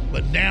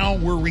 But now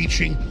we're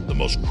reaching the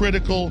most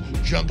critical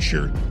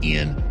juncture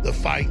in the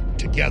fight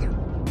together.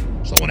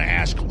 So I want to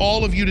ask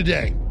all of you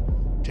today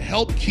to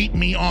help keep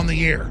me on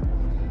the air.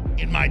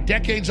 In my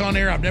decades on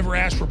air, I've never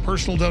asked for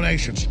personal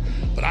donations,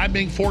 but I'm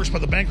being forced by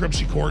the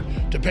bankruptcy court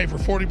to pay for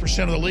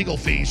 40% of the legal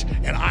fees,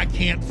 and I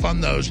can't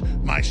fund those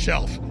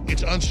myself.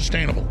 It's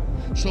unsustainable.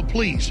 So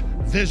please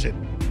visit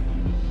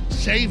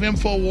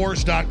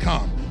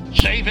SaveInfoWars.com.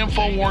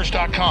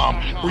 SaveInfoWars.com,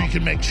 where you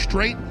can make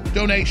straight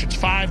donations,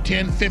 $5,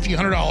 $10, $50,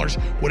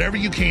 $100, whatever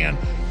you can,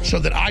 so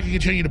that I can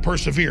continue to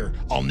persevere.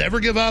 I'll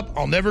never give up.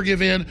 I'll never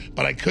give in,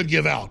 but I could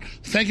give out.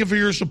 Thank you for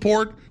your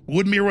support.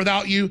 Wouldn't be here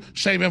without you.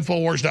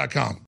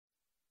 SaveInfoWars.com.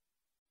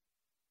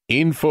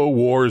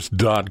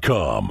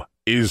 Infowars.com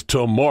is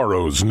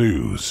tomorrow's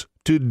news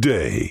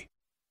today.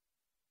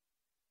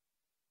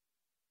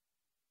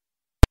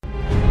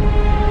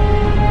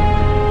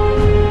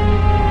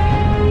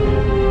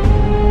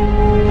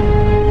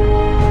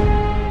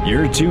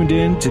 You're tuned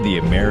in to the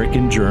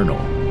American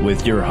Journal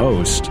with your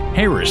host,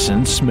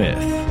 Harrison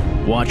Smith.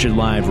 Watch it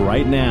live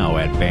right now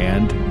at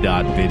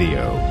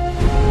band.video.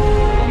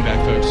 Welcome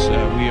back, folks.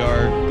 We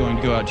are going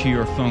to go out to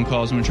your phone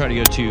calls. I'm going to try to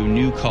go to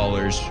new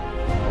callers,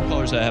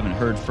 callers I haven't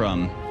heard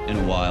from in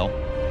a while.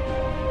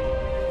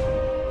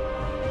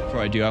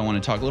 Before I do, I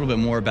want to talk a little bit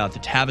more about the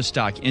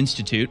Tavistock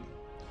Institute.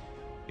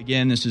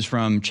 Again, this is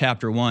from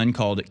Chapter 1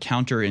 called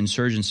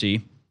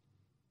Counterinsurgency,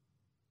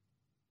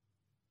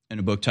 in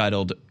a book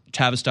titled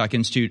Tavistock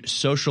Institute,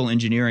 Social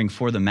Engineering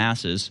for the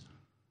Masses.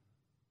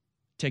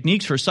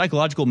 Techniques for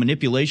psychological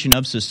manipulation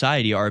of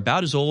society are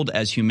about as old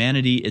as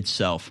humanity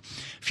itself.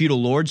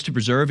 Feudal lords, to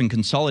preserve and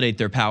consolidate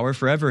their power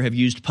forever, have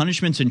used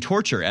punishments and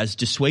torture as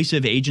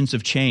dissuasive agents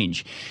of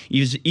change.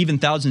 Even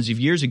thousands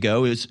of years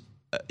ago,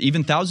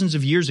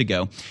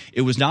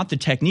 it was not the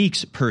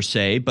techniques per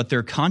se, but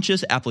their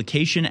conscious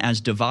application as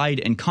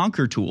divide and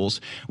conquer tools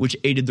which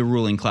aided the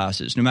ruling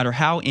classes. No matter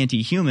how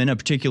anti-human a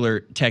particular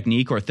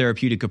technique or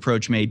therapeutic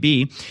approach may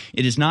be,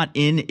 it is not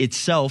in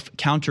itself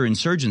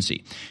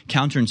counterinsurgency.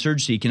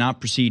 Counterinsurgency cannot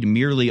proceed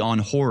merely on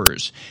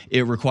horrors.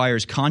 It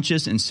requires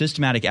conscious and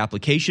systematic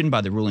application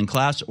by the ruling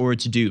class or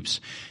its dupes.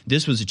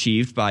 This was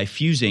achieved by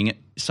fusing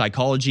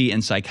psychology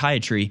and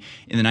psychiatry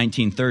in the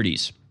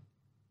 1930s.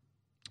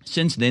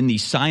 Since then, the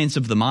science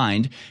of the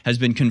mind has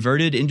been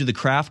converted into the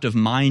craft of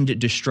mind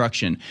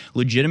destruction.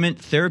 Legitimate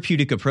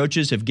therapeutic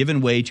approaches have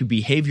given way to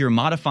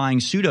behavior-modifying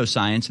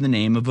pseudoscience in the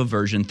name of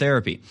aversion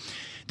therapy.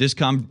 This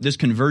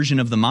conversion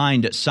of the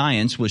mind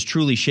science was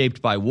truly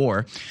shaped by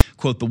war.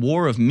 Quote, the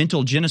war of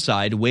mental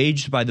genocide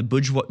waged by the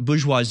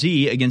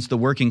bourgeoisie against the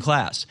working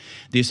class.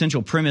 The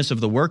essential premise of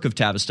the work of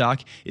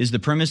Tavistock is the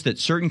premise that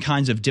certain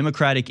kinds of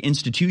democratic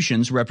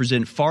institutions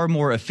represent far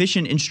more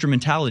efficient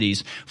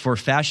instrumentalities for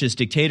fascist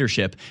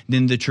dictatorship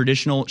than the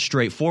traditional,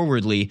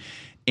 straightforwardly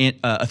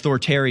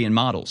authoritarian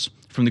models.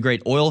 From the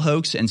great oil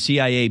hoax and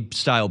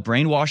CIA-style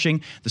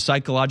brainwashing, the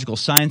psychological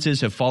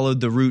sciences have followed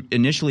the route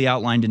initially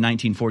outlined in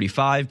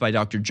 1945 by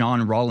Dr.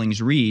 John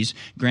Rawlings Rees,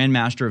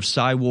 Grandmaster of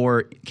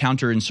Psy-War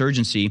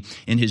Counterinsurgency,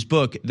 in his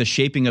book, The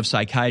Shaping of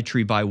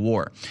Psychiatry by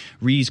War.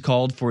 Rees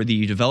called for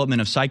the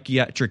development of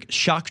psychiatric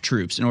shock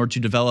troops in order to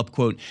develop,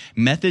 quote,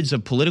 methods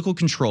of political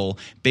control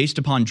based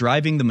upon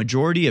driving the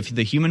majority of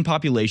the human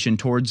population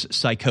towards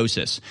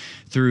psychosis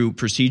through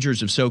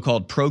procedures of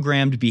so-called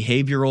programmed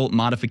behavioral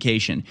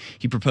modification.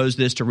 He proposed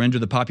this to render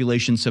the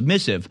population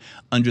submissive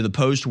under the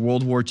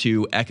post-World War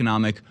II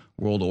economic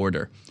world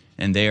order.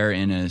 And there,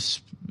 in a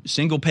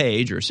single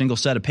page or a single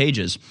set of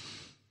pages,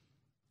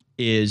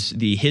 is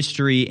the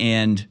history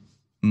and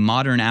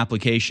modern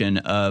application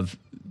of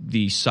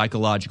the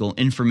psychological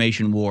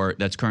information war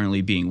that's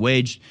currently being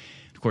waged.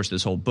 Of course,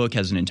 this whole book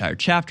has an entire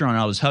chapter on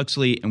Aldous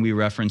Huxley, and we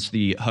reference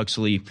the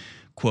Huxley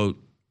quote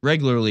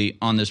regularly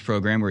on this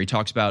program, where he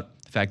talks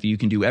about the fact that you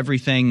can do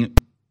everything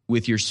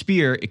with your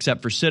spear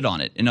except for sit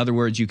on it. In other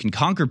words, you can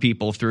conquer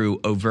people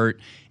through overt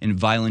and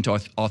violent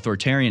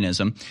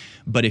authoritarianism,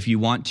 but if you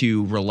want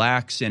to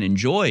relax and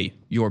enjoy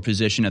your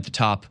position at the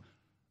top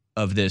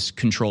of this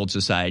controlled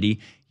society,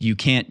 you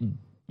can't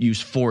use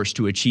force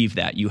to achieve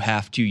that. You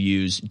have to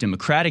use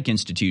democratic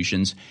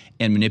institutions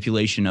and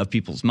manipulation of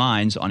people's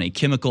minds on a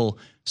chemical,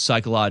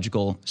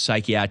 psychological,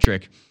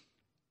 psychiatric,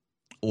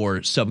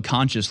 or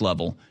subconscious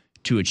level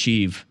to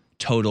achieve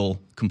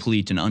total,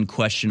 complete, and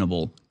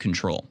unquestionable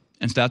control.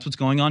 And so that's what's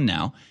going on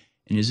now.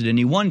 And is it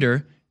any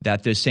wonder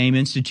that the same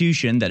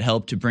institution that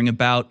helped to bring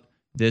about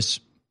this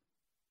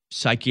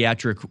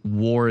psychiatric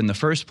war in the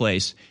first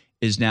place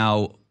is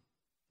now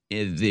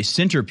the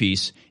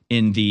centerpiece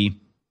in the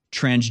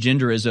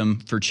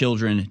transgenderism for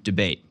children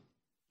debate?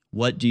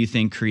 What do you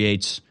think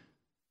creates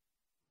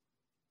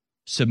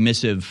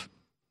submissive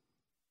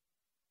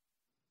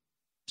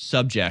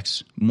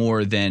subjects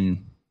more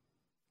than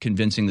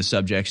convincing the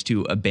subjects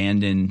to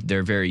abandon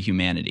their very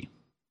humanity?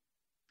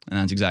 And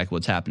that's exactly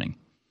what's happening.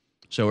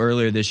 So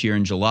earlier this year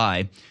in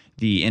July,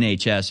 the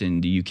NHS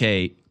in the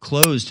UK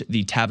closed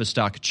the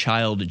Tavistock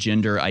Child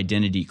Gender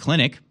Identity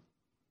Clinic.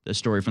 The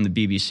story from the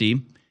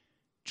BBC,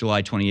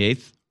 July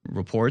 28th,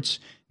 reports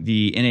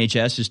the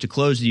NHS is to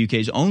close the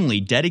UK's only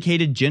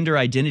dedicated gender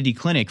identity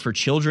clinic for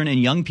children and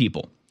young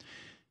people.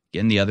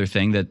 Again, the other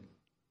thing that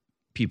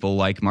people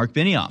like Mark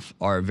Benioff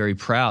are very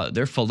proud.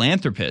 They're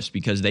philanthropists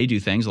because they do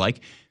things like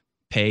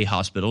pay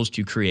hospitals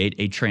to create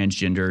a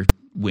transgender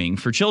wing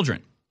for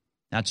children.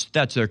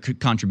 That's their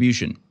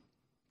contribution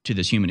to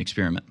this human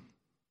experiment.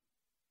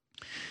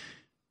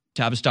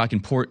 Tavistock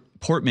and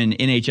Portman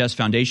NHS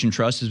Foundation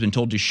Trust has been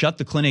told to shut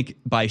the clinic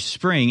by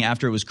spring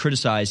after it was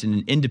criticized in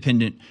an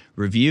independent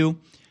review,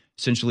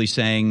 essentially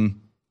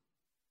saying,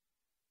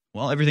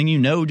 well, everything you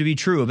know to be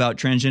true about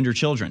transgender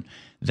children,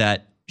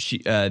 that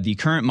the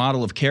current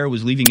model of care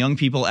was leaving young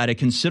people at a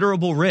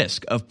considerable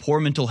risk of poor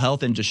mental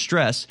health and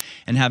distress,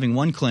 and having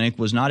one clinic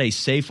was not a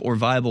safe or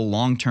viable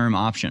long-term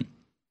option.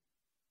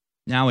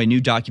 Now a new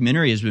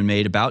documentary has been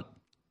made about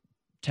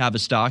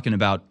Tavistock and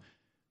about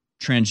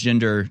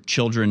transgender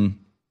children,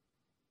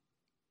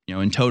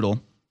 in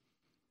total.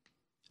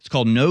 It's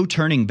called No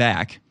Turning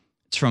Back.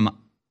 It's from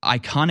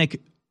Iconic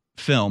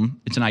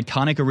Film. It's an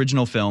Iconic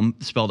original film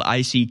spelled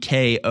ICKONIC.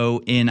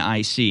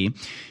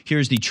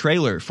 Here's the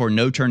trailer for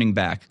No Turning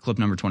Back, clip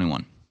number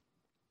 21.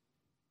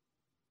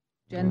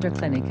 Gender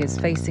Clinic is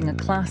facing a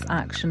class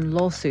action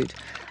lawsuit.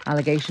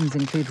 Allegations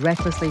include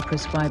recklessly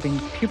prescribing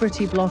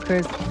puberty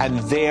blockers. And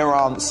their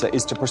answer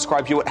is to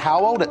prescribe you at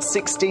how old? At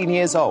 16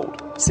 years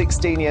old.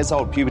 16 years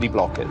old, puberty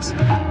blockers.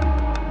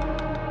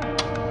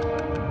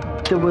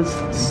 There was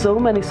so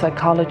many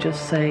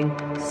psychologists saying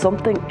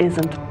something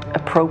isn't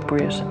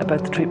appropriate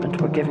about the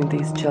treatment we're giving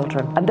these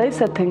children. And they've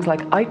said things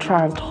like, I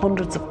transed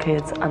hundreds of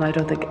kids and I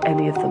don't think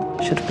any of them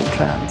should have been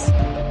trans.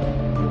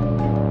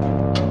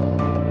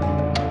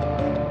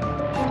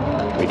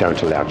 We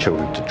don't allow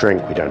children to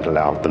drink, we don't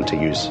allow them to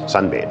use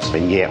sunbeds,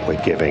 and yet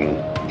we're giving,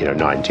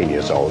 19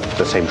 years old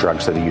the same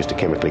drugs that are used to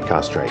chemically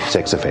castrate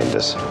sex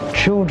offenders.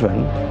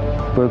 Children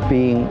were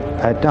being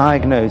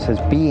diagnosed as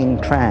being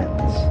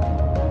trans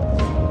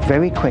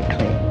very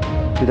quickly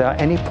without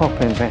any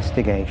proper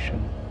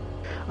investigation.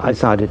 I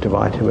decided to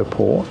write a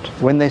report.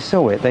 When they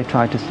saw it, they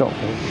tried to stop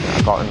me.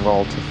 I got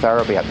enrolled to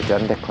therapy at the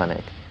gender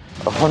clinic.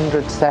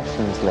 100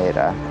 sessions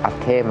later,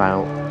 I came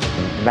out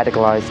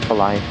medicalised for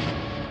life,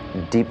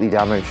 deeply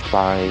damaged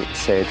by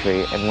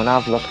surgery, and when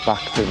I've looked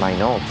back through my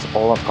notes,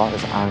 all I've got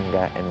is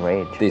anger and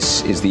rage.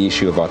 This is the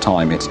issue of our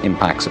time. It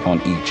impacts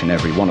upon each and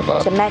every one of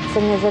us. The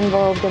medicine is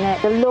involved in it,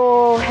 the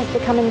law has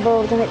become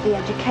involved in it, the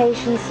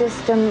education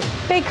system.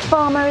 Big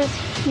Pharma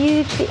is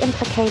hugely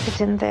implicated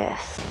in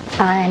this.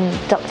 I'm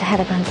Dr.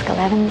 Heather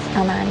Branscombe-Evans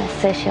and I'm a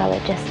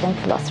sociologist and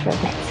philosopher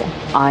of medicine.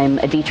 I'm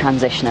a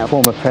detransitioner.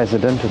 Former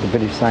president of the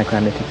British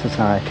Psychoanalytic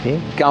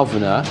Society.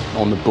 Governor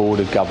on the board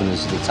of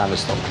governors of the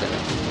Tavistock Clinic.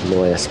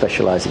 Lawyer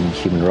specialising in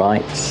human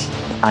rights.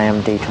 I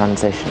am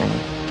detransitioning.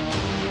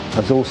 I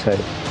was also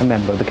a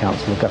member of the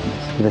Council of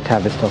Governors for the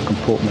Tavistock and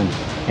Portman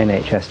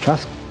NHS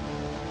Trust.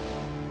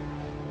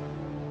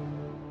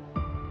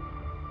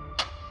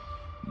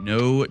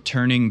 No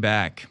turning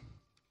back.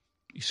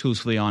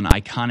 Exclusively on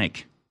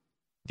Iconic,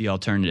 The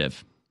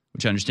Alternative,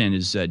 which I understand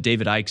is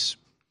David Icke's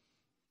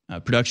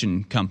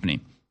production company.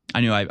 I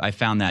knew I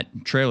found that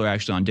trailer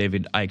actually on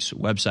David Icke's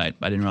website.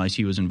 I didn't realize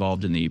he was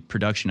involved in the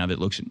production of it. It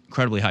looks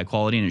incredibly high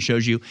quality, and it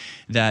shows you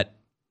that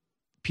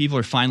people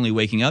are finally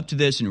waking up to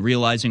this and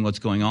realizing what's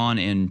going on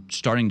and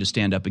starting to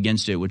stand up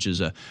against it, which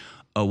is a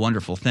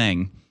wonderful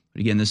thing.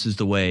 But again, this is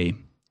the way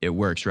it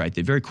works, right?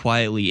 They very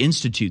quietly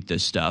institute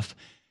this stuff,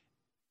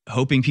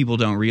 hoping people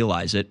don't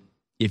realize it.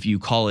 If you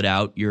call it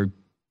out, you're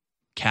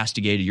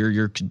castigated,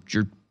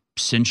 you're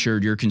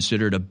censured, you're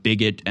considered a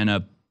bigot and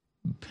a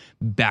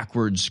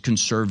backwards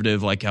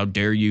conservative, like how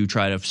dare you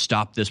try to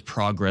stop this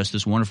progress,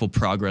 this wonderful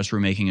progress we're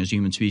making as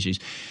human species.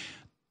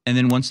 And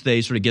then once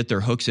they sort of get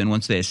their hooks in,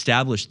 once they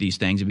establish these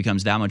things, it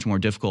becomes that much more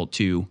difficult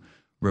to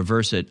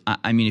reverse it.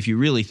 I mean, if you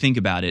really think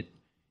about it,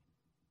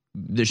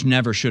 this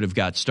never should have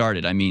got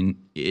started. I mean,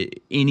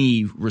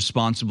 any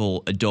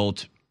responsible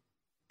adult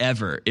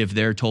ever, if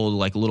they're told,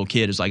 like a little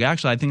kid is like,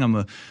 actually, I think I'm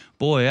a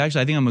boy,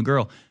 actually, I think I'm a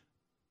girl.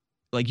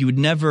 Like, you would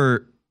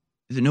never,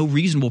 no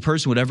reasonable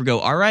person would ever go,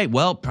 all right,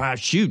 well,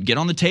 shoot, get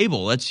on the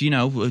table. Let's,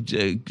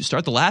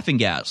 start the laughing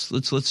gas.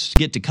 Let's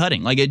get to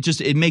cutting. Like,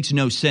 it makes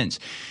no sense.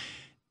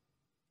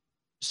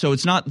 So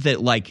it's not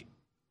that, like,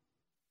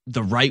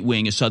 the right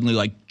wing is suddenly,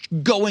 like,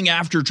 going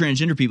after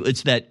transgender people.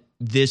 It's that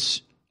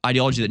this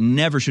ideology that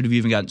never should have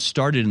even gotten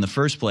started in the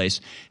first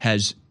place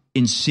has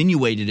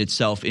insinuated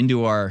itself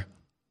into our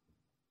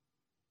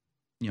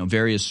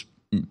various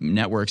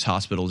networks,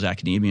 hospitals,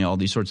 academia, all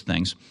these sorts of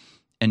things.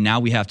 And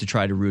now we have to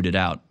try to root it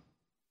out.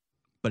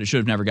 But it should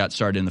have never got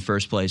started in the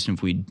first place. And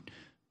if we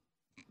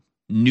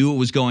knew it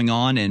was going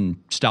on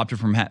and stopped it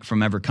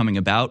from ever coming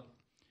about,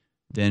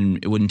 then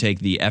it wouldn't take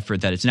the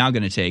effort that it's now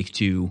going to take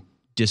to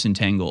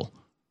disentangle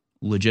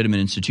legitimate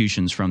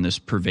institutions from this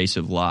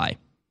pervasive lie.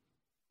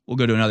 We'll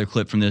go to another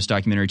clip from this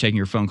documentary, taking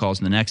your phone calls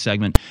in the next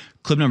segment.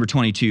 Clip number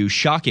 22,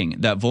 shocking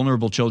that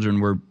vulnerable children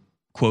were,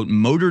 quote,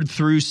 motored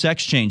through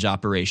sex change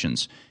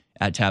operations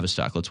at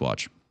Tavistock. Let's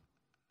watch.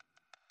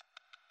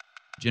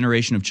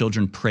 Generation of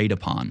children preyed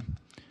upon,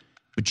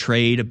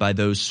 betrayed by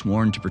those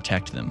sworn to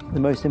protect them. The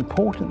most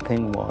important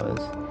thing was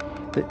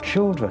that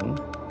children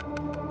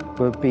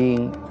were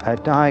being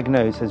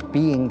diagnosed as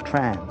being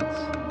trans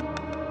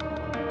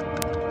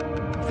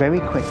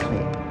very quickly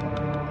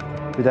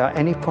without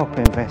any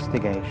proper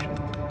investigation,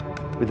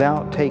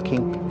 without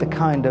taking the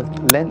kind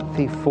of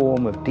lengthy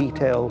form of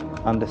detailed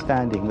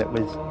understanding that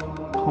was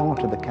part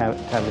of the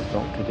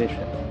Tavistock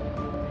tradition.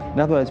 In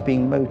other words,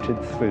 being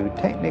motored through.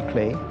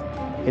 Technically,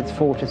 it's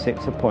 4 to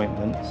 6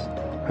 appointments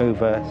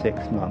over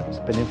 6 months,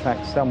 but in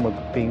fact some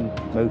were being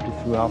motored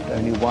through after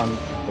only 1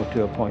 or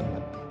 2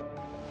 appointments.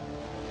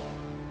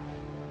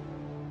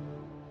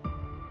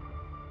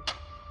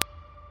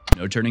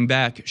 No turning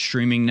back.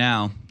 Streaming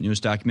now.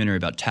 Newest documentary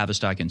about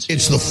Tavistock Institute.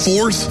 It's the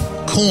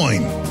 4th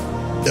coin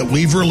that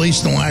we've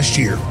released in the last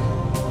year,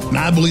 and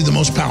I believe the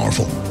most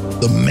powerful.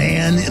 The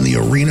man in the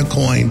arena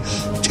coin,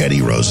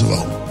 Teddy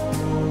Roosevelt.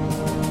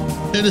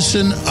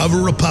 Citizen of a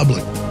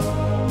republic.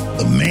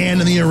 The man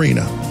in the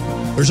arena.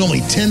 There's only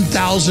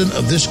 10,000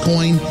 of this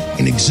coin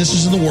in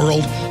existence in the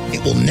world.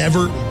 It will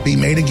never be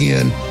made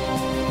again.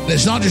 And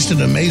it's not just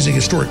an amazing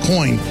historic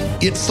coin.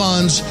 It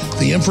funds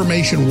the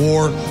information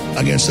war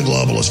against the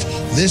globalists.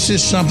 This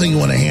is something you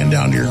want to hand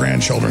down to your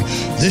grandchildren.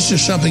 This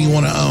is something you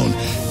want to own.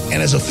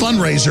 And as a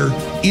fundraiser,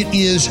 it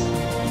is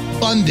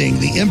funding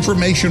the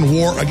information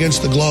war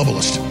against the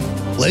globalist.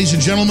 Ladies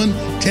and gentlemen,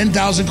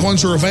 10,000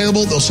 coins are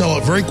available. They'll sell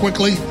out very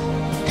quickly.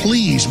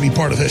 Please be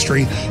part of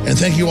history. And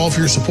thank you all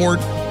for your support.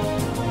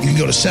 You can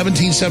go to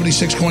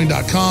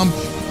 1776coin.com,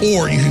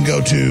 or you can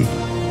go to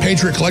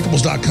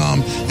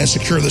PatriotCollectibles.com and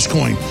secure this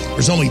coin.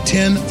 There's only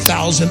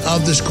 10,000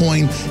 of this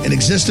coin in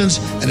existence,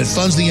 and it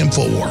funds the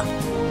InfoWar.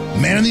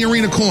 Man in the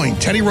Arena coin,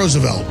 Teddy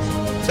Roosevelt,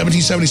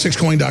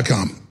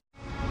 1776coin.com.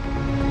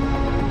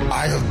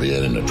 I have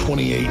been in a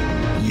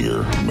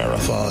 28-year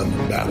marathon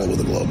battle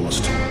with a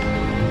globalist.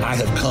 I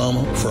have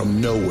come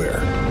from nowhere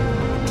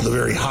to the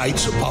very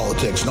heights of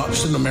politics, not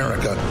just in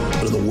America,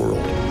 but in the world.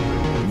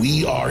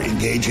 We are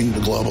engaging the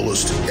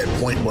globalist at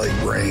point-blank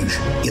range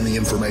in the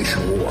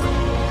information war.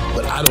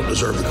 But I don't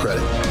deserve the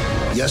credit.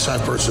 Yes,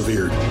 I've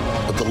persevered,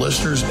 but the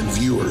listeners and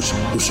viewers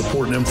who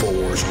support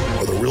InfoWars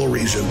are the real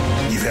reason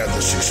you've had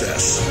this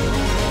success.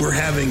 We're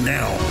having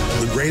now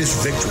the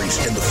greatest victories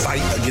in the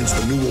fight against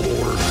the New World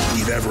Order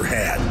we've ever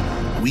had.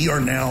 We are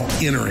now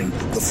entering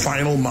the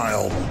final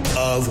mile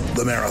of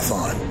the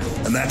marathon.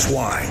 And that's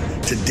why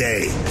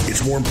today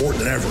it's more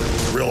important than ever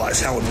to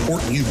realize how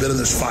important you've been in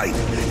this fight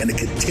and to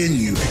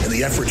continue in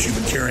the efforts you've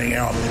been carrying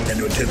out and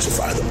to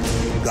intensify them.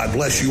 God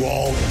bless you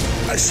all.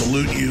 I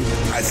salute you.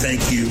 I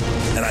thank you.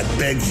 And I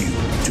beg you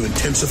to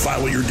intensify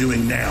what you're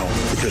doing now,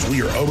 because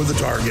we are over the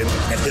target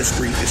and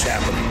history is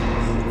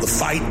happening. The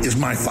fight is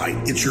my fight.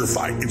 It's your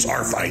fight. It's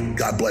our fight.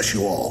 God bless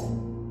you all.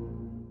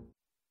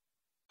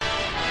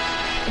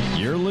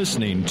 You're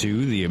listening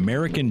to The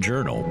American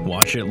Journal.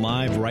 Watch it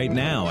live right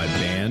now at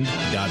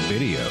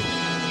band.video.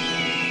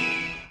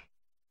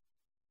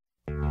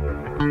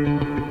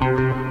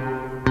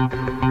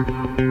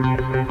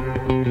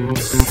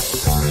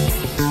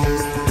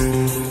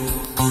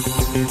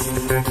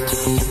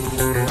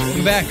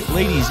 Welcome back,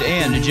 ladies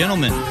and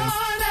gentlemen.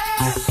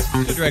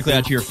 Go directly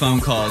out to your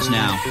phone calls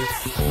now.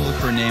 Look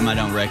for a name I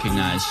don't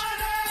recognize.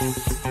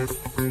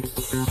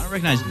 I don't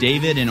recognize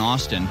David in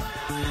Austin.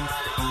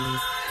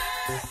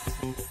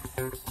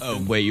 Oh,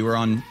 wait, you were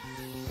on...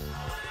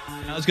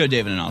 No, let's go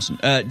David in Austin.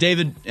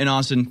 David in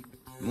Austin,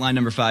 line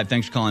number 5.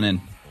 Thanks for calling in.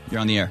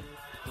 You're on the air.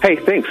 Hey,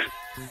 thanks.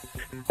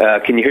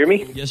 Can you hear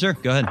me? Yes, sir.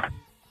 Go ahead.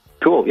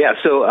 Cool. Yeah,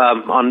 so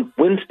on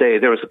Wednesday,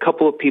 there was a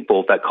couple of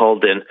people that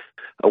called in,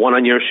 one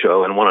on your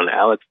show and one on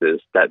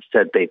Alex's, that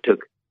said they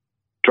took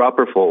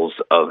dropperfuls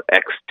of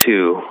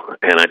X2,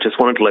 and I just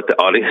wanted to let the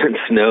audience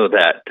know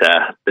that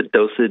the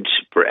dosage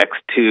for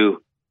X2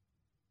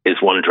 is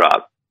 1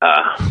 drop.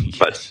 Yes.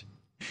 But...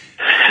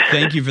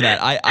 Thank you for that.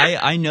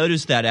 I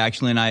noticed that,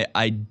 actually, and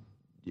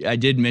I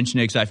did mention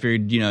it because I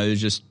figured, it was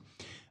just,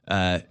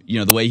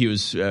 the way he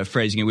was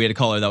phrasing it. We had a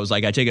caller that was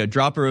like, I take a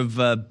dropper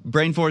of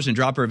Brain Force and a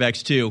dropper of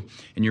X2,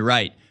 and you're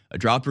right. A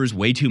dropper is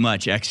way too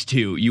much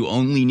X2. You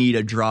only need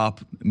a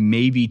drop,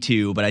 maybe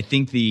 2, but I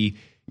think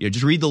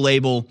just read the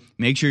label,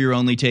 make sure you're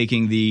only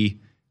taking the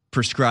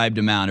prescribed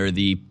amount or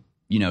the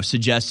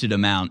suggested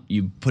amount.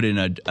 You put in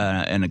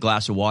a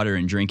glass of water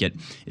and drink it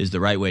is the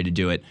right way to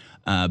do it.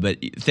 But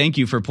thank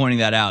you for pointing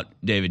that out,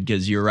 David,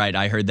 because you're right.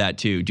 I heard that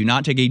too. Do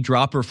not take a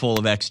dropper full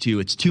of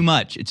X2. It's too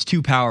much. It's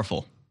too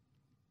powerful.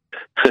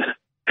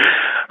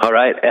 All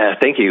right.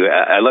 Thank you.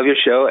 I love your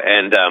show.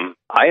 And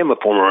I am a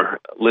former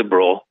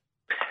liberal.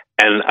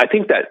 And I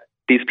think that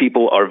these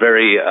people are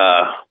very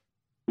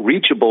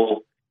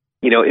reachable.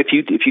 If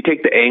you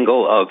take the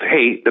angle of,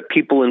 hey, the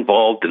people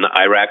involved in the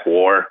Iraq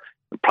War,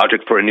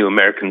 Project for a New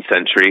American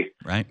Century,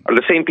 right, are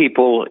the same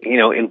people,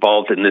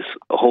 involved in this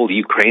whole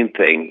Ukraine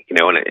thing,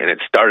 and it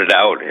started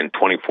out in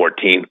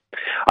 2014.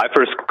 I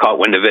first caught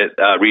wind of it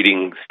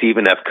reading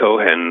Stephen F.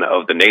 Cohen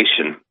of The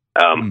Nation.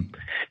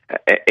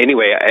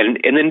 Anyway,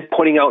 and then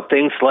pointing out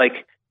things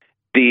like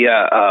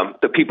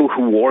the people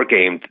who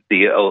wargamed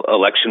the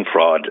election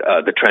fraud,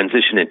 the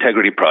Transition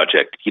Integrity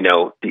Project.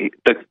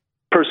 The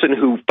person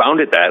who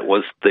founded that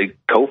was the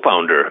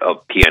co-founder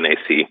of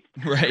PNAC.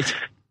 Right.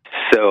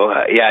 So,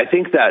 I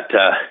think that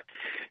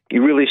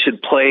you really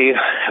should play,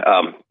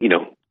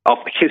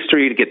 off the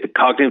history to get the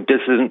cognitive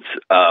dissonance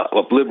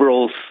of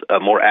liberals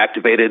more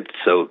activated.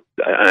 So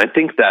I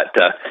think that,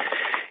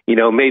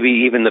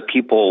 maybe even the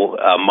people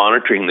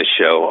monitoring the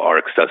show are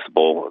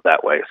accessible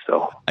that way.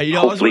 So, I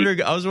was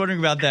wondering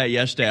about that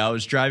yesterday. I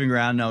was driving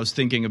around and I was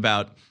thinking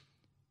about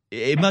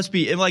it must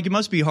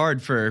be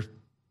hard for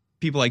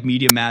people like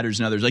Media Matters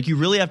and others. Like, you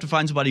really have to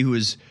find somebody who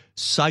is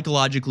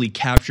psychologically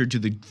captured to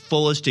the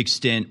fullest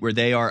extent where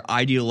they are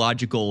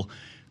ideological,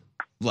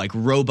 like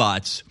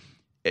robots.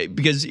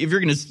 Because if you're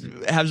going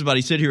to have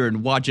somebody sit here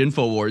and watch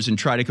InfoWars and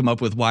try to come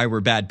up with why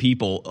we're bad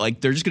people,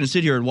 like, they're just going to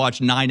sit here and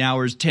watch 9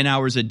 hours, 10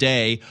 hours a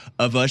day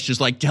of us just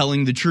like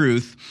telling the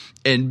truth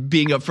and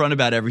being upfront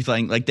about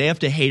everything. Like, they have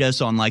to hate us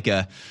on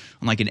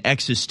an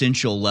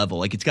existential level.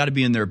 Like, it's got to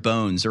be in their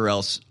bones, or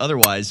else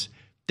otherwise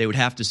they would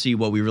have to see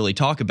what we really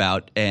talk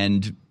about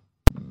and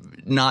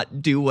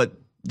not do what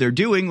they're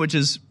doing, which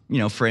is,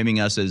 framing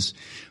us as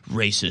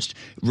racist,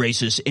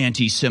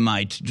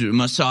 anti-Semite,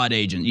 Mossad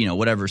agent,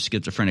 whatever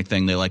schizophrenic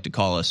thing they like to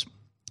call us.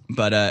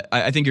 But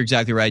I think you're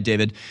exactly right,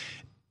 David.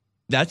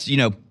 That's,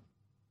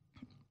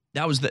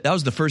 that was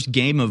the first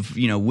game of,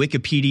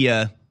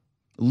 Wikipedia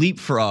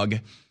leapfrog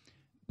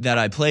that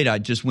I played. I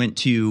just went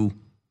to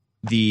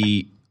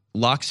the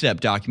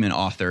Lockstep document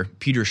author,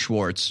 Peter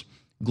Schwartz,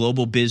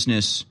 Global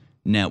Business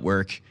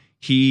Network.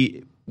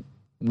 He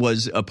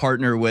was a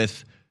partner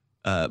with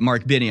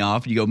Mark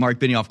Benioff. You go Mark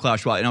Benioff,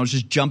 Klaus Schwab, and I was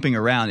just jumping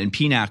around, and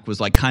PNAC was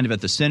like kind of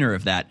at the center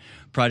of that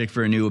Project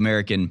for a New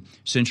American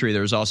Century.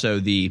 There was also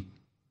the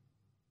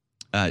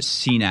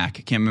CNAC. I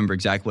can't remember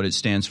exactly what it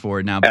stands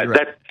for now. But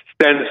that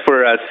stands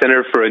for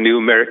Center for a New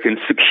American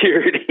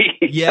Security.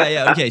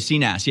 yeah. Okay,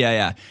 CNAS.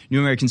 Yeah. New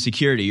American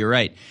Security. You're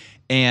right.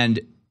 And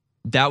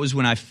that was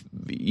when I,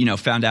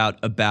 found out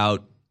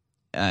about,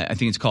 I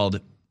think it's called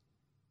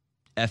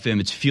FM.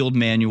 It's Field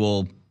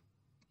Manual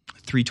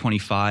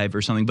 325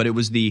 or something. But it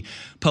was the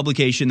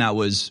publication that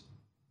was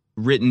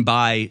written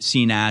by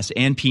CNAS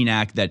and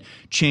PNAC that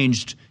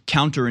changed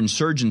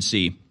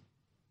counterinsurgency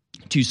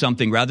to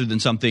something rather than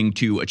something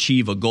to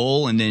achieve a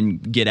goal and then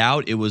get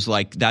out. It was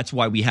like, that's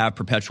why we have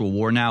perpetual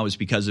war now, is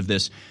because of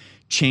this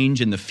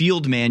change in the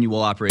field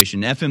manual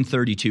operation. FM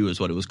 32 is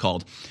what it was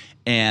called.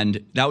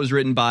 And that was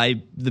written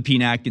by the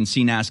PNAC and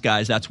CNAS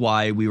guys. That's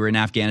why we were in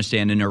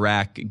Afghanistan and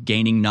Iraq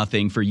gaining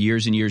nothing for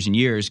years and years and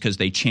years, because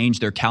they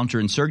changed their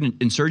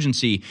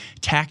counterinsurgency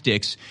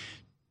tactics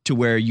to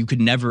where you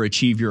could never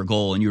achieve your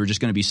goal and you were just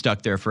going to be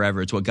stuck there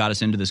forever. It's what got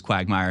us into this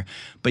quagmire.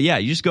 But yeah,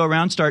 you just go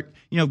around,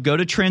 go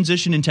to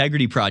Transition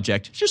Integrity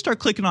Project, just start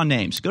clicking on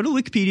names. Go to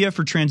Wikipedia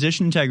for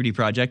Transition Integrity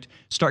Project,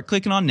 start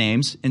clicking on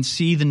names and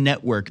see the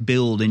network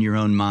build in your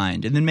own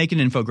mind, and then make an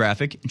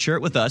infographic and share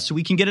it with us so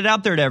we can get it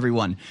out there to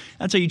everyone.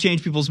 That's how you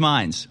change people's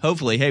minds.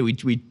 Hopefully, hey,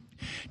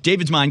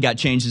 David's mind got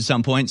changed at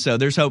some point, so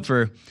there's hope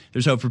for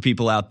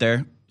people out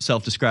there,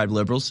 self-described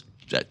liberals,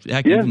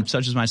 heck, even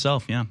such as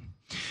myself, yeah.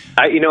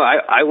 I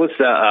was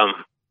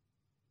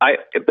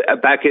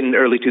back in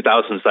early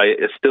 2000s.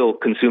 I still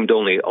consumed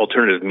only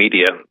alternative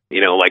media,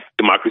 like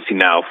Democracy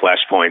Now!,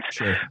 Flashpoints,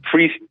 sure.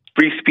 Free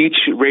Speech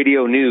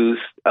Radio News,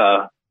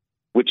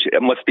 which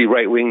must be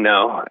right wing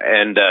now.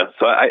 And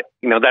so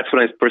that's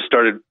when I first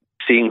started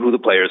seeing who the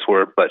players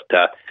were. But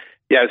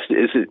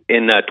it's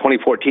in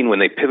 2014 when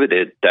they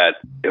pivoted that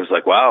it was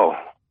like, wow,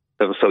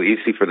 that was so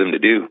easy for them to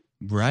do.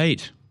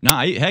 Right. No,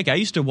 I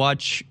used to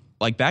watch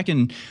like back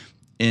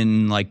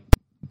in like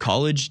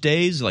college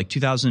days, like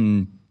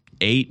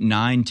 2008,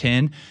 9,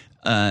 10,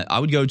 I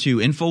would go to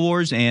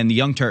InfoWars and the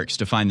Young Turks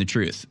to find the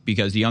truth,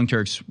 because the Young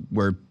Turks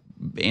were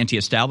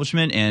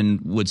anti-establishment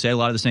and would say a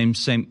lot of the same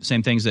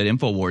things that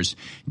InfoWars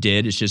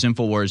did. It's just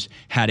InfoWars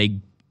had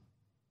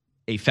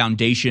a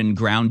foundation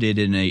grounded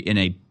in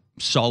a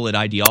solid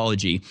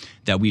ideology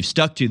that we've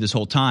stuck to this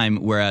whole time,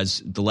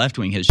 whereas the left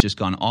wing has just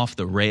gone off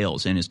the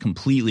rails and is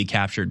completely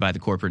captured by the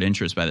corporate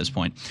interest by this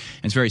point.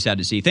 And it's very sad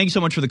to see. Thank you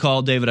so much for the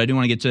call, David. I do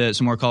want to get to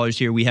some more callers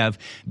here. We have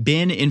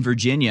Ben in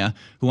Virginia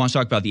who wants to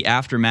talk about the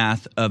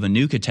aftermath of a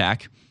nuke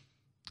attack.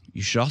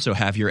 You should also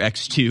have your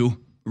X2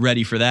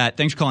 ready for that.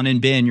 Thanks for calling in,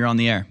 Ben. You're on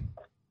the air.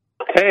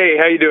 Hey,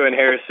 how you doing,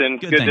 Harrison?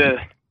 Good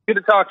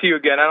to talk to you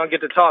again. I don't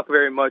get to talk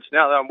very much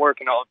now that I'm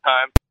working all the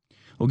time.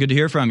 Well, good to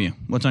hear from you.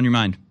 What's on your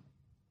mind?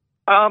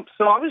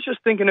 So I was just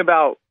thinking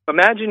about,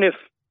 imagine if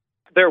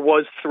there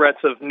was threats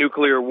of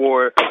nuclear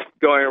war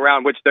going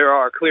around, which there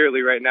are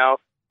clearly right now.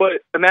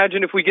 But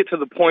imagine if we get to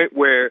the point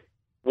where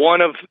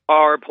one of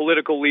our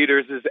political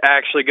leaders is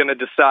actually going to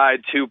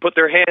decide to put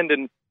their hand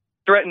and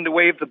threaten to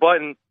wave the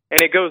button,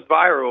 and it goes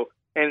viral.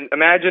 And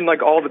imagine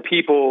like all the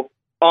people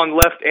on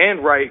left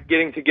and right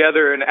getting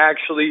together and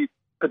actually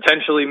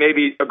potentially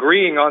maybe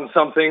agreeing on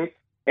something,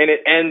 and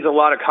it ends a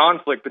lot of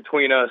conflict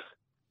between us.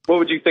 What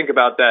would you think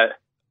about that?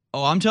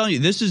 Oh, I'm telling you,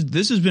 this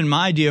has been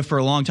my idea for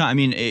a long time. I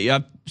mean,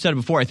 I've said it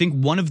before. I think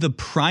one of the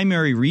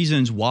primary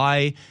reasons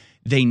why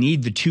they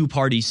need the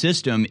two-party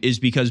system is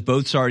because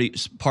both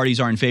parties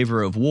are in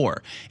favor of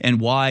war.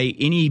 And why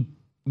any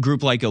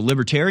group like a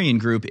libertarian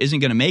group isn't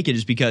going to make it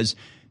is because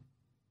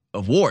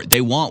of war.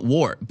 They want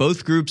war.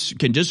 Both groups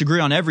can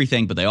disagree on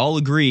everything, but they all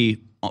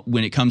agree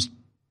when it comes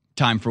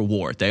time for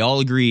war. They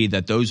all agree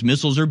that those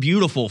missiles are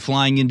beautiful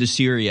flying into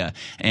Syria,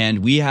 and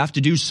we have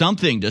to do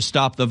something to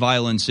stop the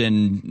violence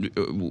in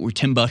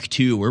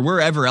Timbuktu or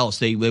wherever else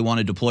they want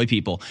to deploy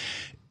people.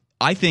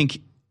 I think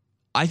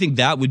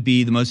that would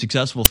be the most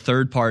successful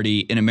third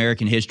party in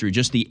American history,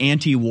 just the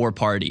anti-war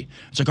party.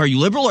 It's like, are you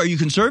liberal? Are you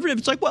conservative?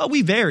 It's like, well,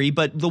 we vary,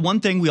 but the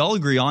one thing we all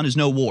agree on is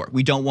no war.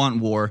 We don't want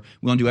war.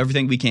 We want to do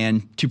everything we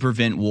can to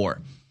prevent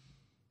war.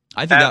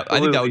 I think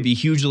that would be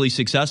hugely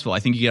successful. I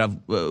think you could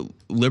have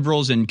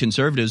liberals and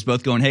conservatives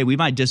both going, hey, we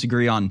might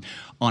disagree on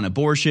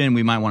abortion.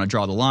 We might want to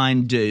draw the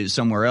line to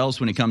somewhere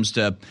else when it comes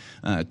to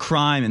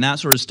crime and that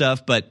sort of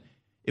stuff. But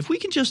if we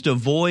can just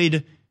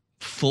avoid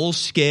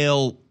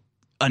full-scale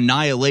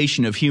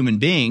annihilation of human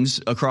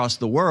beings across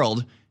the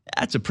world,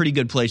 that's a pretty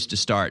good place to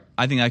start.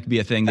 I think that could be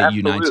a thing that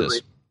unites us.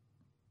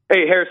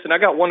 Hey, Harrison, I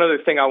got one other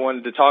thing I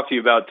wanted to talk to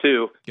you about,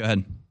 too. Go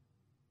ahead.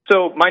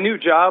 So my new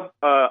job,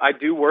 I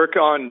do work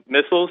on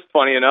missiles,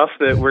 funny enough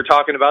that we're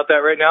talking about that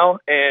right now.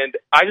 And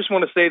I just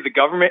want to say the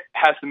government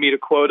has to meet a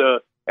quota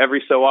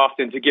every so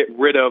often to get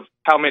rid of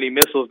how many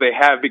missiles they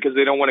have because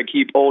they don't want to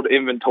keep old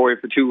inventory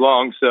for too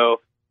long. So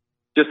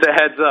just a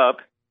heads up.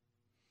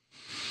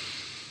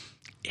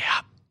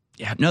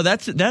 Yeah. No,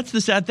 that's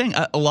the sad thing.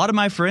 A lot of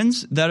my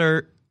friends that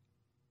are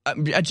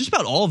Just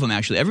about all of them,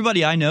 actually.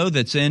 Everybody I know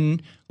that's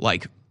in,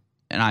 like,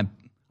 and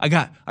I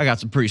got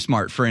some pretty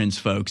smart friends,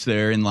 folks, that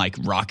are in, like,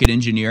 rocket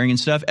engineering and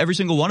stuff. Every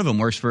single one of them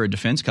works for a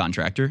defense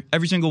contractor.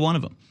 Every single one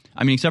of them.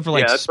 I mean, except for,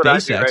 like, that's SpaceX. What I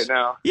do right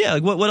now. Yeah,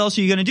 like, what else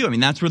are you going to do? I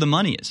mean, that's where the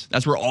money is.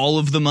 That's where all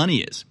of the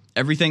money is.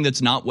 Everything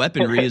that's not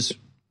weaponry is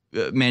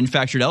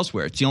manufactured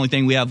elsewhere. It's the only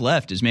thing we have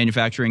left is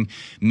manufacturing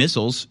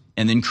missiles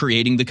and then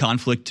creating the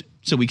conflict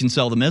so we can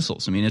sell the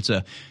missiles. I mean, it's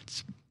a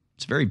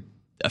very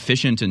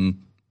efficient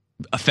and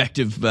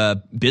effective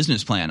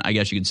business plan, I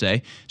guess you could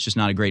say. It's just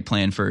not a great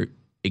plan for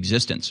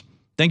existence.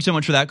 Thanks so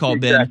much for that call,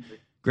 Ben.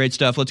 Great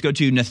stuff. Let's go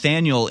to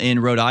Nathaniel in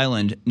Rhode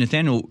Island.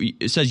 Nathaniel,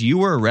 it says you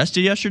were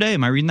arrested yesterday.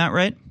 Am I reading that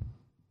right?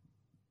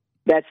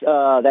 That's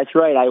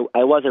right.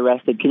 I was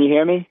arrested. Can you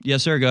hear me?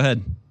 Yes, sir. Go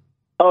ahead.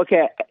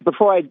 Okay.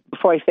 Before I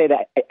say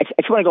that, I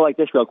just want to go like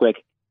this real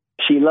quick.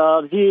 She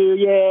loves you,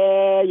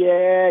 yeah,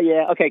 yeah,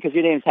 yeah. Okay, because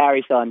your name's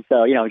Harry's son,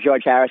 so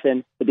George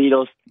Harrison, the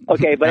Beatles.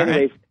 Okay, but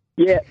anyways,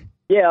 yeah.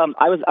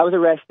 I was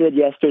arrested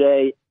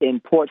yesterday in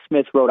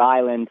Portsmouth, Rhode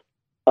Island.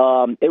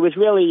 It was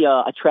really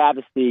a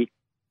travesty.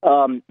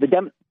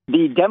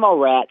 The demo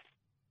rats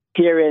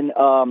here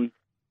in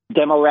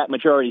demo rat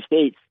majority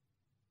states,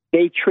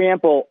 they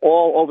trample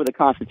all over the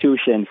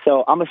Constitution.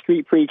 So I'm a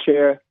street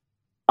preacher.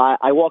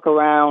 I walk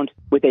around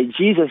with a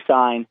Jesus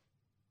sign,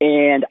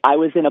 and I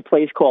was in a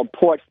place called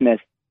Portsmouth.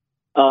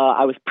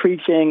 I was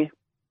preaching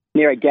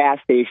near a gas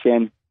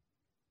station,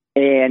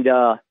 and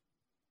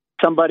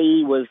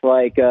somebody was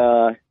like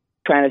trying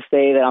to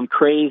say that I'm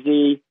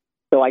crazy.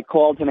 So I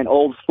called him an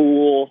old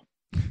fool.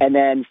 And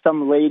then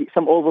some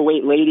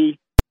overweight lady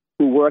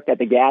who worked at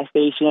the gas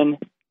station,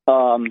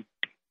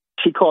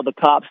 she called the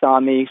cops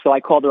on me. So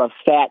I called her a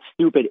fat,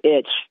 stupid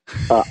itch,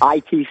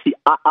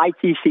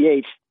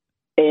 ITCH.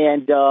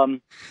 And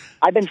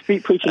I've been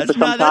street preaching for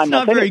some time. That's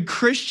not very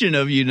Christian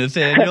of you,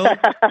 Nathaniel.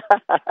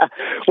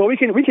 Well, we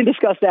can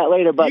discuss that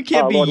later. But you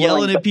can't be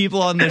yelling at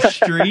people on the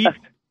street.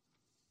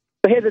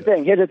 But here's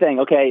the thing.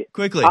 Okay,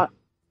 quickly.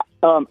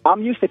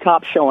 I'm used to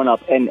cops showing up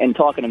and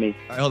talking to me.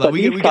 All right, hold on.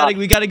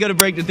 We got to go to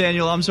break,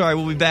 Nathaniel. I'm sorry.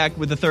 We'll be back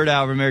with the third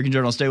hour of American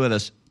Journal. Stay with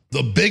us.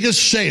 The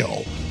biggest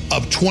sale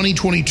of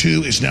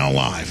 2022 is now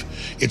live.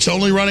 It's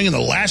only running in the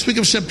last week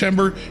of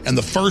September and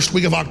the first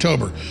week of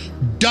October.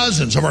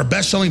 Dozens of our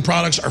best-selling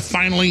products are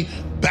finally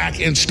back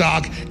in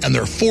stock, and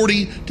they're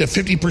 40 to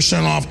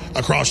 50% off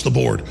across the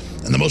board.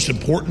 And the most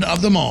important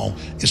of them all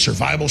is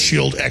Survival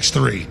Shield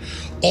X3.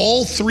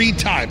 All three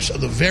types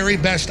of the very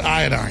best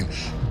iodine,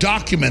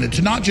 documented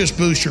to not just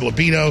boost your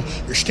libido,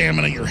 your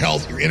stamina, your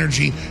health, your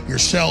energy, your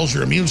cells,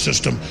 your immune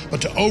system,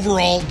 but to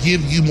overall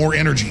give you more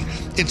energy.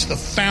 It's the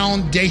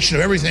foundation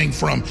of everything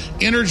from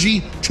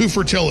energy to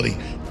fertility.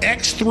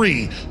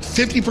 X3,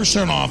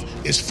 50% off,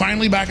 is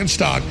finally back in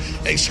stock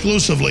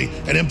exclusively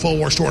at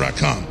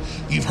InfoWarsStore.com.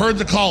 You've heard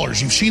the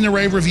callers. You've seen the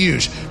rave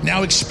reviews.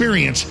 Now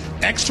experience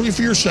X3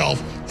 for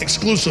yourself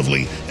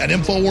exclusively at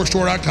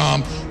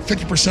InfoWarsStore.com,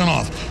 50%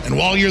 off. And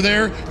while you're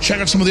there,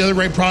 check out some of the other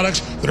great products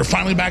that are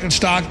finally back in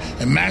stock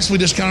and massively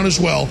discounted as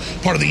well.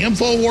 Part of the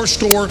InfoWars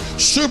Store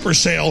Super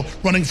Sale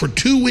running for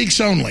 2 weeks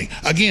only.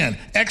 Again,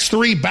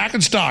 X3 back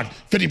in stock,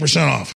 50% off.